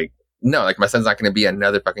dad's like, no, like my son's not going to be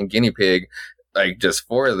another fucking guinea pig like just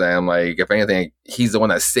for them. Like if anything, he's the one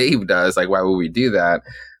that saved us. Like why would we do that?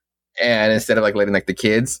 And instead of like letting like the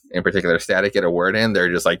kids, in particular Static, get a word in, they're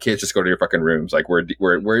just like, kids, just go to your fucking rooms. Like we're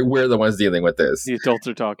the ones dealing with this. The adults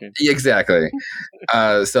are talking. Exactly.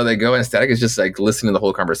 So they go and Static is just like listening to the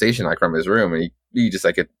whole conversation like from his room, and you just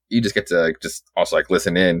get to like just also like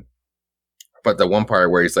listen in. But the one part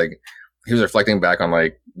where he was reflecting back on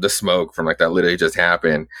like the smoke from like that literally just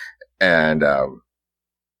happened, and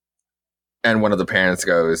one of the parents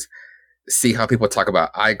goes, see how people talk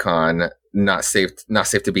about Icon, not safe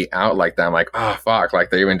to be out like that. I'm like, oh fuck, like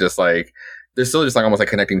they're even just like, they're still just like almost like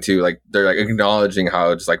connecting to like, they're like acknowledging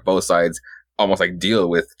how just like both sides almost like deal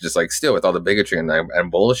with just like still with all the bigotry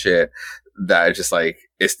and bullshit that it's just like,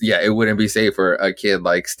 it wouldn't be safe for a kid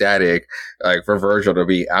like Static, like for Virgil to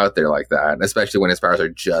be out there like that, especially when his powers are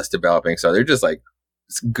just developing. So they're just like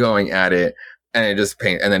going at it, and it just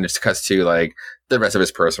and then it just cuts to like the rest of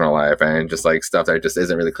his personal life and just like stuff that just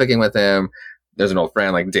isn't really clicking with him. There's an old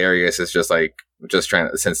friend like Darius is just trying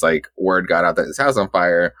to, since like word got out that his house on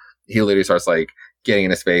fire, he literally starts like getting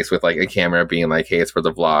in his face with like a camera being like, hey, it's for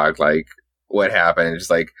the vlog, like what happened? And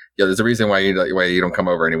just like, yo, there's a reason why you don't come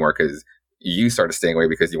over anymore, because you started staying away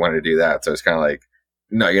because you wanted to do that. So it's kind of like,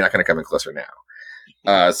 no, you're not going to come in closer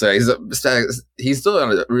now. So he's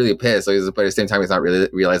still really pissed. So but at the same time, he's not really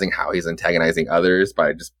realizing how he's antagonizing others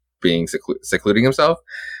by just being secluding himself.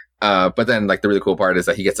 But then like the really cool part is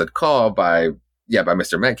that he gets a call by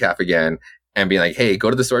Mr. Metcalf again, and being like, hey, go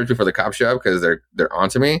to the storage before the cops show up, because they're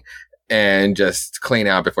onto me, and just clean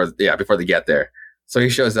out before they get there. So he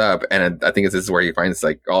shows up, and I think this is where he finds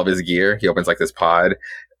like all of his gear. He opens like this pod,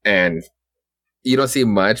 and you don't see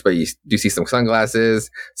much, but you do see some sunglasses,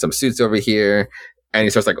 some suits over here, and he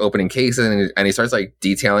starts like opening cases, and he starts like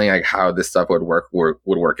detailing like how this stuff would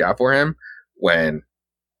work out for him when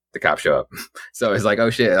the cops show up. So it's like, oh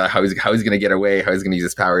shit, how he's going to get away, how he's going to use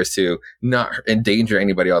his powers to not endanger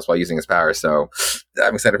anybody else while using his powers. So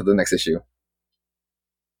I'm excited for the next issue.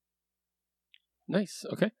 Nice.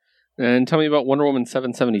 Okay. And tell me about Wonder Woman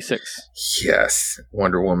 776. Yes,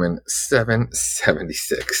 Wonder Woman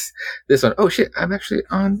 776. This one, oh shit, I'm actually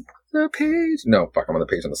on the page. No, fuck, I'm on the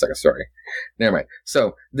page on the second story. Never mind.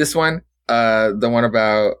 So this one, the one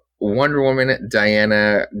about Wonder Woman,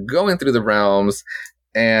 Diana going through the realms,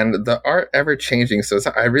 and the art ever changing. So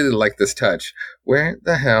I really like this touch. Where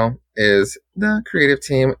the hell is the creative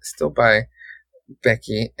team? Still by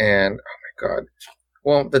Becky and, oh my god.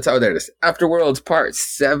 Well, that's how there it is. Afterworlds Part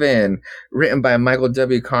 7, written by Michael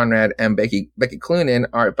W. Conrad and Becky Cloonan,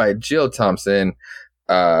 art by Jill Thompson.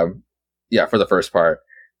 For the first part.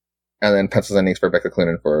 And then pencils and inks by Becky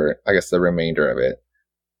Cloonan for, I guess, the remainder of it.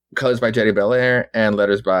 Colors by Jetty Belair and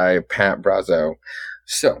letters by Pat Brazo.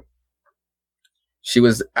 So, she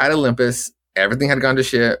was at Olympus. Everything had gone to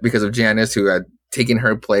shit because of Janice, who had taken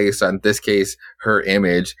her place, in this case, her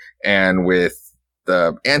image. And with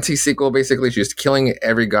the anti-sequel, basically, she's killing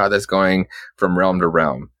every god that's going from realm to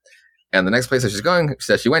realm. And the next place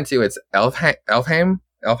that she went to, it's Elfheim.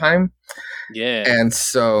 Yeah. And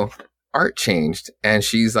so art changed, and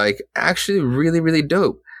she's like actually really, really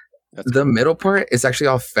dope. That's the cool. Middle part is actually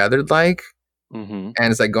all feathered like, and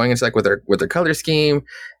it's like going into like with her color scheme.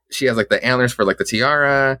 She has like the antlers for like the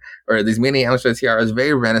tiara, or these mini antlers for the tiara. It's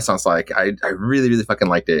very Renaissance like. I really, really fucking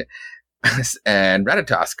liked it. And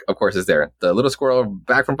Ratatosk, of course, is there. The little squirrel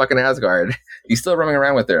back from fucking Asgard. He's still roaming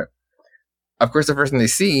around with her. Of course, the first thing they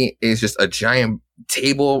see is just a giant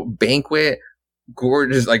table banquet,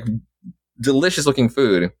 gorgeous, like delicious looking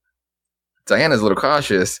food. Diana's a little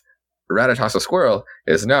cautious. Ratatosk the squirrel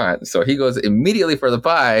is not. So he goes immediately for the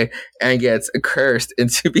pie and gets cursed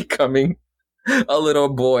into becoming a little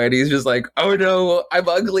boy. And he's just like, oh no, I'm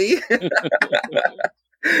ugly. And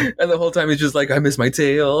the whole time he's just like, I miss my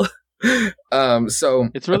tail. So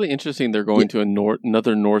it's really interesting. They're going to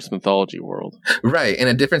another Norse mythology world, right? In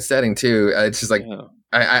a different setting too. It's just like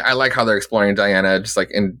I like how they're exploring Diana, just like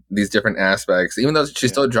in these different aspects. Even though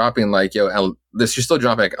she's still dropping like she's still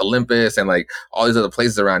dropping like Olympus and like all these other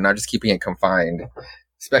places around, not just keeping it confined.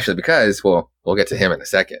 Especially because, well, we'll get to him in a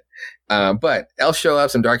second. But elves show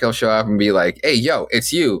up, some dark elves show up and be like, "Hey, yo,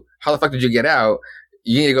 it's you. How the fuck did you get out?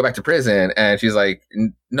 You need to go back to prison." And she's like,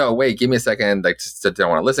 no, wait, give me a second. Like, just don't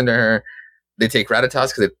want to listen to her. They take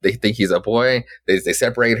Ratatosk because they think he's a boy. They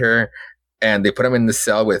separate her and they put him in the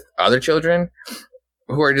cell with other children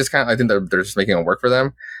who are just kind of, I think they're just making it work for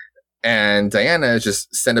them. And Diana is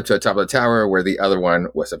just sent up to the top of the tower where the other one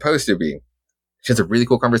was supposed to be. She has a really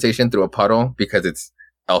cool conversation through a puddle because it's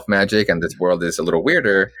elf magic and this world is a little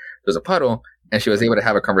weirder. There's a puddle. And she was able to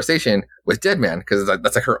have a conversation with Deadman because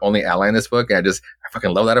that's like her only ally in this book. And I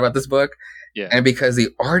fucking love that about this book. Yeah. And because the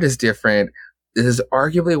art is different, this is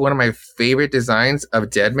arguably one of my favorite designs of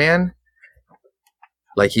Deadman.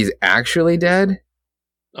 Like, he's actually dead.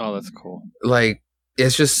 Oh, that's cool. Like,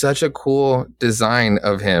 it's just such a cool design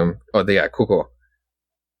of him. Oh, yeah, cool.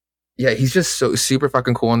 Yeah, he's just so super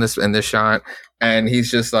fucking cool in this shot, and he's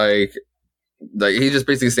just like he's just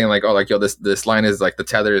basically saying like, oh, like, yo, this line is like the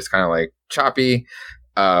tether is kind of like choppy,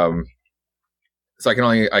 so I can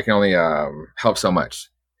only help so much.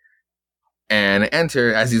 And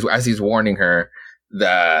enter as he's warning her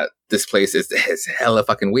that this place is hella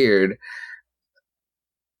fucking weird.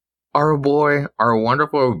 Our boy, our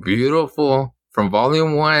wonderful, beautiful, from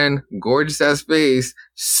Volume 1, gorgeous ass face,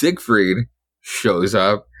 Siegfried shows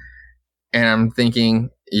up. And I'm thinking,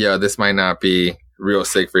 yo, this might not be real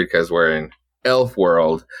Siegfried because we're in Elf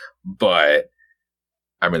World, but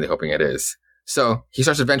I'm really hoping it is. So he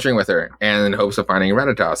starts adventuring with her and in hopes of finding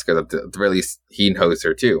Rathatos, because at the very least, he knows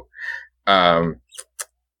her too.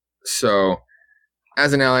 So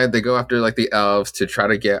as an ally, they go after like the elves to try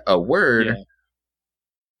to get a word. Yeah.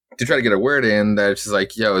 To try to get a word in that it's just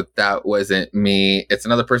like, yo, that wasn't me. It's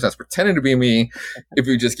another person that's pretending to be me. If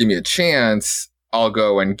you just give me a chance, I'll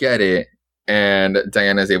go and get it. And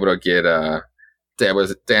Diana's able to get a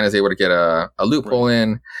loophole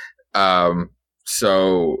in.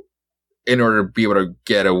 So in order to be able to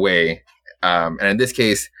get away, and in this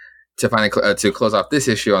case, to finally to close off this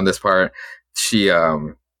issue on this part, she's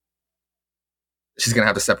gonna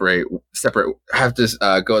have to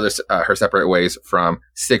go her separate ways from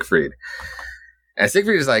Siegfried. And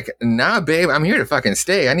Siegfried is like, nah, babe, I'm here to fucking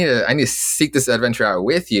stay. I need to seek this adventure out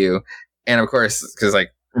with you. And of course, because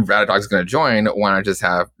like Rathatos is going to join, why not just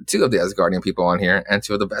have two of the Asgardian people on here and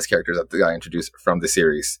two of the best characters that the guy introduced from the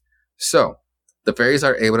series. So the fairies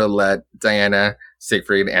are able to let Diana,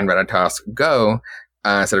 Siegfried, and Rathatos go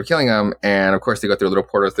instead of killing them. And of course, they go through a little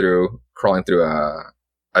portal crawling through a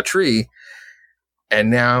tree. And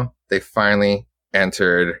now they finally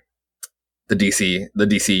entered the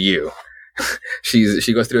DCU.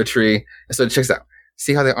 She goes through a tree. And so checks out.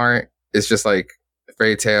 See how the art is just like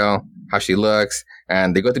fairy tale, how she looks.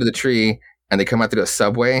 And they go through the tree and they come out through a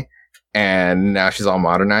subway. And now she's all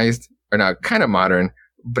modernized, or not kind of modern.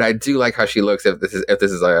 But I do like how she looks if this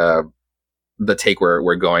is the take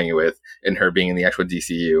we're going with in her being in the actual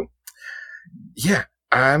DCU. Yeah,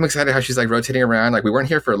 I'm excited how she's like rotating around. Like, we weren't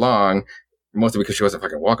here for long. Mostly because she wasn't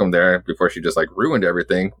fucking welcome there before she just like ruined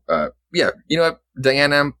everything. Yeah, you know what?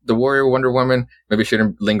 Diana, the warrior Wonder Woman, maybe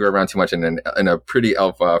shouldn't linger around too much in a pretty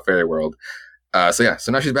elf fairy world. So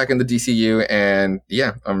now she's back in the DCU, and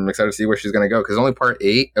yeah, I'm excited to see where she's gonna go because only part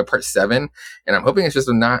 7, and I'm hoping it's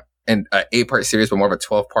just not an 8-part series, but more of a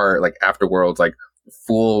 12-part like Afterworlds, like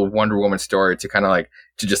full Wonder Woman story to kind of like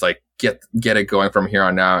to just like get it going from here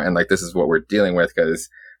on out, and like this is what we're dealing with because.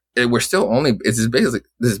 We're still only. This is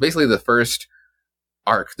basically the first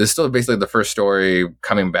arc. This is still basically the first story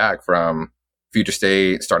coming back from Future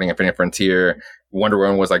State, starting Infinite Frontier. Wonder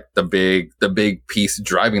Woman was like the big piece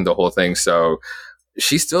driving the whole thing. So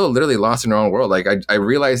she's still literally lost in her own world. Like I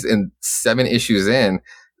realized in 7 issues in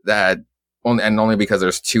that only because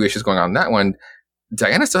there's 2 issues going on in that one,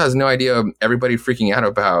 Diana still has no idea of everybody freaking out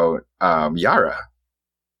about Yara.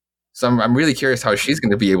 So I'm really curious how she's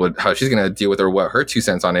going to deal with what her 2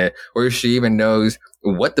 cents on it, or if she even knows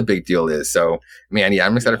what the big deal is. So, man, yeah,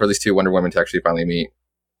 I'm excited for these 2 Wonder Women to actually finally meet.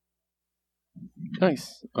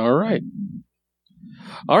 Nice. All right.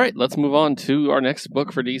 Let's move on to our next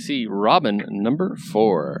book for DC, Robin number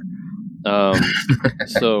 4.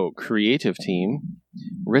 So, creative team,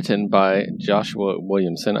 written by Joshua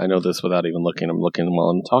Williamson. I know this without even looking. I'm looking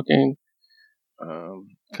while I'm talking.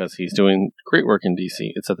 Because he's doing great work in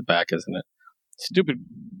DC. It's at the back, isn't it? Stupid.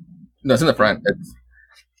 No, it's in the front. It's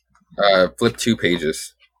flip 2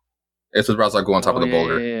 pages. It's with Ra's al Ghul on top of the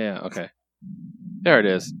boulder. Yeah, okay. There it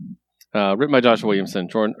is. Written by Joshua Williamson,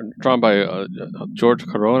 drawn by George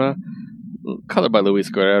Corona, colored by Luis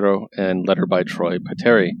Guerrero, and letter by Troy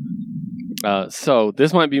Pateri. So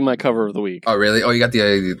this might be my cover of the week. Oh, really? Oh, you got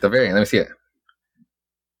the variant. Let me see it.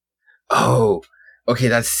 Oh. Okay,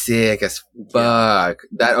 that's sick as fuck.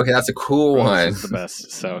 That's a cool one. It's the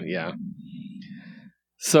best. So yeah.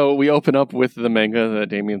 So we open up with the manga that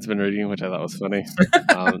Damien's been reading, which I thought was funny.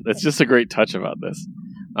 It's just a great touch about this.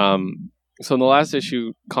 So in the last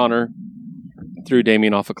issue, Connor threw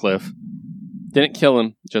Damien off a cliff. Didn't kill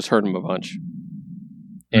him, just hurt him a bunch.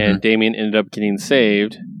 And Damien ended up getting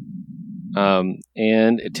saved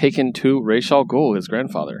and taken to Ra's al Ghul, his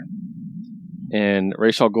grandfather. And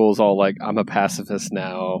Ra's al Ghul's all like, I'm a pacifist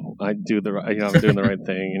now. I'm doing the right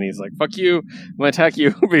thing. And he's like, fuck you. I'm going to attack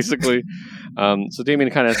you, basically. So Damien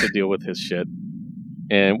kind of has to deal with his shit.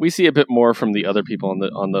 And we see a bit more from the other people on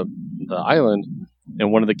the island.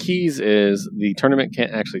 And one of the keys is the tournament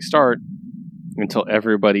can't actually start until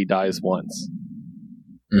everybody dies once.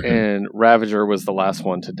 Mm-hmm. And Ravager was the last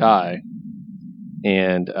one to die.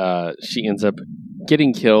 And she ends up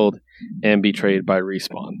getting killed and betrayed by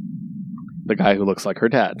Respawn, the guy who looks like her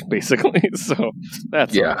dad, basically. So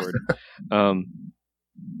that's awkward.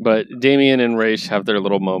 But Damien and Raish have their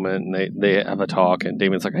little moment, and they have a talk, and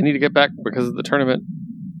Damien's like, I need to get back because of the tournament.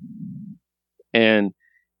 And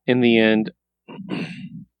in the end,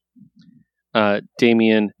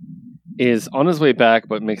 Damien is on his way back,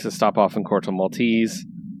 but makes a stop off in Corto Maltese.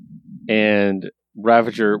 And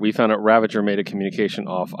Ravager, we found out Ravager made a communication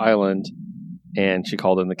off island, and she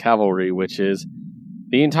called in the cavalry, which is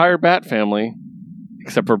the entire Bat family,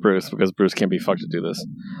 except for Bruce, because Bruce can't be fucked to do this.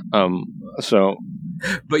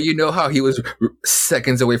 But you know how he was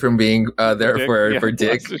seconds away from being there for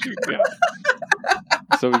Dick. Yeah.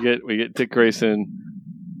 So we get Dick Grayson.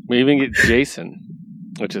 We even get Jason,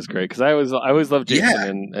 which is great because I always love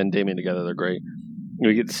Jason and Damien together. They're great.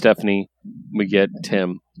 We get Stephanie. We get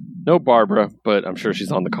Tim. No Barbara, but I'm sure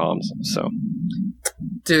she's on the comms. So,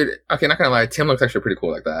 dude, okay, not gonna lie, Tim looks actually pretty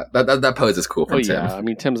cool like that. That pose is cool from Tim. Yeah, I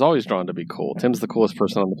mean, Tim's always drawn to be cool. Tim's the coolest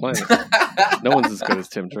person on the planet. No one's as good as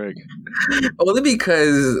Tim Drake. Only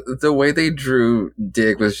because the way they drew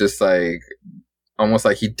Dick was just like almost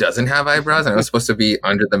like he doesn't have eyebrows, and it was supposed to be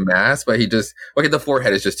under the mask, but the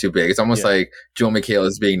forehead is just too big. It's almost like Joel McHale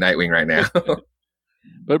is being Nightwing right now.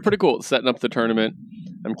 But pretty cool, setting up the tournament.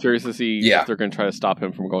 I'm curious to see if they're going to try to stop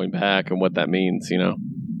him from going back and what that means, you know?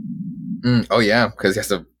 Oh, yeah, because he has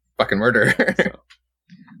to fucking murder. So,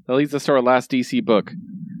 that leads us to our last DC book,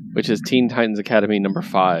 which is Teen Titans Academy number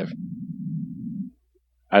 5.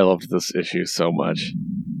 I loved this issue so much.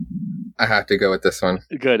 I have to go with this one.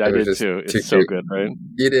 Good, I did too. It's so good, right?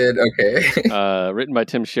 You did? Okay. Written by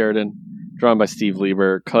Tim Sheridan, drawn by Steve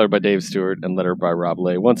Lieber, colored by Dave Stewart, and lettered by Rob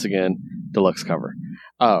Lay. Once again, deluxe cover.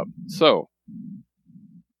 So,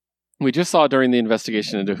 we just saw during the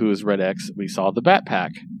investigation into who is Red X, we saw the Bat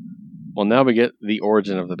Pack. Well, now we get the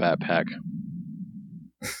origin of the Bat Pack.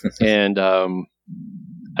 And I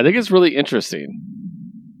think it's really interesting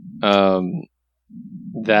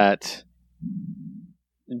that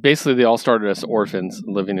basically they all started as orphans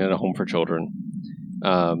living in a home for children.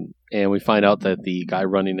 And we find out that the guy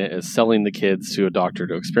running it is selling the kids to a doctor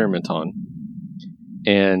to experiment on.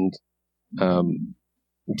 And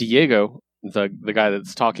Diego, the guy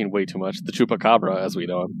that's talking way too much, the Chupacabra as we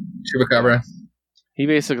know him. Chupacabra. He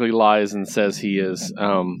basically lies and says he is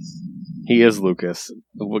Lucas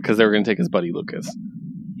because they were going to take his buddy Lucas.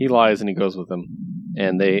 He lies and he goes with them,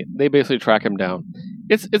 and they basically track him down.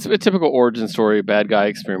 It's a typical origin story. Bad guy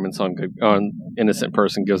experiments on innocent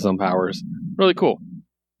person, gives them powers. Really cool.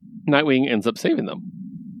 Nightwing ends up saving them,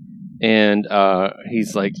 and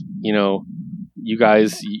he's like, you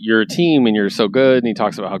guys, you're a team and you're so good. And he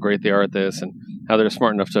talks about how great they are at this and how they're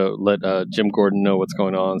smart enough to let Jim Gordon know what's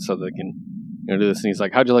going on so they can do this. And he's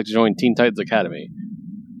like, how'd you like to join Teen Titans Academy?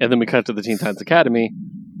 And then we cut to the Teen Titans Academy,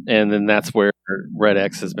 and then that's where Red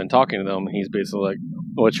X has been talking to them. He's basically like,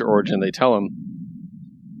 what's your origin? They tell him.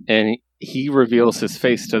 And he reveals his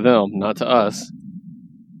face to them, not to us.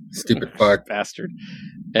 Stupid fuck. Bastard.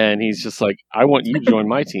 And he's just like, I want you to join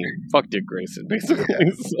my team. Fuck Dick Grayson, basically.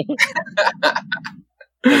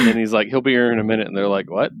 And then he's like, he'll be here in a minute. And they're like,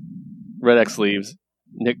 what? Red X leaves.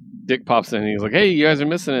 Dick pops in and he's like, hey, you guys are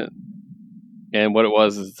missing it. And what it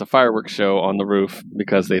was is it's a fireworks show on the roof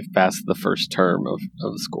because they've passed the first term of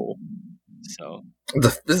the school. So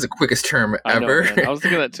this is the quickest term ever. I was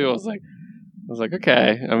looking at that too. I was like,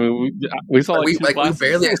 okay. I mean, we saw we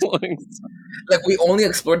barely we only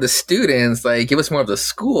explored the students. Like, give us more of the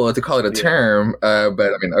school to call it a term. But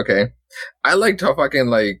I mean, okay. I liked how fucking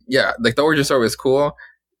the origin story was cool.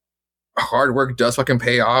 Hard work does fucking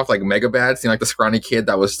pay off. Like Megabats, the scrawny kid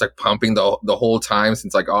that was like pumping the whole time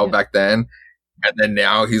since back then. And then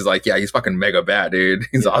now he's like, he's fucking mega bad, dude.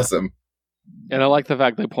 He's awesome. And I like the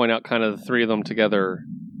fact they point out kind of the three of them together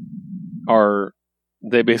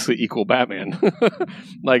they basically equal Batman.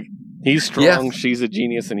 Like, he's strong, she's a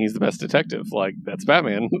genius, and he's the best detective. Like, that's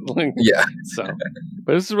Batman. So,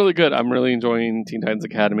 but this is really good. I'm really enjoying Teen Titans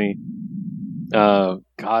Academy. God,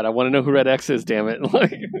 I want to know who Red X is, damn it.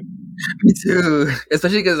 Me too.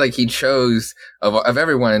 Especially because he chose of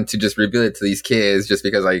everyone to just reveal it to these kids just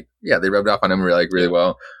because they rubbed off on him really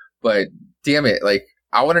well. But damn it,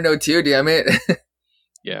 I want to know too, damn it.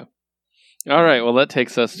 Yeah. All right, well, that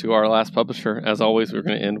takes us to our last publisher. As always, we're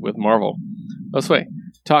going to end with Marvel. Josue,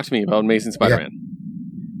 talk to me about Amazing Spider-Man.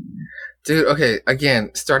 Yeah. Dude, okay, again,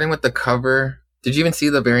 starting with the cover. Did you even see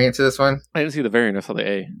the variant to this one? I didn't see the variant. I saw the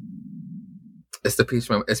A. it's Peach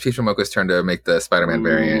Momoko's turn to make the Spider-Man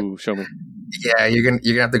variant. Show me. Yeah, you're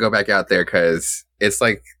gonna have to go back out there because it's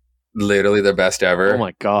like literally the best ever. Oh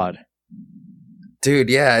my god, dude!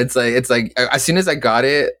 Yeah, it's like as soon as I got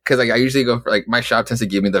it, because like I usually go for like my shop tends to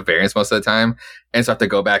give me the variants most of the time, and so I have to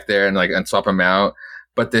go back there and swap them out.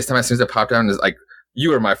 But this time, as soon as it popped out, it's like you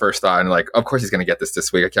were my first thought, and like of course he's gonna get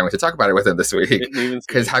this week. I can't wait to talk about it with him this week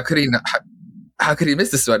because how could he not? How could he miss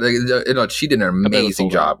this one? Like, she did an amazing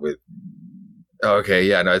job with. Okay,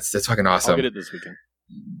 yeah, no, it's fucking awesome. I'll get it this weekend.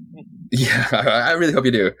 Yeah, I really hope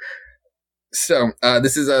you do. So,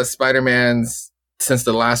 this is Spider-Man's, since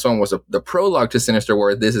the last one was the prologue to Sinister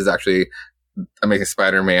War, this is actually Amazing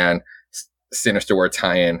Spider-Man Sinister War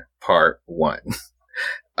tie-in part 1.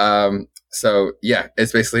 So, yeah,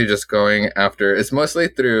 it's basically just going after, it's mostly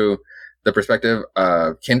through the perspective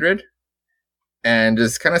of Kindred, and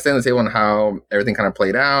just kind of setting the table on how everything kind of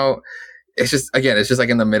played out. It's just like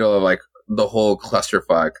in the middle of like the whole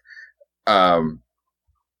clusterfuck.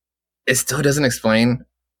 It still doesn't explain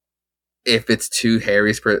if it's two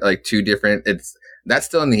Harrys, like two different. That's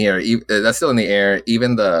still in the air. That's still in the air.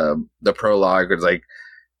 Even the prologue is like,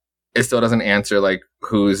 it still doesn't answer like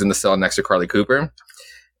who's in the cell next to Carly Cooper.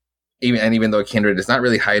 Even though Kindred is not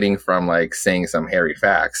really hiding from like saying some Harry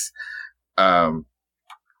facts.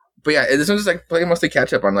 But yeah, this one's just like playing mostly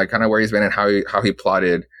catch up on like kind of where he's been and how he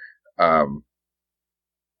plotted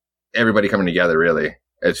everybody coming together. Really,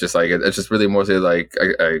 it's just like it's just really mostly like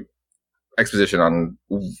a exposition on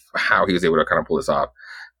how he was able to kind of pull this off.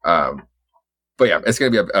 But yeah, it's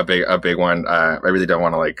gonna be a big one. I really don't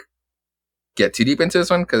want to like get too deep into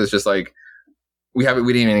this one because it's just like we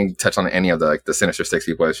didn't even touch on any of the Sinister Six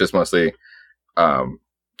people. It's just mostly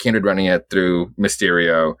Kindred running it through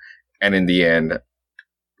Mysterio, and in the end,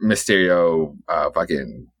 Mysterio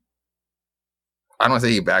fucking, I don't want to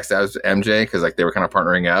say he backstabs MJ because like they were kind of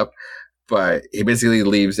partnering up, but he basically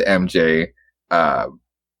leaves MJ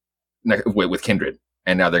with Kindred,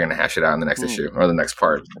 and now they're going to hash it out in the next issue or the next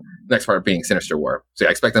part. Next part being Sinister War. So yeah,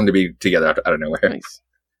 I expect them to be together out of nowhere. Nice.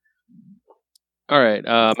 All right,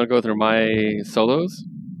 I'm going to go through my solos.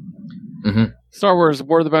 Mm-hmm. Star Wars: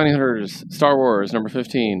 War of the Bounty Hunters. Star Wars number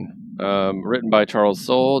 15. Written by Charles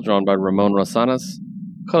Soule, drawn by Ramon Rosanas,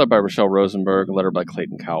 colored by Rochelle Rosenberg, lettered by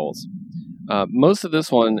Clayton Cowles. Most of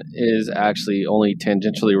this one is actually only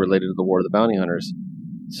tangentially related to the War of the Bounty Hunters.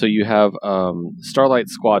 So you have Starlight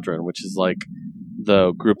Squadron, which is like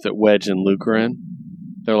the group that Wedge and Luke are in.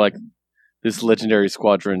 They're like this legendary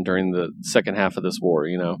squadron during the second half of this war,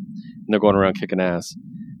 you know, and they're going around kicking ass.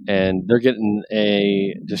 And they're getting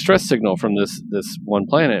a distress signal from this one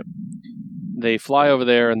planet. They fly over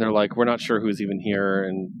there and they're like, we're not sure who's even here.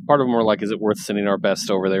 And part of them are like, is it worth sending our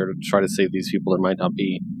best over there to try to save these people? There might not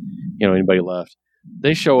be, you know, anybody left.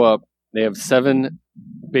 They show up. They have seven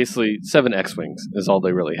X-Wings is all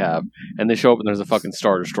they really have. And they show up and there's a fucking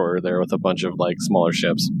Star Destroyer there with a bunch of like smaller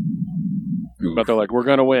ships. Oof. But they're like, we're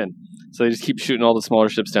going to win. So they just keep shooting all the smaller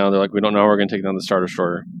ships down. They're like, we don't know how we're going to take down the Star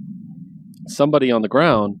Destroyer. Somebody on the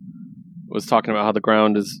ground was talking about how the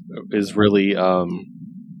ground is really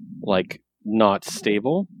like not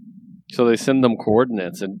stable. So they send them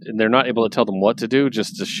coordinates and they're not able to tell them what to do,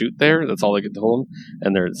 just to shoot there. That's all they get told them.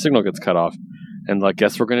 And their signal gets cut off. And like,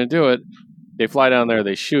 guess we're going to do it. They fly down there,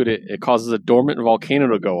 they shoot it. It causes a dormant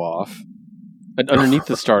volcano to go off underneath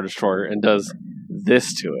the Star Destroyer and does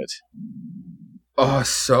this to it. Oh,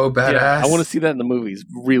 so badass. Yeah, I want to see that in the movies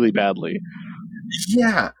really badly.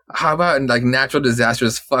 Yeah. How about like natural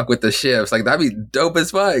disasters fuck with the ships? Like, that'd be dope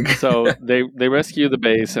as fuck. So they rescue the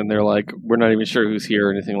base and they're like, we're not even sure who's here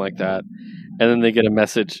or anything like that. And then they get a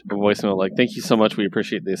message, a voicemail like, thank you so much, we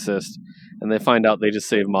appreciate the assist. And they find out they just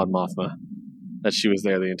saved Mon Mothma, that she was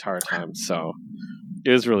there the entire time. So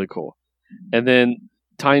it was really cool. And then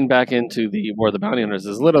tying back into the War of the Bounty Hunters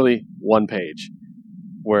is literally one page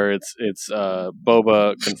where it's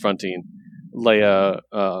Boba confronting Leia,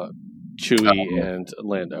 Chewie, and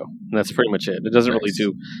Lando. And that's pretty much it. It doesn't really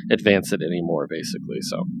advance it anymore, basically.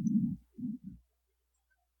 So,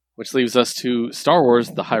 which leaves us to Star Wars: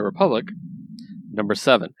 The High Republic, number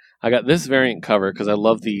 7. I got this variant cover because I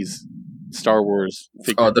love these Star Wars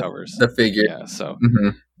figure covers. The figure. Yeah, so.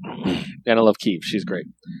 Mm-hmm. And I love Keeve. She's great.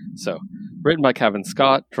 So, written by Kevin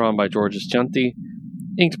Scott, drawn by Georges Junti,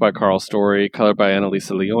 inked by Carl Story, colored by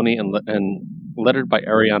Annalisa Leone, and lettered by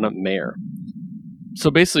Ariana Mayer. So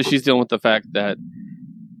basically, she's dealing with the fact that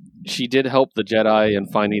she did help the Jedi in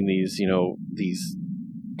finding these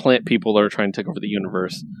plant people that are trying to take over the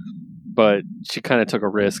universe, but she kind of took a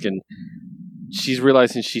risk, and she's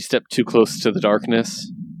realizing she stepped too close to the darkness,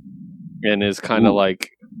 and is kind of like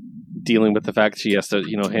dealing with the fact that she has to,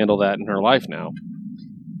 handle that in her life now.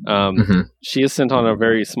 She is sent on a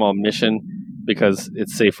very small mission because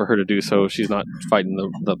it's safe for her to do so. She's not fighting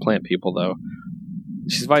the plant people, though.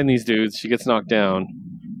 She's fighting these dudes. She gets knocked down,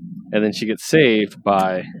 and then she gets saved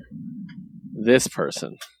by this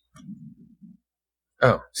person.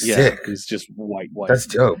 Oh, sick. Yeah, he's just white. That's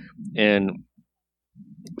dope. And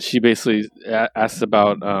she basically asks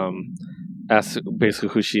basically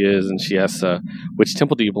who she is, and she asks, which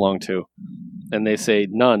temple do you belong to? And they say,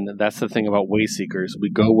 none. That's the thing about way seekers. We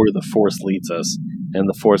go where the Force leads us, and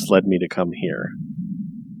the Force led me to come here.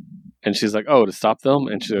 And she's like, oh, to stop them?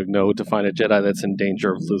 And she's like, no, to find a Jedi that's in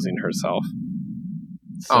danger of losing herself.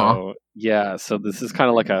 So, yeah, so this is kind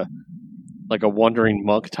of like a wandering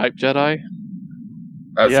monk type Jedi.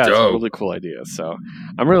 That's dope. It's a really cool idea. So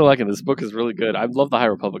I'm really liking this book. Is really good. I love the High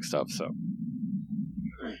Republic stuff. So, all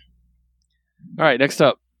right, next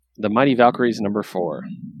up, The Mighty Valkyries #4.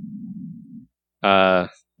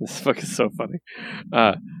 This book is so funny.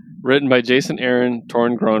 Written by Jason Aaron,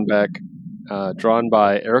 Torren Grønbekk, drawn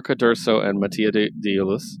by Erica D'Urso and Mattia De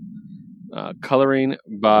Iulis, coloring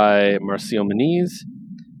by Marcio Meniz,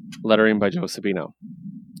 lettering by Joe Sabino.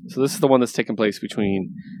 So this is the one that's taking place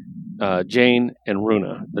between Jane and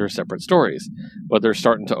Runa. They're separate stories, but they're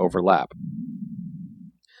starting to overlap.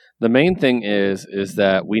 The main thing is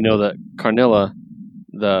that we know that Karnilla,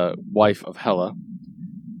 the wife of Hela,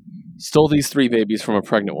 stole these 3 babies from a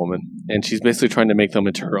pregnant woman, and she's basically trying to make them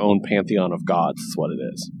into her own pantheon of gods, is what it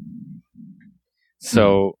is.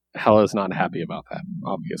 So Hela's not happy about that,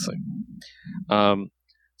 obviously.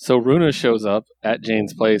 So Runa shows up at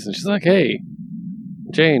Jane's place, and she's like, hey,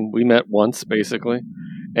 Jane, we met once, basically.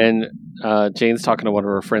 And Jane's talking to one of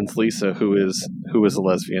her friends, Lisa, who is a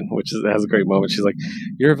lesbian, which has a great moment. She's like,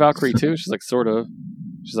 you're a Valkyrie too? She's like, sort of.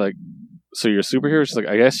 She's like, so you're a superhero? She's like,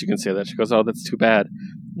 I guess you can say that. She goes, oh, that's too bad.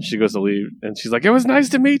 And she goes to leave, and she's like, it was nice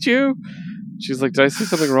to meet you. She's like, did I say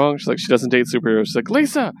something wrong? She's like, she doesn't date superheroes. She's like,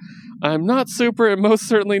 Lisa, I'm not super and most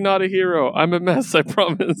certainly not a hero. I'm a mess, I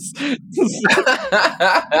promise.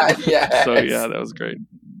 Yes. So yeah, that was great.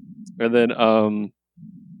 And then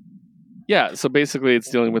so basically it's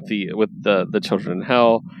dealing with the children in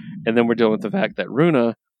hell, and then we're dealing with the fact that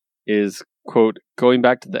Runa is, quote, going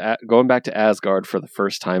back to Asgard for the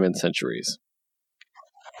first time in centuries.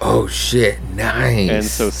 Oh shit, nice. And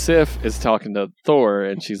so Sif is talking to Thor,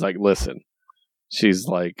 and she's like, listen. She's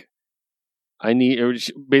like,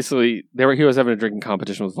 basically, he was having a drinking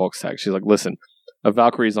competition with Volkstag. She's like, listen, a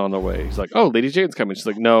Valkyrie's on the way. He's like, oh, Lady Jane's coming. She's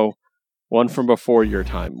like, no, one from before your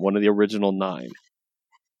time, one of the original 9. And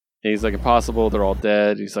he's like, impossible, they're all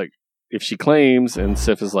dead. He's like, if she claims, and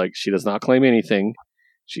Sif is like, she does not claim anything.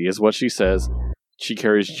 She is what she says. She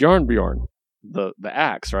carries Jarnbjorn, the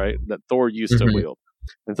axe, right, that Thor used to wield.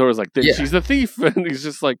 And Thor's like, she's the thief. And he's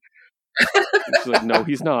just like, she's like, no,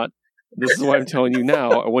 he's not. This is why I'm telling you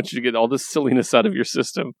now. I want you to get all this silliness out of your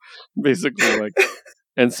system, basically. Like,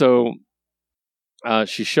 and so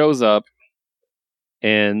she shows up,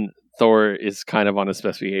 and Thor is kind of on his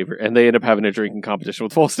best behavior, and they end up having a drinking competition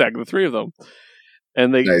with Volstagg, the 3 of them,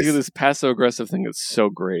 and they do this passive aggressive thing that's so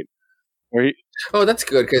great. That's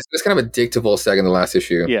good because it was kind of a dick to Volstagg in the last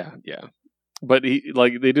issue. Yeah. But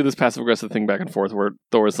they do this passive aggressive thing back and forth where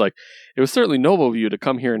Thor is like, it was certainly noble of you to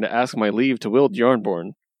come here and to ask my leave to wield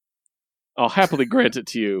Jarnbjorn. I'll happily grant it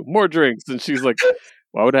to you. More drinks. And she's like,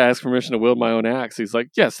 why would I ask permission to wield my own axe? He's like,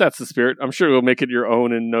 yes, that's the spirit. I'm sure you'll make it your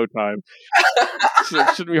own in no time. She's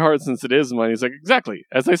like, shouldn't be hard since it is mine. He's like, exactly.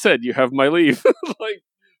 As I said, you have my leave. Like,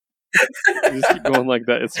 you just keep going like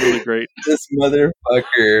that. It's really great. This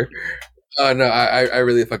motherfucker. Oh no, I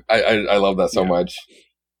really I love that so much.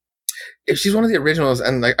 If she's one of the originals,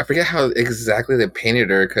 and like I forget how exactly they painted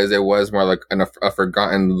her because it was more like a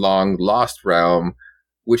forgotten, long lost realm.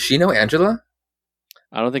 Would she know Angela?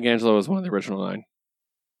 I don't think Angela was one of the original 9.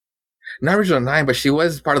 Not original 9, but she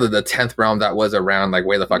was part of the 10th realm that was around like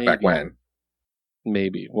way the fuck back when.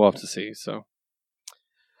 Maybe we'll have to see. So,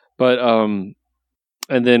 but and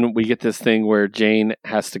then we get this thing where Jane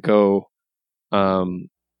has to go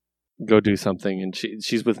do something, and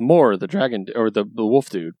she's with Mor, the dragon or the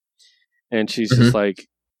wolf dude, and she's just like,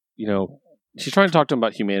 she's trying to talk to him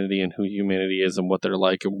about humanity and who humanity is and what they're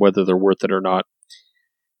like and whether they're worth it or not.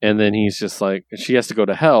 And then he's just like, she has to go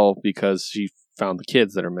to hell because she found the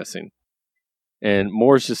kids that are missing. And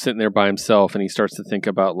Mor's just sitting there by himself, and he starts to think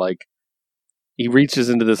about, like, he reaches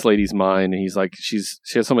into this lady's mind, and he's like, she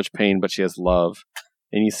has so much pain, but she has love.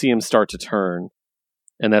 And you see him start to turn,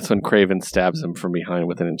 and that's when Kraven stabs him from behind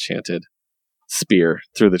with an enchanted spear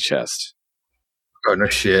through the chest. Oh, no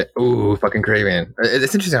shit. Ooh, fucking Kraven.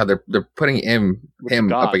 It's interesting how they're putting him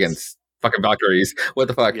up against fucking Valkyries. What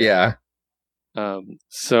the fuck, yeah.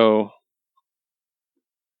 So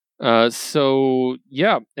So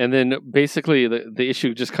yeah, and then basically the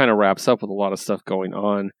issue just kind of wraps up with a lot of stuff going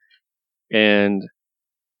on, and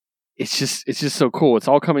it's just so cool. It's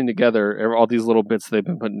all coming together. All these little bits they've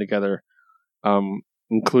been putting together,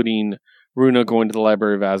 including Runa going to the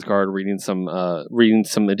Library of Asgard, reading some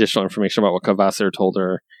additional information about what Kvasir told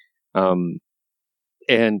her,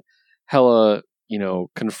 and Hela,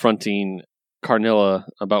 confronting Karnilla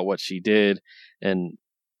about what she did, and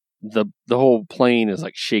the whole plane is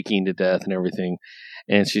like shaking to death and everything,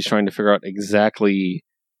 and she's trying to figure out exactly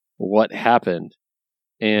what happened.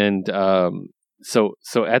 And so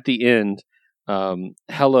at the end,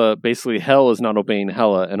 Hela, basically Hel is not obeying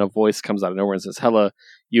Hela, and a voice comes out of nowhere and says, "Hela,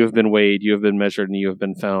 you have been weighed, you have been measured, and you have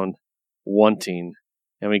been found wanting."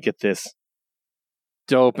 And we get this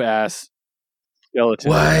dope ass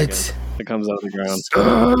skeleton what that comes out of the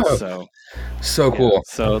ground. So cool.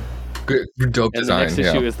 So good, dope and design. The next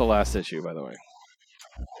issue is the last issue, by the way.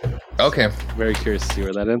 Okay. Very curious to see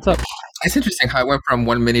where that ends up. It's interesting how it went from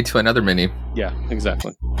one mini to another mini. Yeah,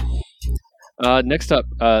 exactly. Next up,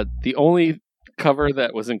 the only cover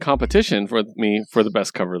that was in competition for me for the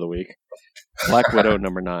best cover of the week, Black Widow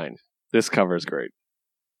 #9. This cover is great.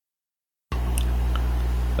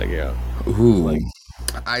 Ooh.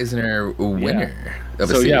 Eisner winner. Yeah.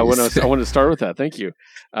 So yeah, I want to start with that. Thank you.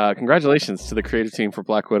 Congratulations to the creative team for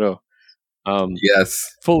Black Widow. Yes,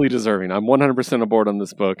 fully deserving. I'm 100% aboard on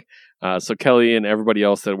this book. So Kelly and everybody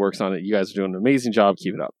else that works on it, you guys are doing an amazing job.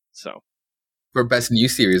 Keep it up. So for best new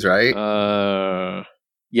series, right?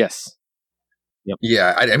 Yes. Yep.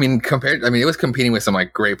 Yeah, I mean, it was competing with some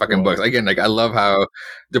like great fucking books. Again, like I love how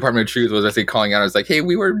Department of Truth was actually calling out. It's like, hey,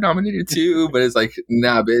 we were nominated too, but it's like,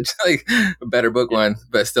 nah, bitch, like a better book one,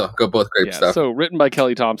 but still, go both great stuff. So written by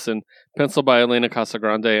Kelly Thompson, penciled by Elena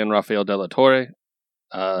Casagrande and Rafael de la Torre,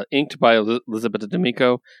 inked by Elizabeth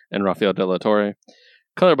D'Amico and Rafael de la Torre,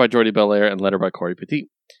 colored by Jordi Belair, and letter by Corey Petit.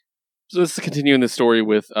 So this is continuing the story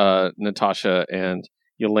with Natasha and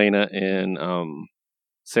Yelena in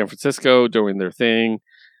San Francisco doing their thing.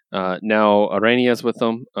 Now Arania's with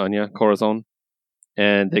them, Anya Corazon,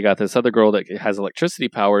 and they got this other girl that has electricity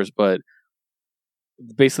powers, but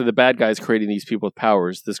basically the bad guys creating these people with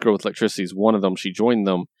powers. This girl with electricity is one of them. She joined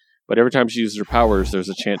them, but every time she uses her powers, there's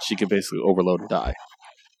a chance she could basically overload and die.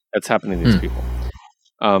 That's happening to these people.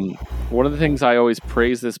 One of the things I always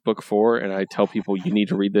praise this book for, and I tell people you need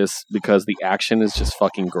to read this because the action is just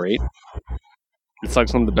fucking great. It's like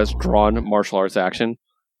some of the best drawn martial arts action.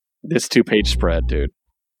 This 2-page spread, dude,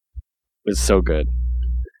 is so good.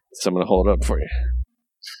 So I'm going to hold it up for you.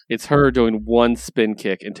 It's her doing one spin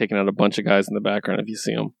kick and taking out a bunch of guys in the background if you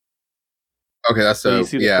see them. Okay, that's so. You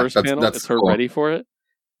see the first panel? It's her ready for it.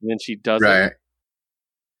 And then she does it.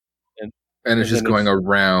 And it's just going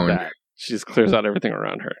around. Back. She just clears out everything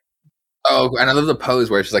around her. Oh, and I love the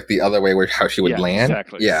pose where she's like the other way, where how she would land.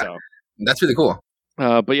 Exactly. Yeah, so. That's really cool.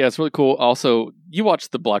 But yeah, it's really cool. Also, you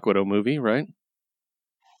watched the Black Widow movie, right?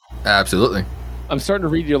 Absolutely. I'm starting to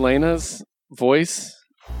read Yelena's voice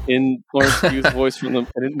in Florence Pugh's voice from them,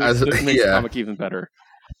 and this makes the comic even better.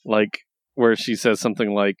 Like where she says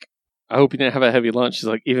something like, "I hope you didn't have a heavy lunch." She's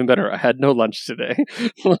like, "Even better, I had no lunch today."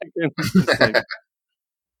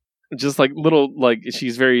 just like little, like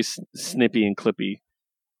she's very snippy and clippy.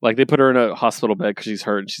 Like they put her in a hospital bed because she's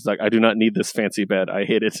hurt. And she's like, "I do not need this fancy bed. I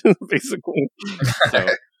hate it." Basically. So,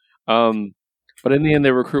 but in the end,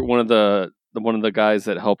 they recruit one of the guys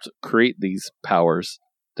that helped create these powers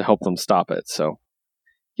to help them stop it. So,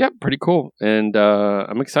 yeah, pretty cool. And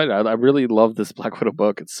I'm excited. I really love this Black Widow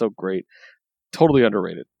book. It's so great. Totally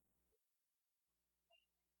underrated.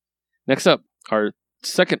 Next up, our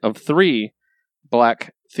second of 3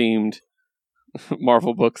 Black-themed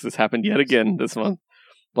Marvel books. This happened yet again this month.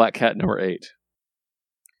 Black Cat #8.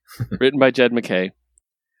 Written by Jed MacKay.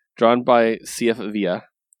 Drawn by C.F. Villa.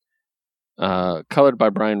 Colored by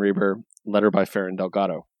Brian Reber. Letter by Farron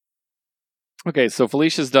Delgado. Okay, so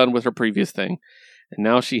Felicia's done with her previous thing. And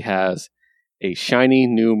now she has a shiny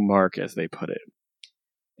new mark, as they put it.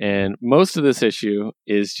 And most of this issue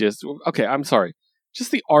is just... Okay, I'm sorry.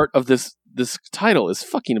 Just the art of this title is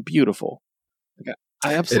fucking beautiful. Like,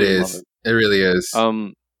 I absolutely love it. It really is.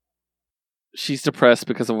 She's depressed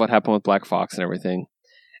because of what happened with Black Fox and everything.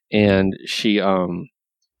 And she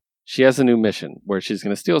has a new mission where she's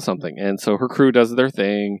going to steal something. And so her crew does their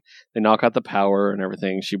thing. They knock out the power and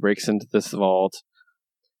everything. She breaks into this vault.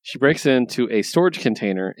 She breaks into a storage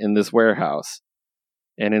container in this warehouse.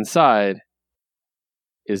 And inside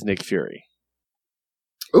is Nick Fury.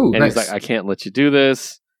 Ooh, and nice. He's like, "I can't let you do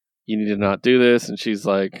this. You need to not do this." And she's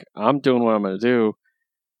like, "I'm doing what I'm going to do."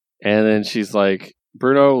 And then she's like,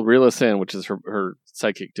 "Bruno, reel us in," which is her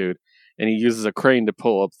psychic dude. and he uses a crane to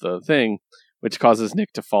pull up the thing, which causes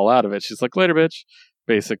Nick to fall out of it. She's like, later, bitch,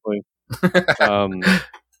 basically.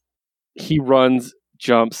 He runs,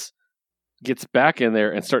 jumps, gets back in there,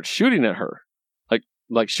 and starts shooting at her.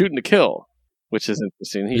 Like shooting to kill, which is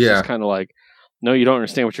interesting. He's just kind of like, no, you don't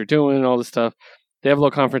understand what you're doing and all this stuff. They have a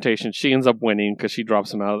little confrontation. She ends up winning because she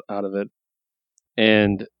drops him out of it.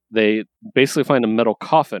 And they basically find a metal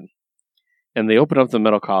coffin. And they open up the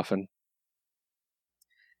metal coffin.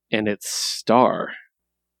 And it's Star.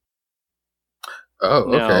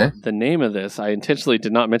 Oh, okay. Now, the name of this, I intentionally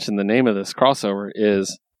did not mention the name of this crossover,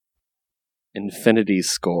 is Infinity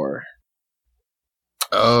Score.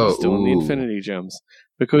 Oh, she's doing the Infinity Gems.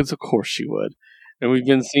 Because of course she would. And we've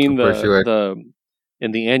been seeing the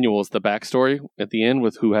in the annuals, the backstory at the end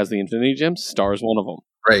with who has the Infinity Gems. Star's one of them.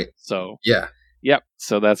 Right. So yep.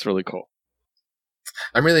 So that's really cool.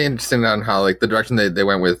 I'm really interested on how like the direction they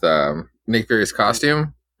went with Nick Fury's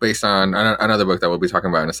costume based on another book that we'll be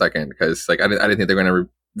talking about in a second, because like I didn't think they're going to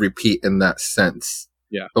repeat in that sense.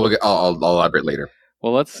 Yeah. But I'll elaborate later.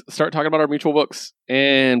 Well, let's start talking about our mutual books,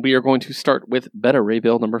 and we are going to start with Beta Ray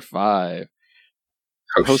Bill number 5.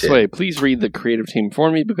 Josue, please read the creative team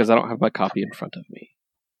for me because I don't have my copy in front of me.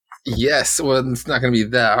 Yes, well, it's not going to be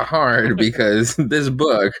that hard because this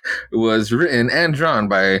book was written and drawn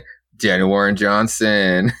by Daniel Warren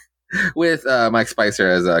Johnson with Mike Spicer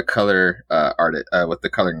as a color artist, with the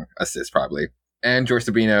coloring assist probably, and George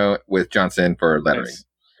Sabino with Johnson for lettering. Nice.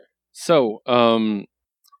 So,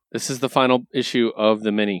 this is the final issue of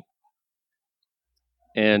the mini.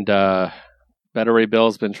 And Beta Ray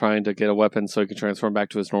Bill's been trying to get a weapon so he can transform back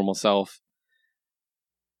to his normal self.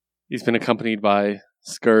 He's been accompanied by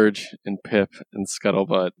Scourge and Pip and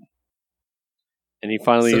Scuttlebutt. And he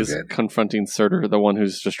finally is confronting Surtur, the one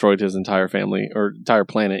who's destroyed his entire family, or entire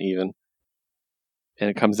planet even. And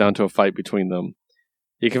it comes down to a fight between them.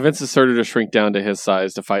 He convinces Surtur to shrink down to his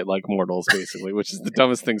size to fight like mortals, basically, which is the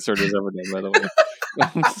dumbest thing Surtur's ever done, by the way.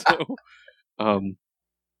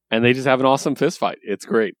 And they just have an awesome fist fight. It's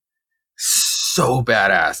great. So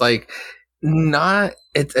badass. Like,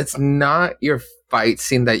 it's not your fight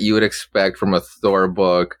scene that you would expect from a Thor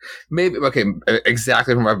book. Maybe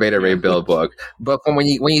exactly from our Beta Ray Bill book. But when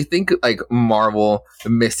you think like Marvel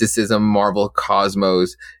mysticism, Marvel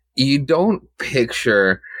cosmos, you don't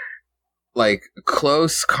picture like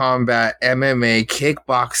close combat, MMA,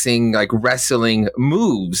 kickboxing, like wrestling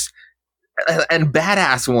moves. And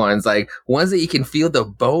badass ones, like ones that you can feel the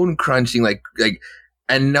bone crunching, like,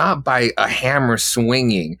 and not by a hammer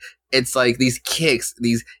swinging. It's like these kicks,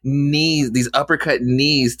 these knees, these uppercut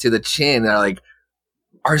knees to the chin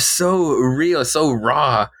are so real, so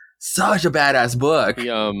raw. Such a badass book.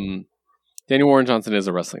 Daniel Warren Johnson is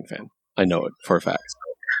a wrestling fan. I know it for a fact.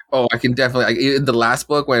 Oh, I can definitely. The last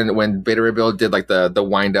book when Beta Ray Bill did like the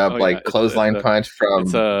wind up clothesline punch from.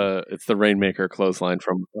 It's the Rainmaker clothesline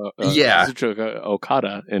from Kazuchika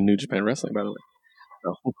Okada in New Japan Wrestling, by the way.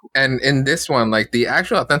 Oh. And in this one, like the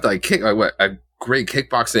actual authentic kick, a great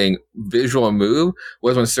kickboxing visual move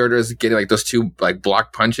was when Surtur's getting like those two like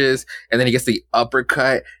block punches, and then he gets the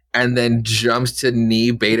uppercut. And then jumps to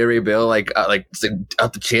knee Beta Ray Bill like up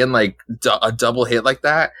the chin, like a double hit like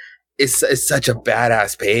that. It's such a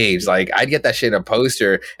badass page. Like I'd get that shit in a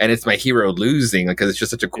poster, and it's my hero losing because it's just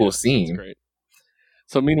such a cool scene. Great.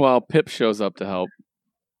 So meanwhile, Pip shows up to help.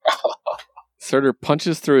 Surtur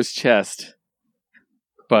punches through his chest,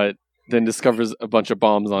 but then discovers a bunch of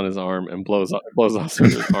bombs on his arm and blows off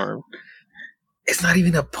Surtur's arm. It's not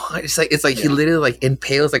even a punch. It's like he literally like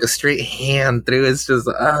impales like a straight hand through. It's just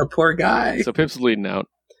poor guy. So Pip's bleeding out.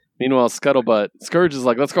 Meanwhile, Scourge is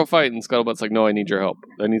like, let's go fight. And Scuttlebutt's like, no, I need your help.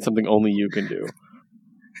 I need something only you can do.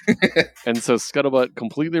 And so Scuttlebutt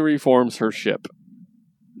completely reforms her ship,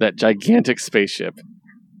 that gigantic spaceship,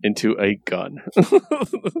 into a gun.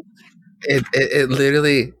 It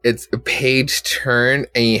literally, it's a page turn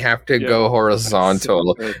and you have to go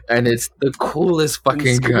horizontal. And it's the coolest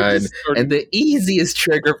fucking gun and the easiest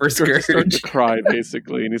trigger for Scourge. Starts to cry,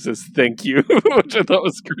 basically. And he says, thank you, which I thought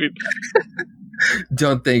was great.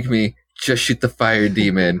 Don't thank me, just shoot the fire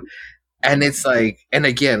demon. And it's like, and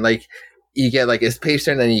again, like you get like it's page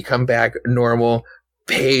turn, and you come back normal,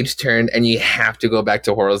 page turn, and you have to go back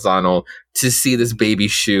to horizontal to see this baby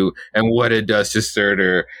shoot and what it does to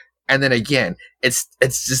Surtur. And then again, it's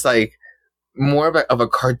just like more of a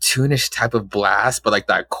cartoonish type of blast, but like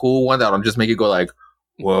that cool one that'll just make you go like,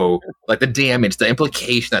 whoa, like the damage, the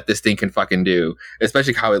implication that this thing can fucking do,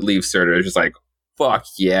 especially how it leaves Surtur. It's just like, fuck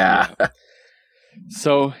yeah.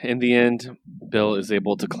 So, in the end, Bill is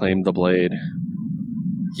able to claim the blade.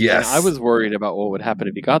 Yes. And I was worried about what would happen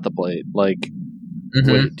if he got the blade. Like,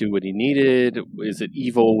 Mm-hmm. Would it do what he needed? Is it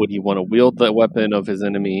evil? Would he want to wield the weapon of his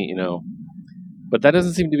enemy? You know, but that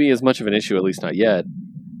doesn't seem to be as much of an issue, at least not yet.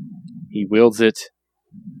 He wields it.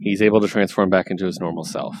 He's able to transform back into his normal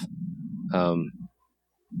self.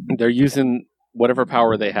 They're using whatever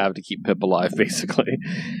power they have to keep Pip alive, basically.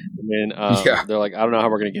 And then they're like, I don't know how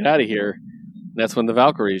we're going to get out of here. And that's when the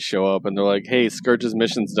Valkyries show up, and they're like, hey, Scourge's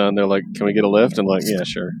mission's done. They're like, can we get a lift? And like, yeah,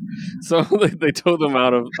 sure. So they tow them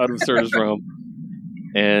out of Surge's realm,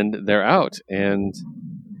 and they're out. And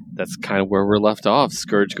that's kind of where we're left off.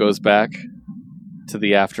 Scourge goes back to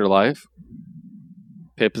the afterlife.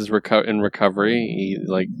 Pip is in recovery. He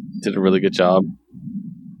like did a really good job.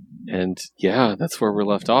 And yeah, that's where we're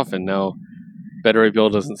left off. And now Beta Ray Bill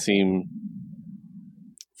doesn't seem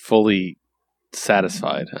fully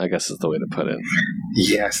satisfied, I guess is the way to put it.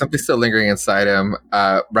 Yeah, something's still lingering inside him.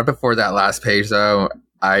 Right before that last page, though,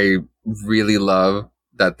 I really love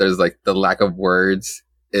that there's like the lack of words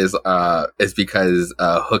is because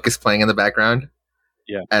Hook is playing in the background.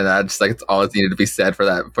 Yeah, and that's like it's all that needed to be said for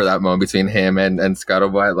that moment between him and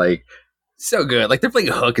Scuttlebutt. Like, so good. Like, they're playing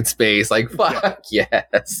Hook in space. Like, fuck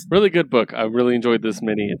yes. Really good book. I really enjoyed this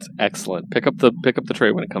mini. It's excellent. Pick up the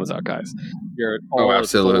trade when it comes out, guys. If you're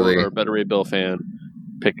absolutely or a Beta Ray Bill fan,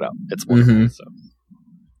 pick it up. It's wonderful. Mm-hmm. So,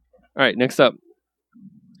 all right, next up,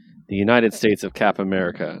 the United States of Cap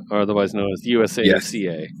America, or otherwise known as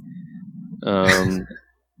USACA.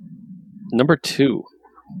 Number 2.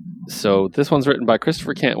 So this one's written by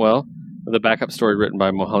Christopher Cantwell, with a backup story written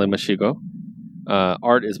by Mohali Mashigo.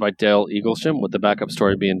 Art is by Dale Eaglesham, with the backup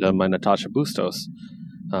story being done by Natasha Bustos.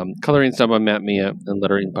 Coloring is done by Matt Mia, and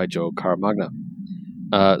lettering by Joe Caramagna.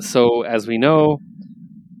 So as we know,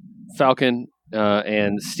 Falcon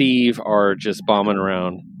and Steve are just bombing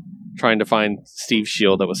around, trying to find Steve's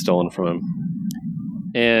shield that was stolen from him.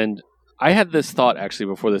 And I had this thought, actually,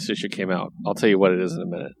 before this issue came out. I'll tell you what it is in a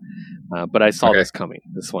minute. But I saw this coming,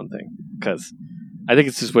 this one thing, because I think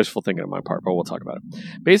it's just wishful thinking on my part, but we'll talk about it.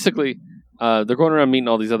 Basically, they're going around meeting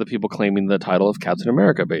all these other people claiming the title of Captain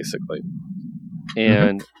America, basically.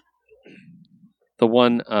 And the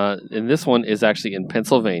one in this one is actually in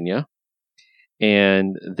Pennsylvania,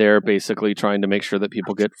 and they're basically trying to make sure that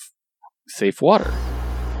people get safe water,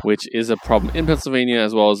 which is a problem in Pennsylvania,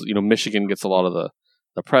 as well as, you know, Michigan gets a lot of the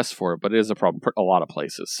press for it, but it is a problem for a lot of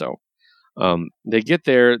places. So they get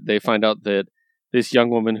there, they find out that this young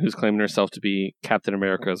woman who's claiming herself to be Captain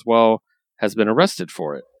America as well has been arrested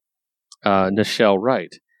for it, Nichelle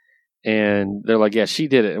Wright. And they're like, yeah, she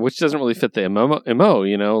did it, which doesn't really fit the MO,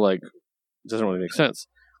 you know, like, doesn't really make sense.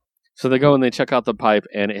 So they go and they check out the pipe,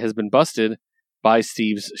 and it has been busted by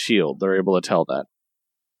Steve's shield. They're able to tell that.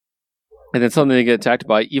 And then suddenly they get attacked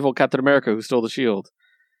by evil Captain America who stole the shield.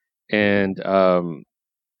 And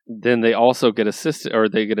then they also get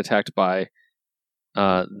they get attacked by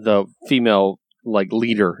the female like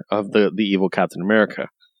leader of the evil Captain America.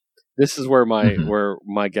 This is where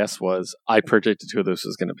my guess was. I predicted who this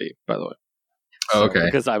was going to be, by the way. Oh, okay.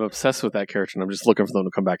 Because I'm obsessed with that character, and I'm just looking for them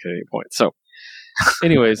to come back at any point. So,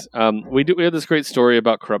 anyways, we have this great story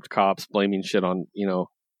about corrupt cops blaming shit on, you know,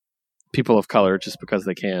 people of color just because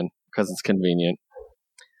they can, because it's convenient.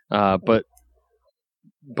 But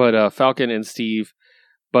Falcon and Steve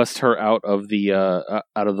bust her out of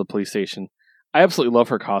the police station. I absolutely love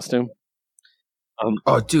her costume.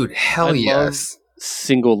 Oh, dude, hell yes!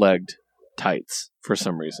 Single-legged tights for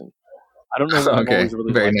some reason. I don't know. Okay,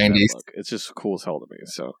 really very 90s. It's just cool as hell to me.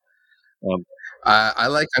 So,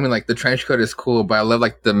 I mean, like the trench coat is cool, but I love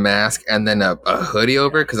like the mask and then a hoodie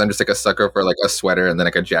over it, because I'm just like a sucker for like a sweater and then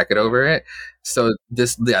like a jacket over it. So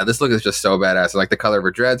this look is just so badass. Like the color of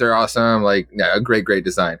her dreads are awesome. Like, yeah, a great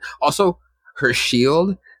design. Also, her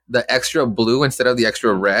shield, the extra blue instead of the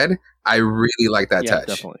extra red, I really like that touch.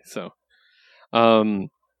 Definitely. So,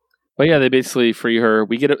 but yeah, they basically free her.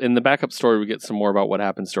 We get in the backup story. We get some more about what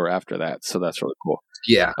happens to her after that. So that's really cool.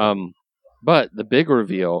 Yeah. But the big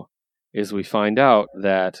reveal is we find out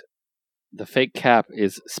that the fake Cap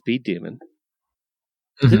is Speed Demon.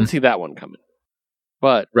 Didn't see that one coming.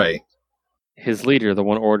 But his leader, the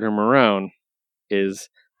one ordering him around, is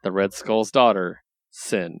the Red Skull's daughter,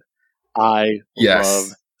 Sin. I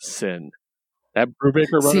love Sin. That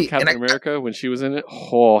Brubaker run of Captain America when she was in it,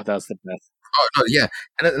 that's the best. Oh no, yeah,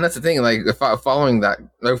 and that's the thing. Like following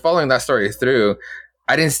that story through,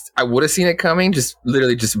 I would have seen it coming. Just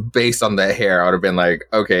literally, just based on the hair, I would have been like,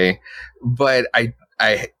 okay. But I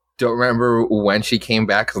don't remember when she came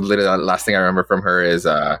back. Cause literally, the last thing I remember from her is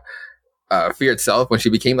Fear Itself, when she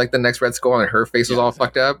became like the next Red Skull and her face was all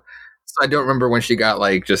fucked up. So I don't remember when she got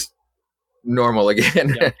like just normal again.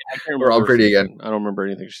 Yeah, I can't remember. We're all pretty again. I don't remember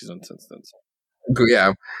anything she's done since then. So.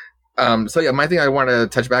 Yeah. So yeah, my thing I want to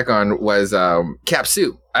touch back on was Cap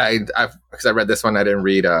suit. Because I read this one, I didn't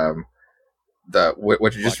read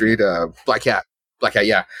what you just read, Black Cat. Black Cat,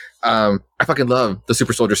 yeah. I fucking love the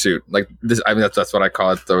super soldier suit. Like this, I mean, that's what I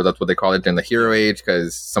call it, or that's what they call it in the Hero Age,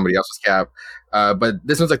 because somebody else was Cap. But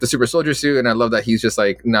this one's like the super soldier suit, and I love that he's just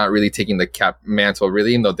like not really taking the Cap mantle,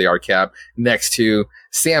 really, even though they are Cap, next to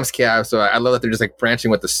Sam's Cap. So I love that they're just like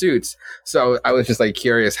branching with the suits. So I was just like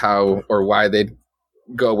curious how or why they'd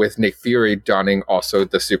go with Nick Fury donning also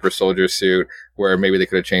the super soldier suit, where maybe they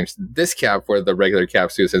could have changed this Cap for the regular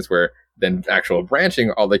Cap suit, since we're then actual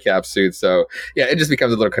branching all the Cap suits. So yeah, it just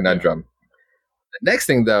becomes a little conundrum. The next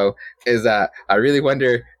thing though is that I really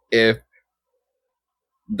wonder if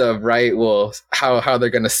the right will how they're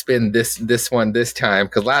gonna spin this one this time,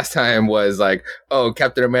 because last time was like, oh,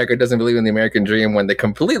 Captain America doesn't believe in the American dream, when they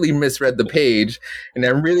completely misread the page. And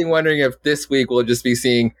I'm really wondering if this week we'll just be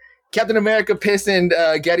seeing Captain America piss in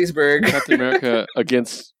Gettysburg. Captain America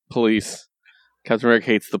against police. Captain America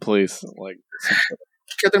hates the police. Like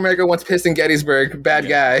Captain America wants pissed in Gettysburg. Bad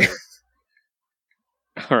guy.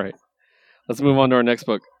 All right. Let's move on to our next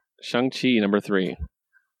book. Shang-Chi, number 3.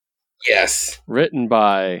 Yes. Written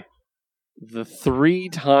by the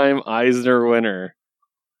 3-time Eisner winner.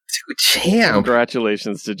 Dude, champ.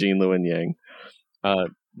 Congratulations to Jean Lewin Yang.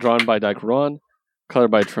 Drawn by Dai Kuran,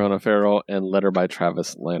 colored by Triona Farrell, and letter by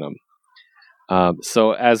Travis Lanham.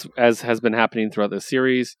 So as has been happening throughout the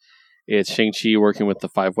series, it's Shang-Chi working with the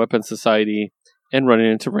 5 Weapons Society and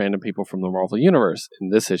running into random people from the Marvel Universe. In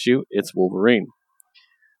this issue, it's Wolverine.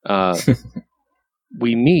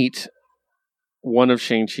 We meet one of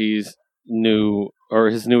Shang-Chi's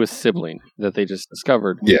his newest sibling that they just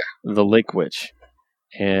discovered, the Lake Witch.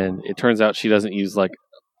 And it turns out she doesn't use like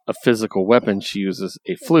a physical weapon, she uses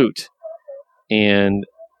a flute. And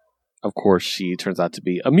of course, she turns out to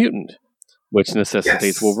be a mutant, which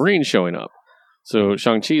necessitates Wolverine showing up. So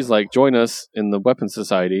Shang-Chi's like, join us in the Weapons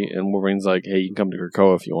Society, and Wolverine's like, hey, you can come to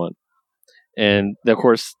Krakoa if you want. And of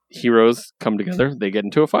course, heroes come together, they get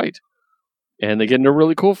into a fight. And they get into a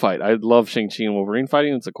really cool fight. I love Shang-Chi and Wolverine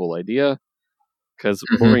fighting, it's a cool idea. Because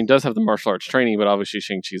Wolverine does have the martial arts training, but obviously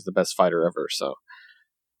Shang-Chi's the best fighter ever, so...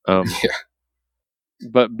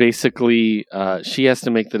 But basically, she has to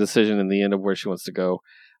make the decision in the end of where she wants to go.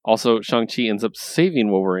 Also, Shang-Chi ends up saving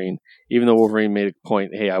Wolverine, even though Wolverine made a point,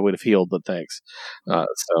 hey, I would have healed, but thanks.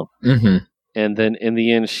 And then in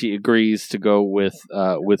the end, she agrees to go with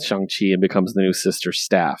Shang-Chi and becomes the new Sister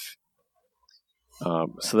Staff.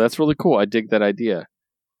 So that's really cool. I dig that idea.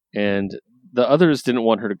 And the others didn't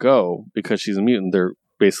want her to go because she's a mutant. They're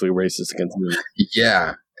basically racist against mutants.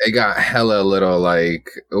 Yeah. It got hella little like,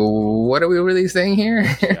 what are we really saying here?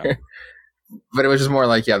 Yeah. But it was just more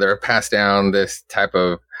like, they're passed down this type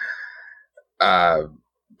of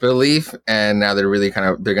belief, and now they're really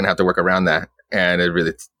they're going to have to work around that. And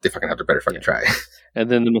they fucking have to better fucking try. And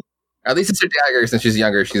then at least it's her Dagger, since she's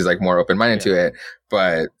younger, she's like more open-minded to it.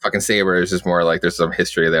 But fucking Saber is just more like, there's some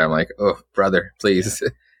history there. I'm like, oh, brother, please.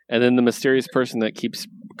 And then the mysterious person that keeps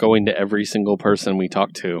going to every single person we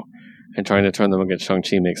talk to and trying to turn them against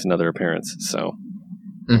Shang-Chi makes another appearance. So,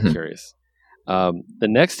 I'm curious. The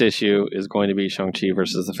next issue is going to be Shang-Chi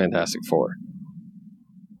versus the Fantastic Four.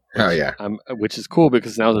 Which is cool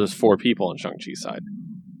because now there's 4 people on Shang-Chi's side.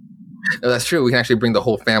 No, that's true. We can actually bring the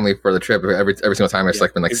whole family for the trip. Every single time it's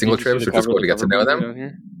like been like single trips, which is cool to get to know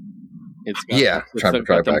them. It's trying to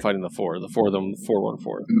drive back. Fighting the 4 of them,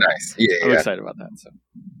 414. Nice. I'm excited about that. So.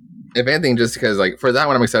 If anything, just because like for that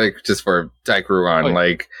one, I'm excited just for Dai Kuran.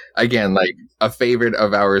 Like again, like a favorite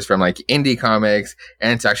of ours from like indie comics,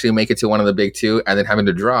 and to actually make it to one of the big 2, and then having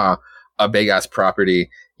to draw a big ass property.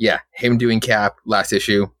 Yeah, him doing Cap last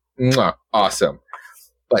issue, awesome.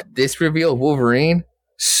 But this reveal of Wolverine,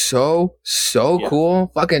 so cool.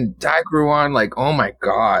 Fucking Dai Kuran, like oh my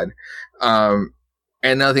god. And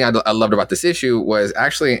another thing I loved about this issue was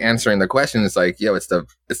actually answering the question. It's like, it's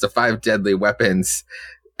the 5 deadly weapons.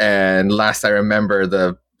 And last I remember,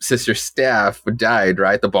 the Sister Staff died,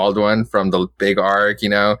 right? The bald one from the big arc,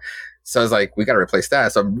 So I was like, we got to replace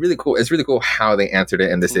that. So really cool. It's really cool how they answered it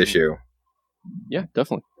in this issue. Yeah,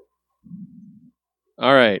 definitely.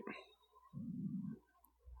 All right.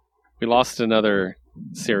 We lost another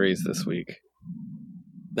series this week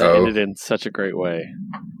that ended in such a great way.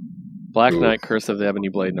 Black Knight, Curse of the Ebony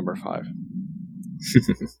Blade, number 5.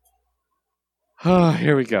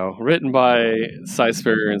 Here we go. Written by Cy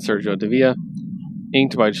Spurrier and Sergio Davia.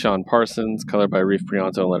 Inked by Sean Parsons. Colored by Reef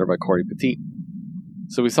Prianto and lettered by Corey Petit.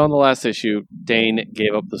 So we saw in the last issue, Dane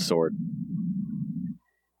gave up the sword.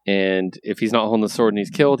 And if he's not holding the sword and he's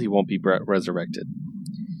killed, he won't be resurrected.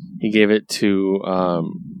 He gave it to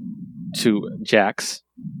Jax.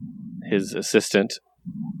 his assistant,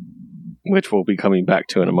 which we'll be coming back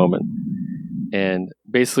to in a moment. And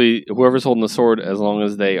basically, whoever's holding the sword, as long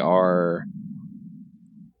as they are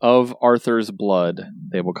of Arthur's blood,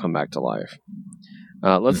 they will come back to life.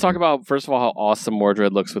 Let's talk about, first of all, how awesome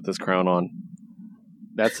Mordred looks with this crown on.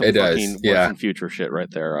 That's some fucking Western future shit right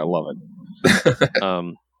there. I love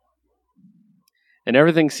it. And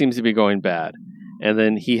everything seems to be going bad. And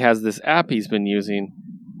then he has this app he's been using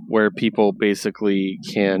where people basically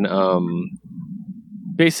can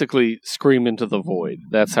basically scream into the void.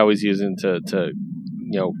 That's how he's using to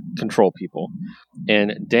control people.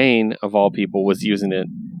 And Dane, of all people, was using it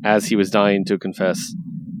as he was dying to confess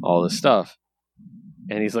all this stuff.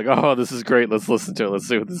 And he's like, oh, this is great. Let's listen to it. Let's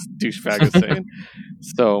see what this douchebag is saying.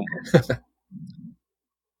 So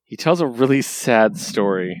he tells a really sad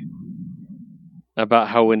story about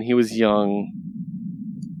how when he was young,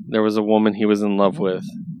 there was a woman he was in love with.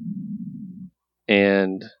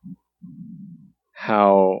 And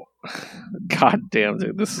how, god damn,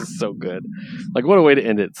 dude, this is so good. Like, what a way to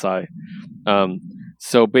end it, Sai.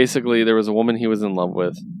 So basically, there was a woman he was in love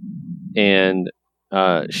with, and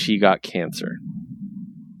she got cancer.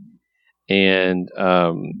 And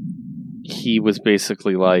he was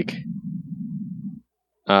basically like,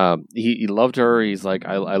 he loved her. He's like,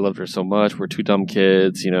 I loved her so much. We're two dumb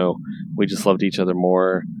kids, we just loved each other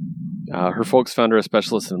more. Her folks found her a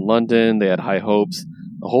specialist in London. They had high hopes.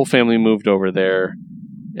 The whole family moved over there.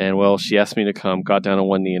 And, well, she asked me to come, got down on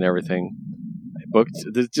one knee and everything. I booked,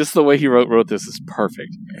 just the way he wrote this is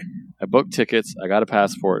perfect. I booked tickets. I got a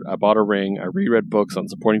passport. I bought a ring. I reread books on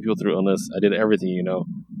supporting people through illness. I did everything,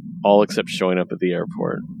 all except showing up at the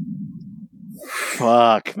airport.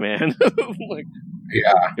 Fuck, man.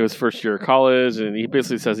 Yeah. It was first year of college, and he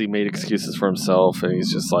basically says he made excuses for himself, and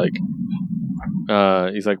he's just like,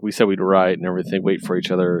 we said we'd write and everything, wait for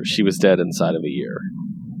each other. She was dead inside of a year.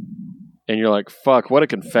 And you're like, fuck, what a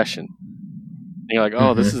confession. And you're like,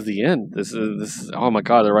 oh, This is the end. This is, oh my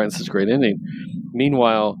god, they're writing such a great ending.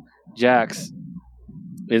 Meanwhile, Jax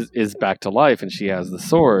is back to life, and she has the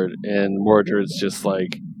sword, and Mordred's just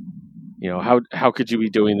like, how could you be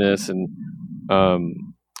doing this? And I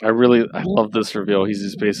love this reveal. He's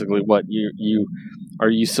just basically, what, are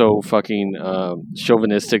you so fucking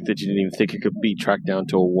chauvinistic that you didn't even think it could be tracked down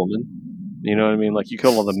to a woman? You know what I mean? Like, you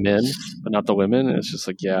kill all the men, but not the women. And it's just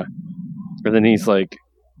like, yeah. And then he's like,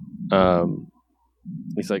 I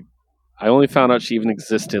only found out she even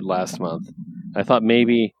existed last month. I thought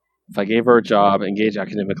maybe if I gave her a job, engaged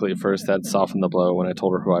academically at first, that'd soften the blow when I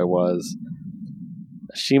told her who I was.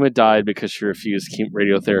 Shima died because she refused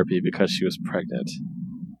radiotherapy because she was pregnant.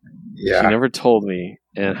 Yeah. She never told me,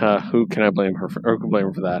 and who can I blame her for? Or who can blame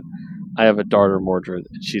her for that? I have a daughter, Mordred,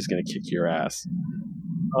 and she's gonna kick your ass.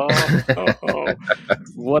 Oh.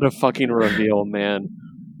 What a fucking reveal, man!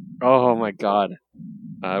 Oh my god.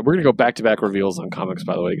 We're gonna go back-to-back reveals on comics,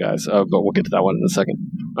 by the way, guys. But we'll get to that one in a second.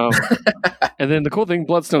 And then the cool thing,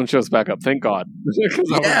 Bloodstone shows back up. Thank God,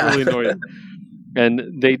 because I was really annoyed.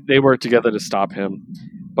 And they work together to stop him,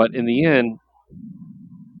 but in the end,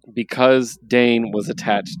 because Dane was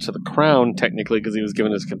attached to the crown, technically, because he was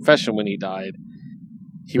given his confession when he died,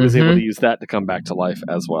 he was able to use that to come back to life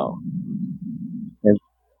as well.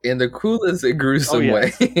 In the coolest and gruesome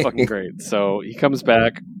way. It's fucking great. So he comes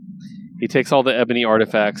back, he takes all the ebony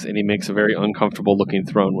artifacts, and he makes a very uncomfortable looking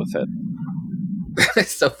throne with it.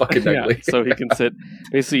 It's so fucking ugly. Yeah, so he can sit,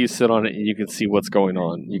 basically you sit on it and you can see what's going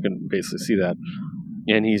on. You can basically see that.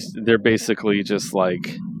 And they're basically just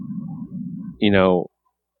like,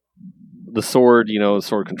 the sword, the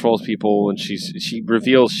sword controls people, and she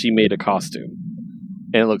reveals she made a costume.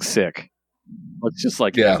 And it looks sick. Looks just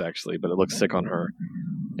like his, actually, but it looks sick on her.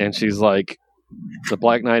 And she's like, the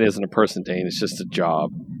Black Knight isn't a person, Dane, it's just a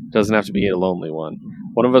job. It doesn't have to be a lonely one.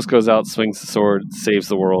 One of us goes out, swings the sword, saves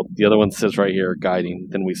the world. The other one sits right here, guiding.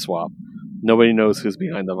 Then we swap. Nobody knows who's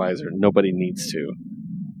behind the visor. Nobody needs to.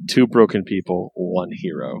 Two broken people, one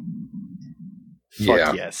hero.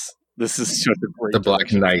 Fuck yes. This is such a great. The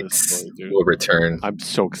Black Knights will return. I'm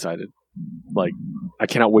so excited. Like, I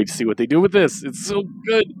cannot wait to see what they do with this. It's so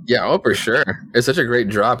good. Yeah, for sure. It's such a great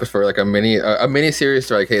drop for like a mini series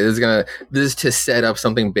to like, hey, this is to set up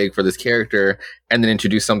something big for this character, and then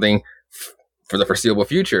introduce something for the foreseeable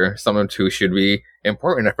future, someone who should be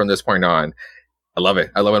important from this point on. I love it.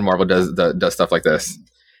 I love when Marvel does stuff like this.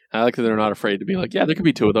 I like that they're not afraid to be like, yeah, there could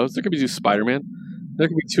be two of those. There could be two Spider-Man. There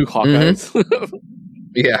could be two Hawkeyes.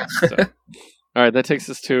 Yeah. So, all right, that takes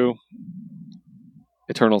us to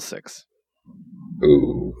Eternal 6.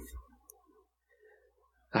 Ooh.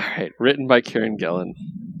 All right, written by Kieran Gillen,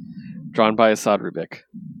 drawn by Asad Rubik.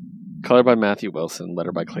 color by Matthew Wilson,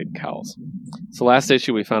 letter by Clayton Cowles. So last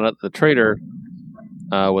issue we found out the traitor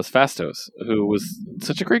was Phastos, who was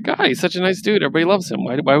such a great guy. He's such a nice dude. Everybody loves him.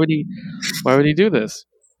 Why would he do this?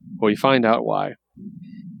 Well, you find out why.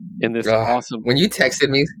 In this awesome... When you texted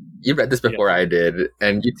me, you read this before I did,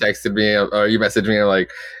 and you texted me, or you messaged me, and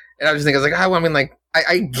I was just thinking, I was like, oh, I mean, like,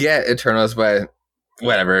 I get Eternals, but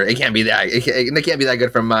whatever. It can't be that. It can't be that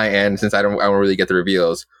good from my end, since I don't really get the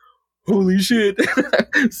reveals. Holy shit.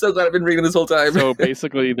 So glad I've been reading this whole time. So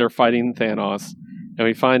basically, they're fighting Thanos, and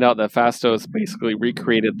we find out that Phastos basically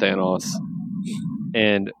recreated Thanos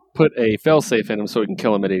and put a failsafe in him so he can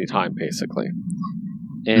kill him at any time, basically.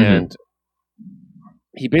 And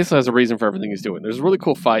he basically has a reason for everything he's doing. There's a really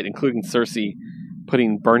cool fight, including Cersei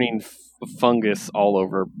putting burning fungus all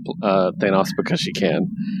over Thanos because she can.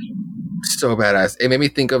 So badass. It made me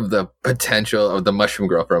think of the potential of the Mushroom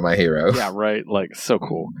Girl from My Hero. Yeah, right. Like, so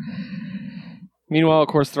cool. Meanwhile, of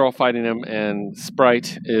course, they're all fighting him, and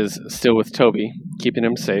Sprite is still with Toby, keeping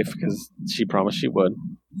him safe because she promised she would.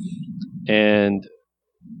 And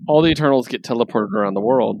all the Eternals get teleported around the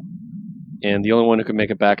world, and the only one who can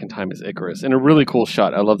make it back in time is Icarus. And a really cool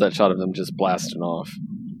shot. I love that shot of them just blasting off.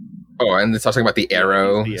 Oh, and it's talking about the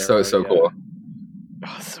arrow. So cool.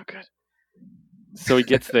 Oh, so good. So he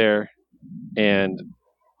gets there, and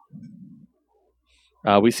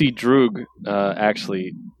we see Droog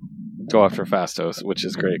actually go after Phastos, which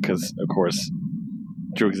is great because, of course,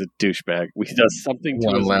 Droog's a douchebag. He does something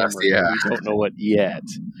to his memory. We don't know what yet.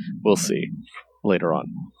 We'll see later on.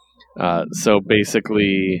 So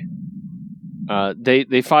basically,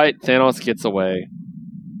 they fight. Thanos gets away,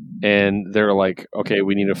 and they're like, "Okay,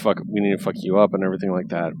 we need to fuck you up," and everything like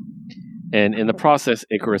that. And in the process,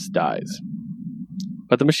 Icarus dies,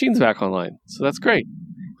 but the machine's back online, so that's great.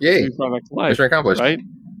 Yay! He's brought back to life. Mission accomplished.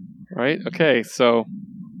 Right. Okay. So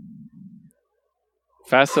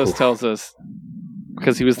Phastos tells us,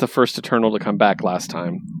 because he was the first Eternal to come back last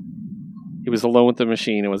time, he was alone with the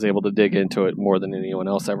machine and was able to dig into it more than anyone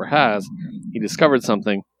else ever has. He discovered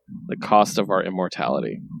something, the cost of our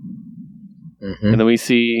immortality. And then we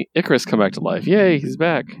see Icarus come back to life. Yay, he's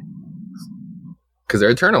back. Because they're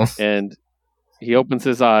eternal. And he opens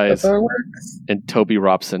his eyes, and Toby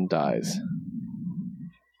Robson dies.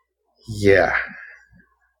 Yeah.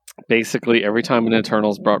 Basically, every time an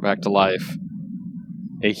Eternal is brought back to life,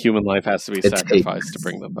 a human life has to be sacrificed to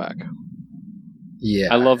bring them back.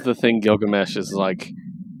 Yeah. I love the thing Gilgamesh is like,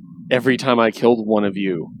 every time I killed one of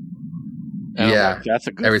you. And yeah. Like, that's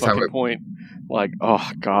a good fucking point. Like,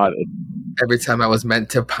 oh, God. Every time I was meant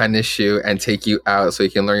to punish you and take you out so you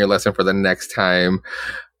can learn your lesson for the next time.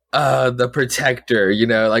 The Protector,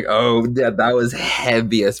 like, oh, yeah, that was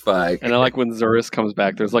heavy as fuck. And I like when Zurus comes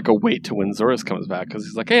back. There's like a wait to when Zurus comes back because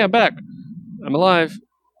he's like, hey, I'm back. I'm alive.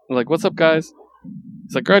 I'm like, what's up, guys?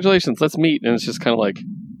 He's like, congratulations, let's meet. And it's just kind of like,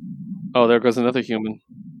 oh, there goes another human.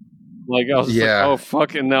 Like, I was just like, oh,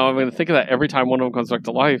 fuck. And now I'm going to think of that every time one of them comes back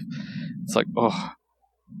to life. It's like, oh.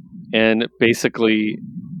 And basically,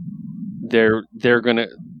 they're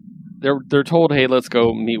told, hey, let's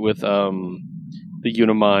go meet with the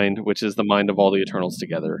Unimind, which is the mind of all the Eternals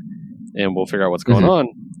together, and we'll figure out what's going on,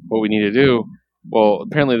 what we need to do. Well,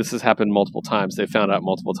 apparently this has happened multiple times. They found out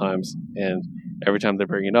multiple times, and every time they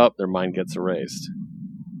bring it up, their mind gets erased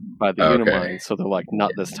by the Unimind. So they're like,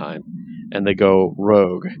 not this time. And they go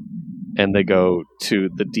rogue, and they go to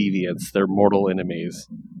the Deviants, their mortal enemies.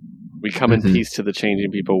 We come in peace to the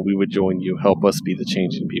changing people. We would join you. Help us be the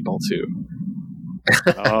changing people, too.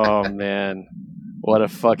 Oh, man. What a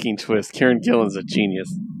fucking twist. Kieran Gillen's a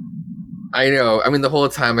genius. I know. I mean, the whole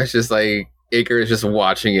time it's just like Icarus just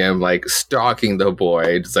watching him, like stalking the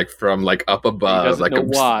boy, just like from like up above. He doesn't know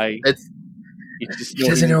why. He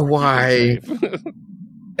doesn't know why.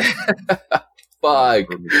 Fuck.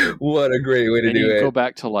 What a great way to do it. Go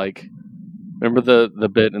back to like, remember the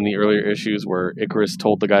bit in the earlier issues where Icarus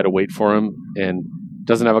told the guy to wait for him and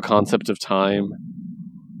doesn't have a concept of time?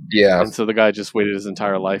 Yeah. And so the guy just waited his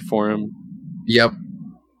entire life for him. Yep.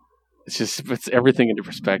 It's everything into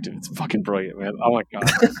perspective. It's fucking brilliant, man. Oh my god.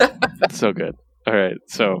 It's so good. All right,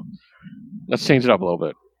 so let's change it up a little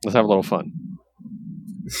bit. Let's have a little fun.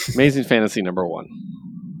 Amazing Fantasy #1.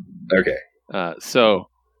 Okay. So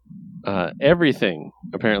everything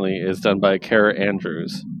apparently is done by Kara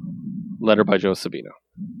Andrews, letter by Joe Sabino.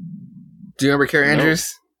 Do you remember Kara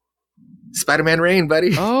Andrews? Spider-Man Reign,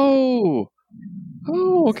 buddy. Oh,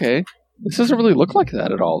 okay. This doesn't really look like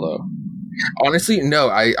that at all, though. Honestly, no.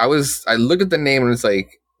 I looked at the name and it's like,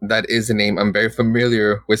 that is a name. I'm very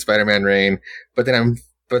familiar with Spider-Man Reign, but then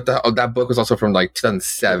that book was also from like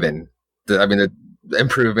 2007. The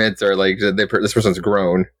improvements are like this person's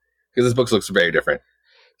grown because this book looks very different.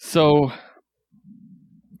 So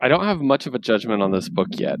I don't have much of a judgment on this book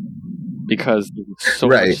yet because there's so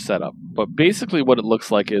much setup. But basically what it looks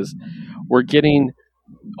like is we're getting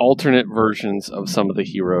alternate versions of some of the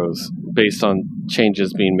heroes based on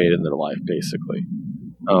changes being made in their life, basically.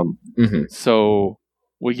 So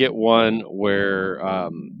we get one where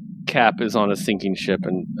Cap is on a sinking ship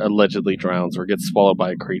and allegedly drowns or gets swallowed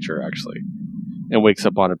by a creature, actually, and wakes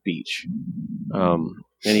up on a beach.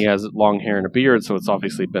 And he has long hair and a beard, so it's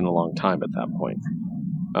obviously been a long time at that point.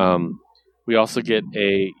 We also get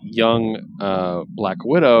a young Black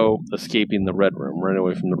Widow escaping the Red Room, running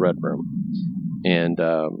away from the Red Room. And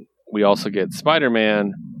we also get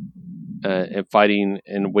Spider-Man and fighting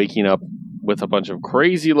and waking up with a bunch of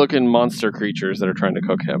crazy-looking monster creatures that are trying to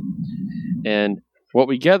cook him. And what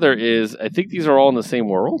we gather is, I think these are all in the same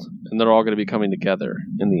world, and they're all going to be coming together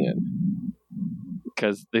in the end.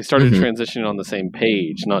 Because they started transitioning on the same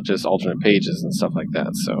page, not just alternate pages and stuff like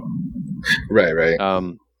that. So, right.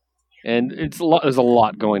 And it's a lot. There's a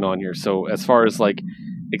lot going on here. So as far as like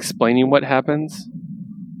explaining what happens,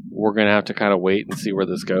 we're gonna have to kind of wait and see where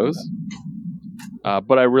this goes.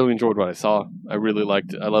 But I really enjoyed what I saw. I really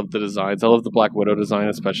liked it. I loved the designs. I love the Black Widow design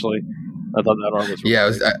especially. I thought that art was really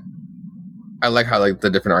great. I like how like the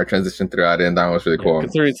different art transition throughout it, and that was really cool.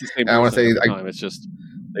 Considering it's the same. I want to say time, it's just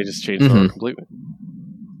they just changed the art completely.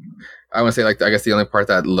 I want to say, like, I guess the only part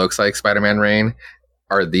that looks like Spider-Man Reign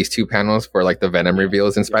are these two panels for like the Venom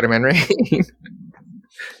reveals in Spider-Man Reign.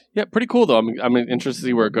 Yeah, pretty cool though. I'm interested to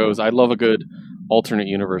see where it goes. I love a good alternate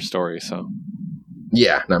universe story. So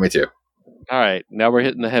yeah, no, me too. All right, now we're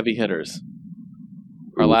hitting the heavy hitters.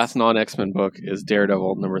 Our last non-X-Men book is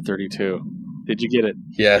Daredevil number 32. Did you get it?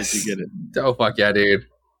 Yes. Did you get it? Oh fuck yeah, dude.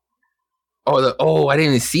 Oh, I didn't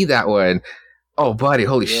even see that one. Oh, buddy,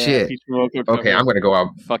 holy shit. Okay, I'm going to go out.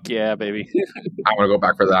 Fuck yeah, baby. I want to go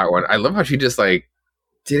back for that one. I love how she just, like,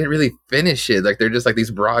 didn't really finish it. Like, they're just, like,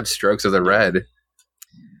 these broad strokes of the red.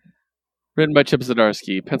 Written by Chip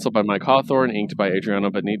Zdarsky, penciled by Mike Hawthorne, inked by Adriano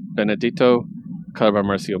Benedetto, colored by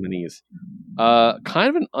Marcio Meniz. Kind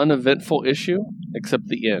of an uneventful issue, except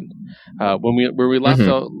the end. Where we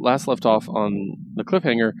last left off on the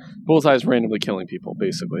cliffhanger, Bullseye's randomly killing people,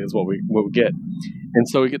 basically, is what we get. And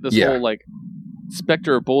so we get this whole, like,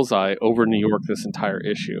 Spectre of Bullseye over New York this entire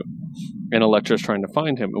issue, and Elektra's trying to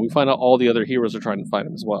find him, and we find out all the other heroes are trying to find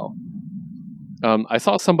him as well. I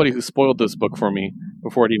saw somebody who spoiled this book for me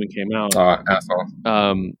before it even came out.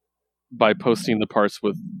 Asshole. By posting the parts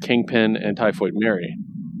with Kingpin and Typhoid Mary.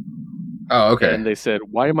 Oh, okay. And they said,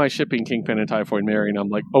 why am I shipping Kingpin and Typhoid Mary? And I'm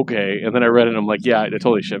like, okay. And then I read it and I'm like, yeah, I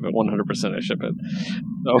totally ship it. 100% I ship it.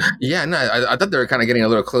 So, yeah, no, I thought they were kind of getting a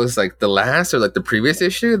little close. Like the last or like the previous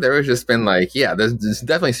issue, there was just been like, yeah, there's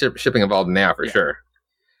definitely shipping involved now for sure.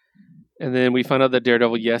 And then we find out that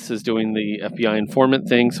Daredevil, is doing the FBI informant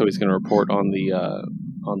thing. So he's going to report on the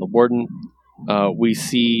warden. We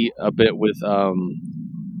see a bit with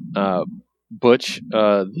Butch,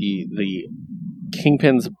 the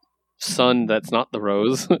Kingpin's son that's not the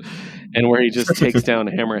Rose, and where he just takes down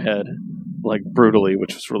Hammerhead like brutally,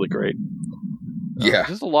 which was really great.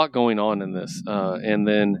 Just a lot going on in this, and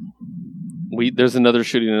then there's another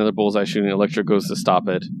Bullseye shooting. Elektra goes to stop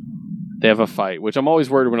it. They have a fight, which I'm always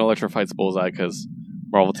worried when Elektra fights Bullseye because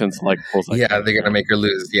Marvel tends to like Bullseye. Yeah, they're gonna make her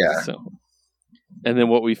lose. Yeah. So, and then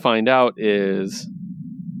what we find out is,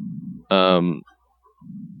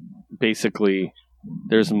 basically,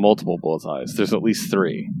 there's multiple Bullseyes. There's at least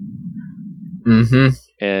 3. Mm-hmm.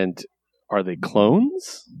 And are they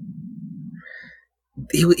clones?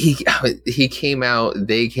 He came out.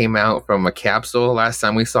 They came out from a capsule last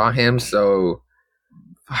time we saw him. So,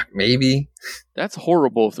 fuck, maybe. That's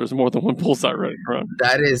horrible. If there's more than one Bullseye running around,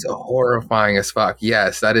 that is horrifying as fuck.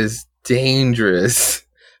 Yes, that is dangerous.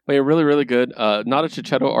 But yeah, really, really good. Not a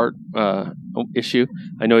Chichetto art issue.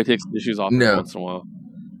 I know he takes issues off once in a while.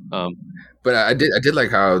 But I did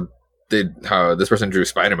like how this person drew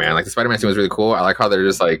Spider-Man. Like the Spider-Man scene was really cool. I like how they're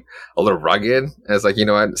just like a little rugged. And it's like, you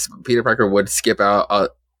know what, Peter Parker would skip out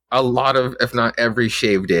a lot of, if not every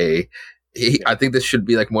shave day. I think this should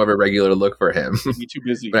be like more of a regular look for him. He's too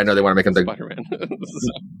busy. But I know they want to make him the Spider-Man.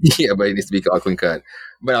 Yeah, but he needs to be all clean cut.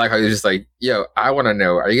 But I like how he's just like, yo, I want to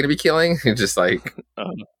know, are you gonna be killing? And just like,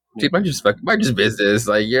 dude, mind just business.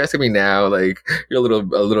 Like you're asking me now. Like you're a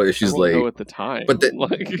little issues late. Know at the time, but then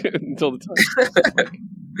like until the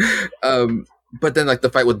time. But then like the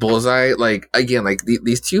fight with Bullseye, like again, like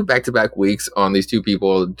these 2 back-to-back weeks on these 2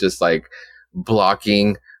 people just like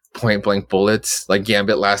blocking point blank bullets. Like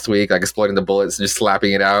Gambit last week, like exploiting the bullets and just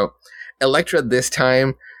slapping it out. Elektra this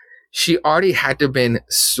time she already had to have been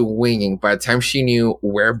swinging by the time she knew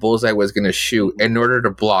where Bullseye was going to shoot in order to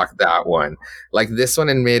block that one. Like this one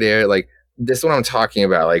in midair, like this one I'm talking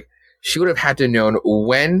about, like she would have had to known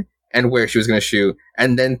when and where she was going to shoot,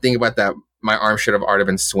 and then think about that. My arm should have already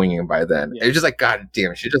been swinging by then. Yeah. It's just like, God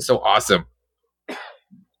damn, she's just so awesome.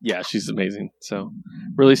 Yeah, she's amazing. So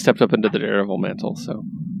really stepped up into the Daredevil mantle. So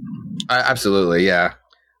absolutely, yeah.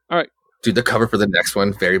 All right, dude, the cover for the next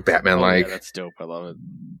one, very Batman-like. Yeah, that's dope. I love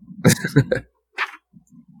it.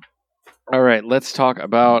 All right, let's talk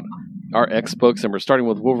about our X books, and we're starting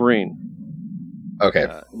with Wolverine. Okay,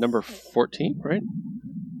 number 14, right?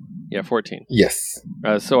 Yeah, 14. Yes.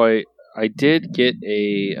 So I did get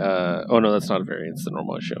a. Oh no, that's not a variant. It's the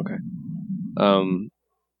normal issue. Okay.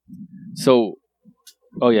 So.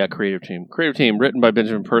 Oh yeah, creative team. Creative team, written by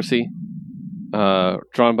Benjamin Percy,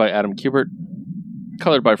 drawn by Adam Kubert,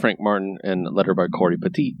 colored by Frank Martin, and lettered by Corey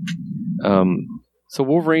Petit. So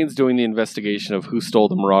Wolverine's doing the investigation of who stole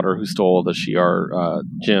the Marauder, who stole the Shi'ar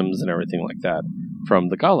gems and everything like that from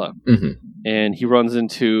the Gala. Mm-hmm. And he runs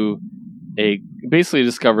into basically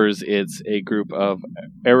discovers it's a group of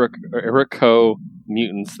Erico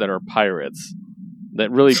mutants that are pirates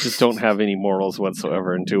that really just don't have any morals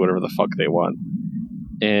whatsoever and do whatever the fuck they want.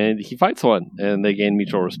 And he fights one, and they gain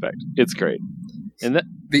mutual respect. It's great. And that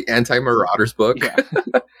the Anti-Marauders book. Yeah.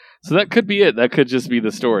 So that could be it. That could just be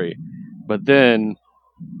the story. But then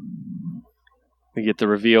we get the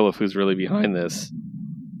reveal of who's really behind this,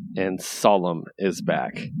 and Solemn is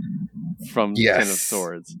back from Ten of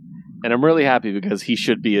Swords. And I'm really happy because he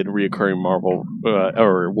should be a reoccurring Marvel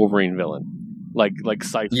or Wolverine villain, like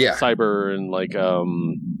Cyber and like.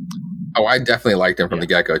 Oh, I definitely liked him from the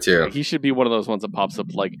get-go, too. He should be one of those ones that pops up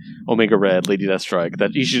like Omega Red, Lady Deathstrike.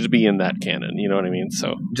 That he should be in that canon, you know what I mean?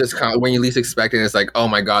 So just when you least expect it, it's like, oh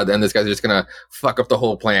my god, then this guy's just going to fuck up the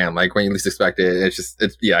whole plan. Like, when you least expect it,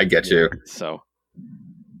 I get you. So,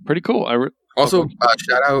 pretty cool. Also,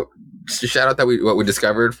 shout out that what we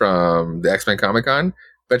discovered from the X-Men Comic-Con,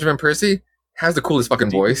 Benjamin Percy has the coolest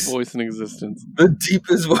fucking voice in existence. The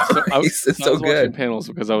deepest voice. It's so good. Watching panels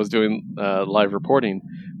because I was doing live reporting.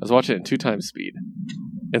 I was watching it in 2x speed,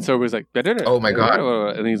 and so everybody's like, "Oh my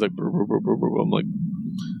god!" And he's like, I'm like,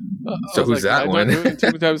 "So who's that one?"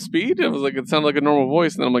 2x speed. I was like, it sounded like a normal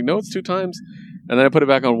voice, and then I'm like, "No, it's 2 times." And then I put it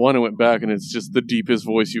back on 1 and went back, and it's just the deepest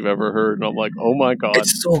voice you've ever heard. And I'm like, "Oh my god!"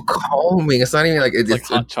 It's so calming. It's not even like it's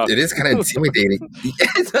hot chocolate. It is kind of intimidating.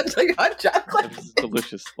 It's like hot chocolate. It's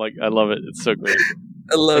delicious. Like I love it. It's so great.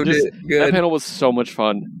 I loved it. Good. That panel was so much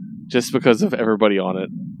fun, just because of everybody on it.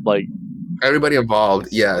 Like. Everybody involved,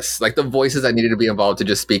 yes. Like the voices that needed to be involved to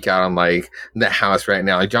just speak out on like the house right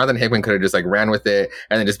now. Like Jonathan Hickman could have just like ran with it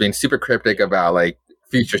and then just been super cryptic about like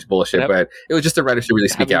future bullshit, but it was just the writers to really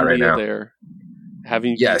speak out right now.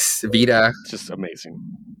 Vita, just amazing.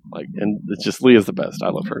 Like, and it's just Leah's the best. I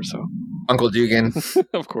love her so. Uncle Dugan,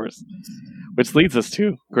 of course. Which leads us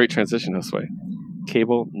to great transition this way.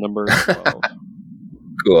 Cable number 12.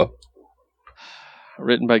 Cool.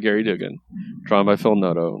 Written by Gary Duggan, drawn by Phil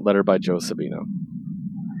Noto, lettered by Joe Sabino.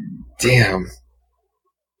 Damn.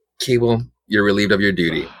 Cable, you're relieved of your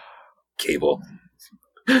duty. Cable.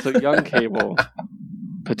 So young Cable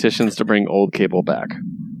petitions to bring old Cable back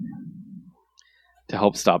to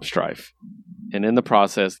help stop Strife. And in the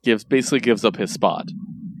process, basically gives up his spot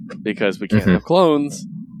because we can't have clones.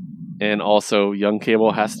 And also, young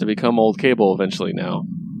Cable has to become old Cable eventually now.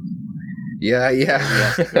 Yeah. He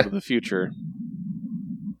has to go to the future.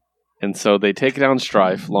 And so they take down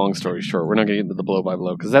Strife, long story short. We're not going to get into the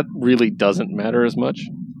blow-by-blow, because that really doesn't matter as much.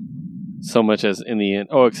 So much as in the end...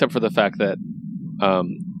 Oh, except for the fact that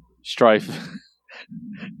Strife...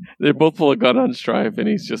 they're both full of gun on Strife, and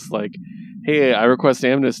he's just like, hey, I request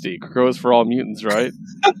amnesty. Crow is for all mutants, right?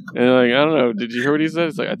 And like, I don't know. Did you hear what he said?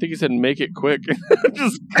 It's like, I think he said, make it quick.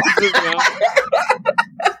 Just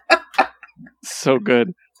so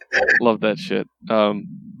good. Love that shit.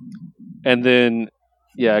 And then...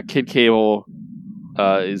 Yeah, Kid Cable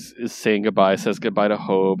is saying goodbye, says goodbye to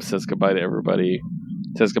Hope, says goodbye to everybody,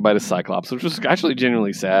 says goodbye to Cyclops, which was actually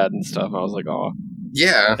genuinely sad and stuff. I was like, oh.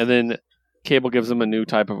 Yeah. And then Cable gives him a new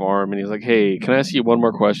type of arm, and he's like, hey, can I ask you one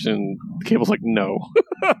more question? Cable's like, no.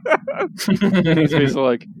 He's basically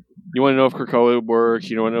like, you want to know if Krakoa works,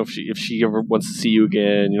 you want to know if she ever wants to see you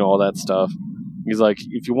again, all that stuff. He's like,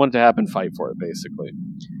 if you want it to happen, fight for it, basically.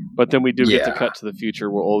 But then we do get to cut to the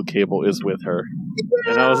future where old Cable is with her.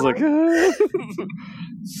 And I was like,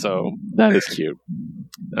 So, that is cute.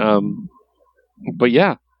 But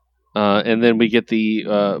yeah. And then we get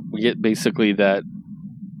basically that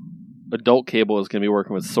adult Cable is going to be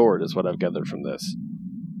working with Sword, is what I've gathered from this.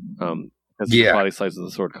 Because his body size is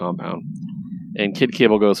the Sword compound. And Kid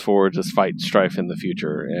Cable goes forward to fight Strife in the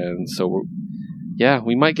future. And so,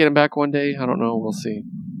 we might get him back one day. I don't know. We'll see.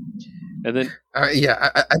 And then,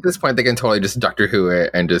 at this point, they can totally just Doctor Who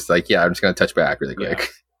it and just I'm just going to touch back really quick,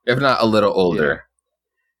 if not a little older.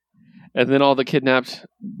 Yeah. And then all the kidnapped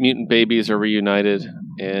mutant babies are reunited,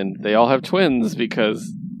 and they all have twins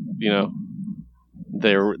because,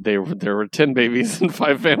 there were 10 babies in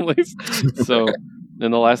 5 families. So,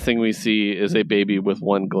 and the last thing we see is a baby with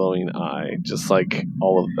one glowing eye, just like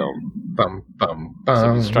all of them. Bum, bum,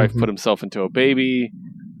 bum. So Strife put himself into a baby,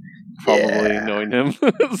 probably knowing him.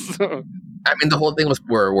 So, I mean, the whole thing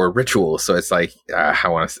were rituals, so it's I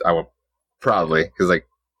will probably, because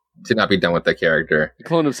to not be done with the character. He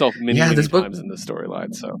cloned himself many times in this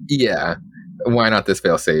storyline, so. Yeah, why not this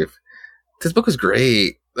fail safe? This book was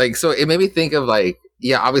great. So it made me think of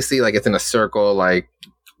obviously it's in a circle,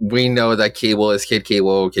 we know that Cable is Kid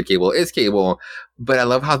Cable is Cable, but I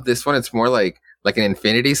love how this one, it's more like an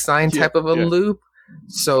infinity sign type of a loop.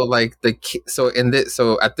 So at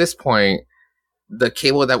this point, the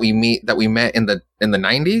Cable that we met in the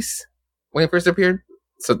 90s when he first appeared,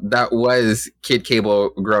 so that was Kid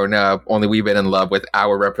Cable grown up, only we've been in love with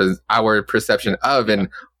our perception of an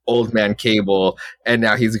old man Cable, and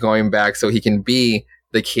now he's going back so he can be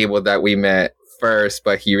the Cable that we met first,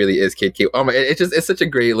 but he really is Kid Cable. It's such a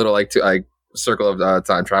great little circle of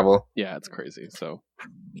time travel. Yeah, it's crazy. So,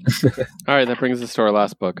 all right, that brings us to our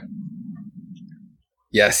last book.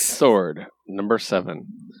 Yes, Sword, number 7,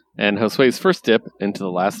 and Josue's first dip into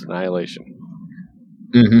the last annihilation.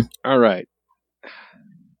 Mm-hmm. All right.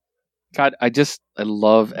 God, I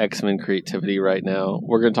love X-Men creativity right now.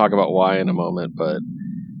 We're going to talk about why in a moment, but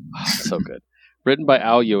so good. Written by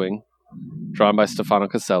Al Ewing, drawn by Stefano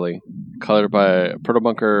Caselli, colored by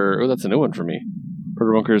Protobunker. Oh, that's a new one for me.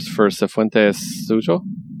 Protobunker's for Cifuentes Sujo,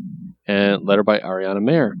 and letter by Ariana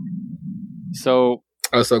Mayer. So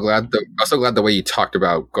I was so glad the way you talked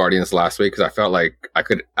about Guardians last week, because I felt like I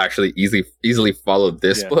could actually easily follow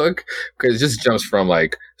this book, because it just jumps from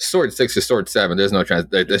Sword 6 to Sword 7. There's no chance.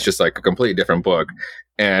 It's just a completely different book,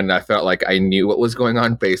 and I felt like I knew what was going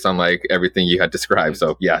on based on everything you had described.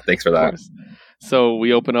 So yeah, thanks for that. So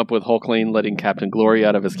we open up with Hulkling letting Captain Glory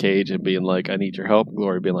out of his cage and being like, "I need your help."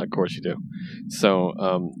 Glory being like, "Of course you do." So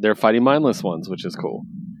they're fighting mindless ones, which is cool.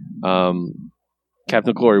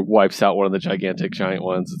 Captain Glory wipes out one of the gigantic giant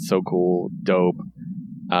ones. It's so cool, dope.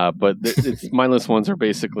 But it's mindless ones are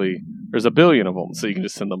basically, there's a billion of them, so you can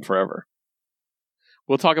just send them forever.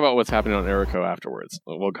 We'll talk about what's happening on Erico afterwards.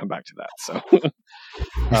 We'll come back to that.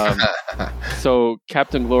 So, so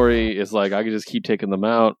Captain Glory is like, I can just keep taking them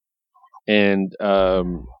out, and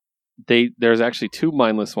there's actually 2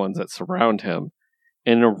 mindless ones that surround him,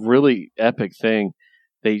 and a really epic thing,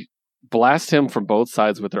 they blast him from both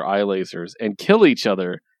sides with their eye lasers and kill each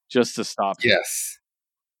other just to stop him.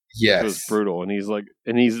 Yes. It was brutal. And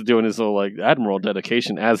he's doing his little Admiral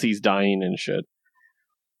dedication as he's dying and shit.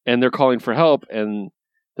 And they're calling for help, and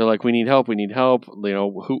they're like, we need help.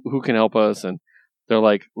 Who can help us? And they're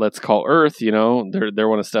like, let's call Earth, they want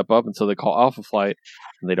to step up, and so they call Alpha Flight,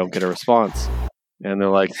 and they don't get a response. And they're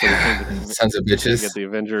like, so sons of bitches. Get the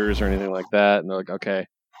Avengers or anything like that. And they're like, okay.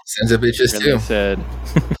 Sons of bitches and too. They said,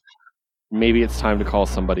 maybe it's time to call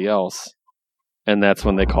somebody else. And that's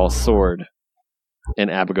when they call Sword. And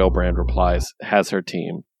Abigail Brand has her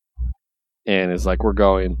team, and is like, we're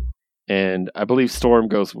going. And I believe Storm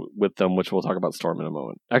goes with them, which we'll talk about Storm in a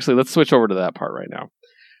moment. Actually, let's switch over to that part right now.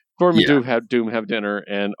 Storm and Doom have dinner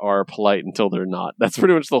and are polite until they're not. That's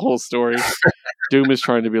pretty much the whole story. Doom is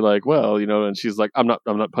trying to be like, well, and she's like, I'm not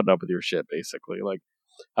putting up with your shit, basically.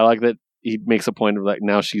 I like that he makes a point of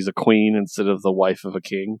now she's a queen instead of the wife of a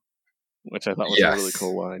king, which I thought was a really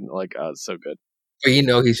cool line. It's so good. But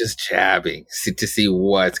he's just jabbing to see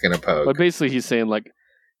what's going to poke. But basically he's saying,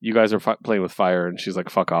 you guys are playing with fire, and she's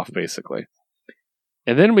like, fuck off, basically.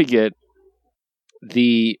 And then we get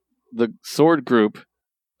the Sword group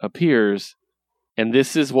appears, and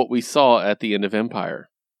this is what we saw at the end of Empire.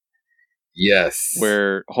 Yes.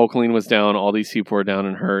 Where Hulkling was down, all these people are down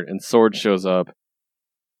and hurt, and Sword shows up,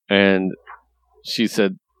 and she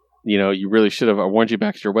said, you really should have. I warned you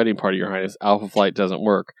back at your wedding party, Your Highness. Alpha Flight doesn't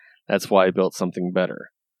work. That's why I built something better.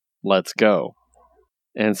 Let's go.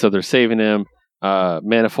 And so they're saving him.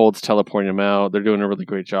 Manifold's teleporting him out. They're doing a really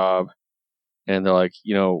great job. And they're like,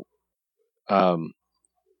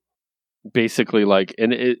 basically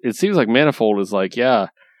and it seems like Manifold is like, you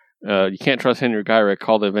can't trust Henry Gyrich.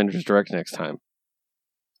 Call the Avengers Direct next time.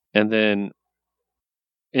 And then,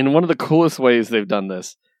 in one of the coolest ways they've done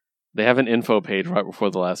this, they have an info page right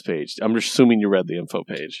before the last page. I'm just assuming you read the info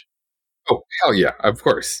page. Oh, hell yeah, of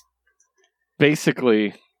course.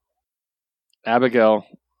 Basically, Abigail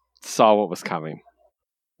saw what was coming,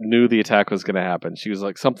 knew the attack was going to happen. She was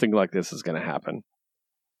like, something like this is going to happen.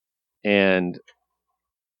 And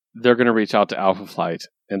they're going to reach out to Alpha Flight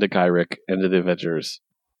and to Gyrick and to the Avengers.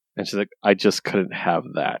 And she's like, I just couldn't have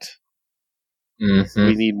that. Mm-hmm.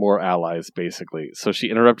 We need more allies, basically. So she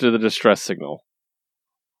interrupted the distress signal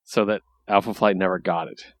so that Alpha Flight never got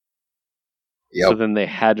it. Yep. So then they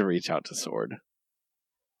had to reach out to SWORD.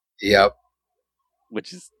 Yep.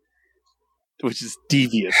 Which is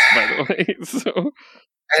devious, by the way. So,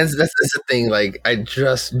 and that's the thing. Like, I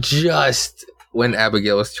just when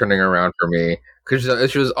Abigail was turning around for me,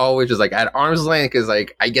 because she was always just like at arm's length. Because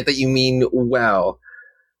like, I get that you mean well,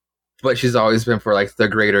 but she's always been for like the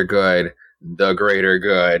greater good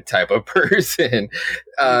type of person.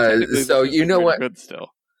 So you know what? Good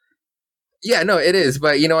still. Yeah, no, it is.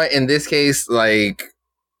 But you know what? In this case, like,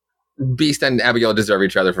 Beast and Abigail deserve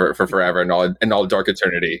each other for forever and all dark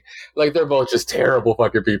eternity. Like, they're both just terrible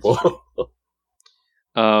fucking people.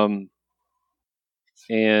 And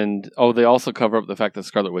they also cover up the fact that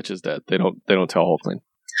Scarlet Witch is dead. They don't tell Hulkling.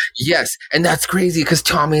 Yes, and that's crazy because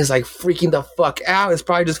Tommy is like freaking the fuck out. It's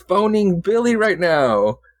probably just phoning Billy right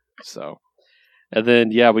now. So, and then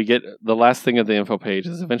we get the last thing of the info page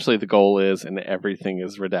is eventually the goal is, and everything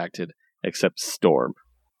is redacted except Storm.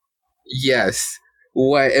 Yes.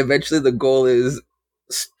 What? Eventually the goal is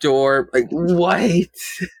Storm. Like, what?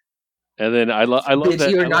 And then I love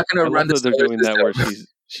that you're not going to run that they're doing that where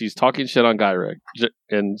she's talking shit on Gyrick,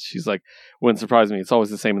 and she's like, wouldn't surprise me, it's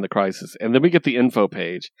always the same in the Crisis. And then we get the info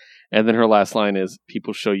page, and then her last line is,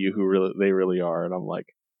 people show you who they really are. And I'm like,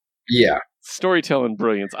 yeah, storytelling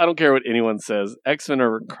brilliance. I don't care what anyone says. X-Men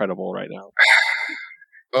are incredible right now.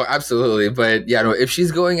 Oh, absolutely. But yeah, no, if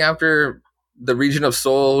she's going after the Region of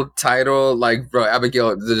Soul title, like, bro,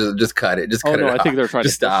 Abigail, just cut it. Just cut it. I think they're trying to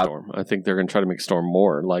stop. Storm. I think they're going to try to make Storm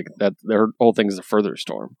more like that. Their whole thing is a further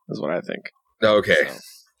Storm, is what I think. Okay. So.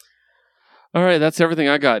 All right, that's everything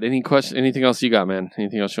I got. Anything else you got, man?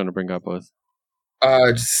 Anything else you want to bring up with?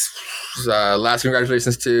 Last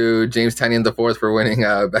congratulations to James Tynion IV for winning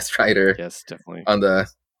Best Writer. Yes, definitely. On the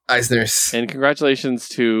Eisners. And congratulations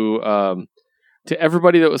to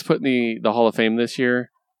everybody that was put in the Hall of Fame this year.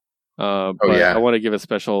 I want to give a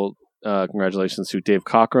special congratulations to Dave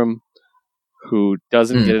Cockrum, who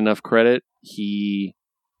doesn't get enough credit. He,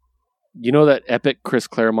 that epic Chris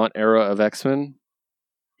Claremont era of X-Men?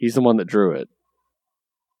 He's the one that drew it.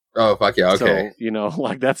 Oh, fuck yeah, okay.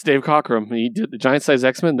 So, that's Dave Cockrum. He did the Giant Size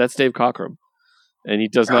X-Men, that's Dave Cockrum. And he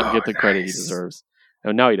does not get the credit he deserves.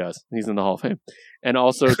 And now he does. He's in the Hall of Fame. And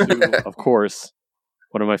also to, of course,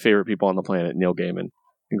 one of my favorite people on the planet, Neil Gaiman.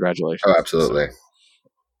 Congratulations. Oh, absolutely.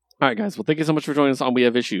 All right, guys. Well, thank you so much for joining us on We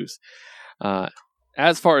Have Issues.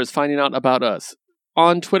 As far as finding out about us,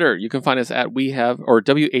 on Twitter, you can find us at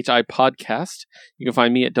WHI Podcast. You can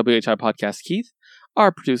find me at WHI Podcast Keith, our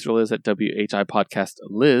producer Liz at WHI Podcast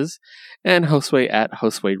Liz, and Josue at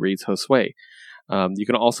Josue Reads Josue. You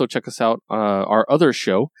can also check us out our other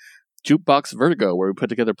show, Jukebox Vertigo, where we put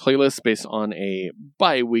together playlists based on a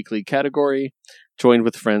bi-weekly category, joined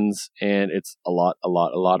with friends, and it's a lot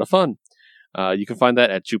of fun. You can find that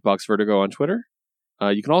at Jukebox Vertigo on Twitter.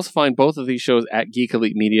 You can also find both of these shows at Geek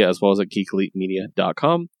Elite Media as well as at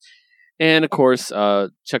geekelitemedia.com. And, of course,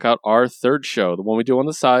 check out our third show, the one we do on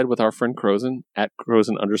the side with our friend Crozen, at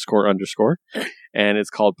Crozen __. And it's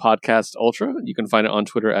called Podcast Ultra. You can find it on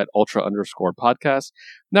Twitter at Ultra_podcast.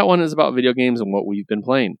 That one is about video games and what we've been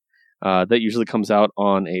playing. That usually comes out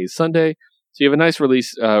on a Sunday. So you have a nice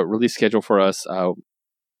release schedule for us.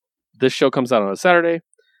 This show comes out on a Saturday.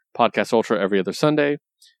 Podcast Ultra every other Sunday.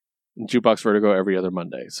 And Jukebox Vertigo every other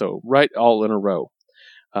Monday. So right all in a row.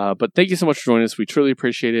 But thank you so much for joining us. We truly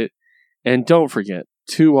appreciate it. And don't forget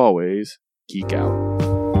to always geek out.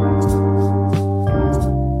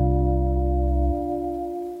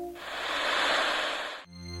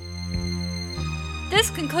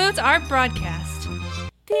 This concludes our broadcast.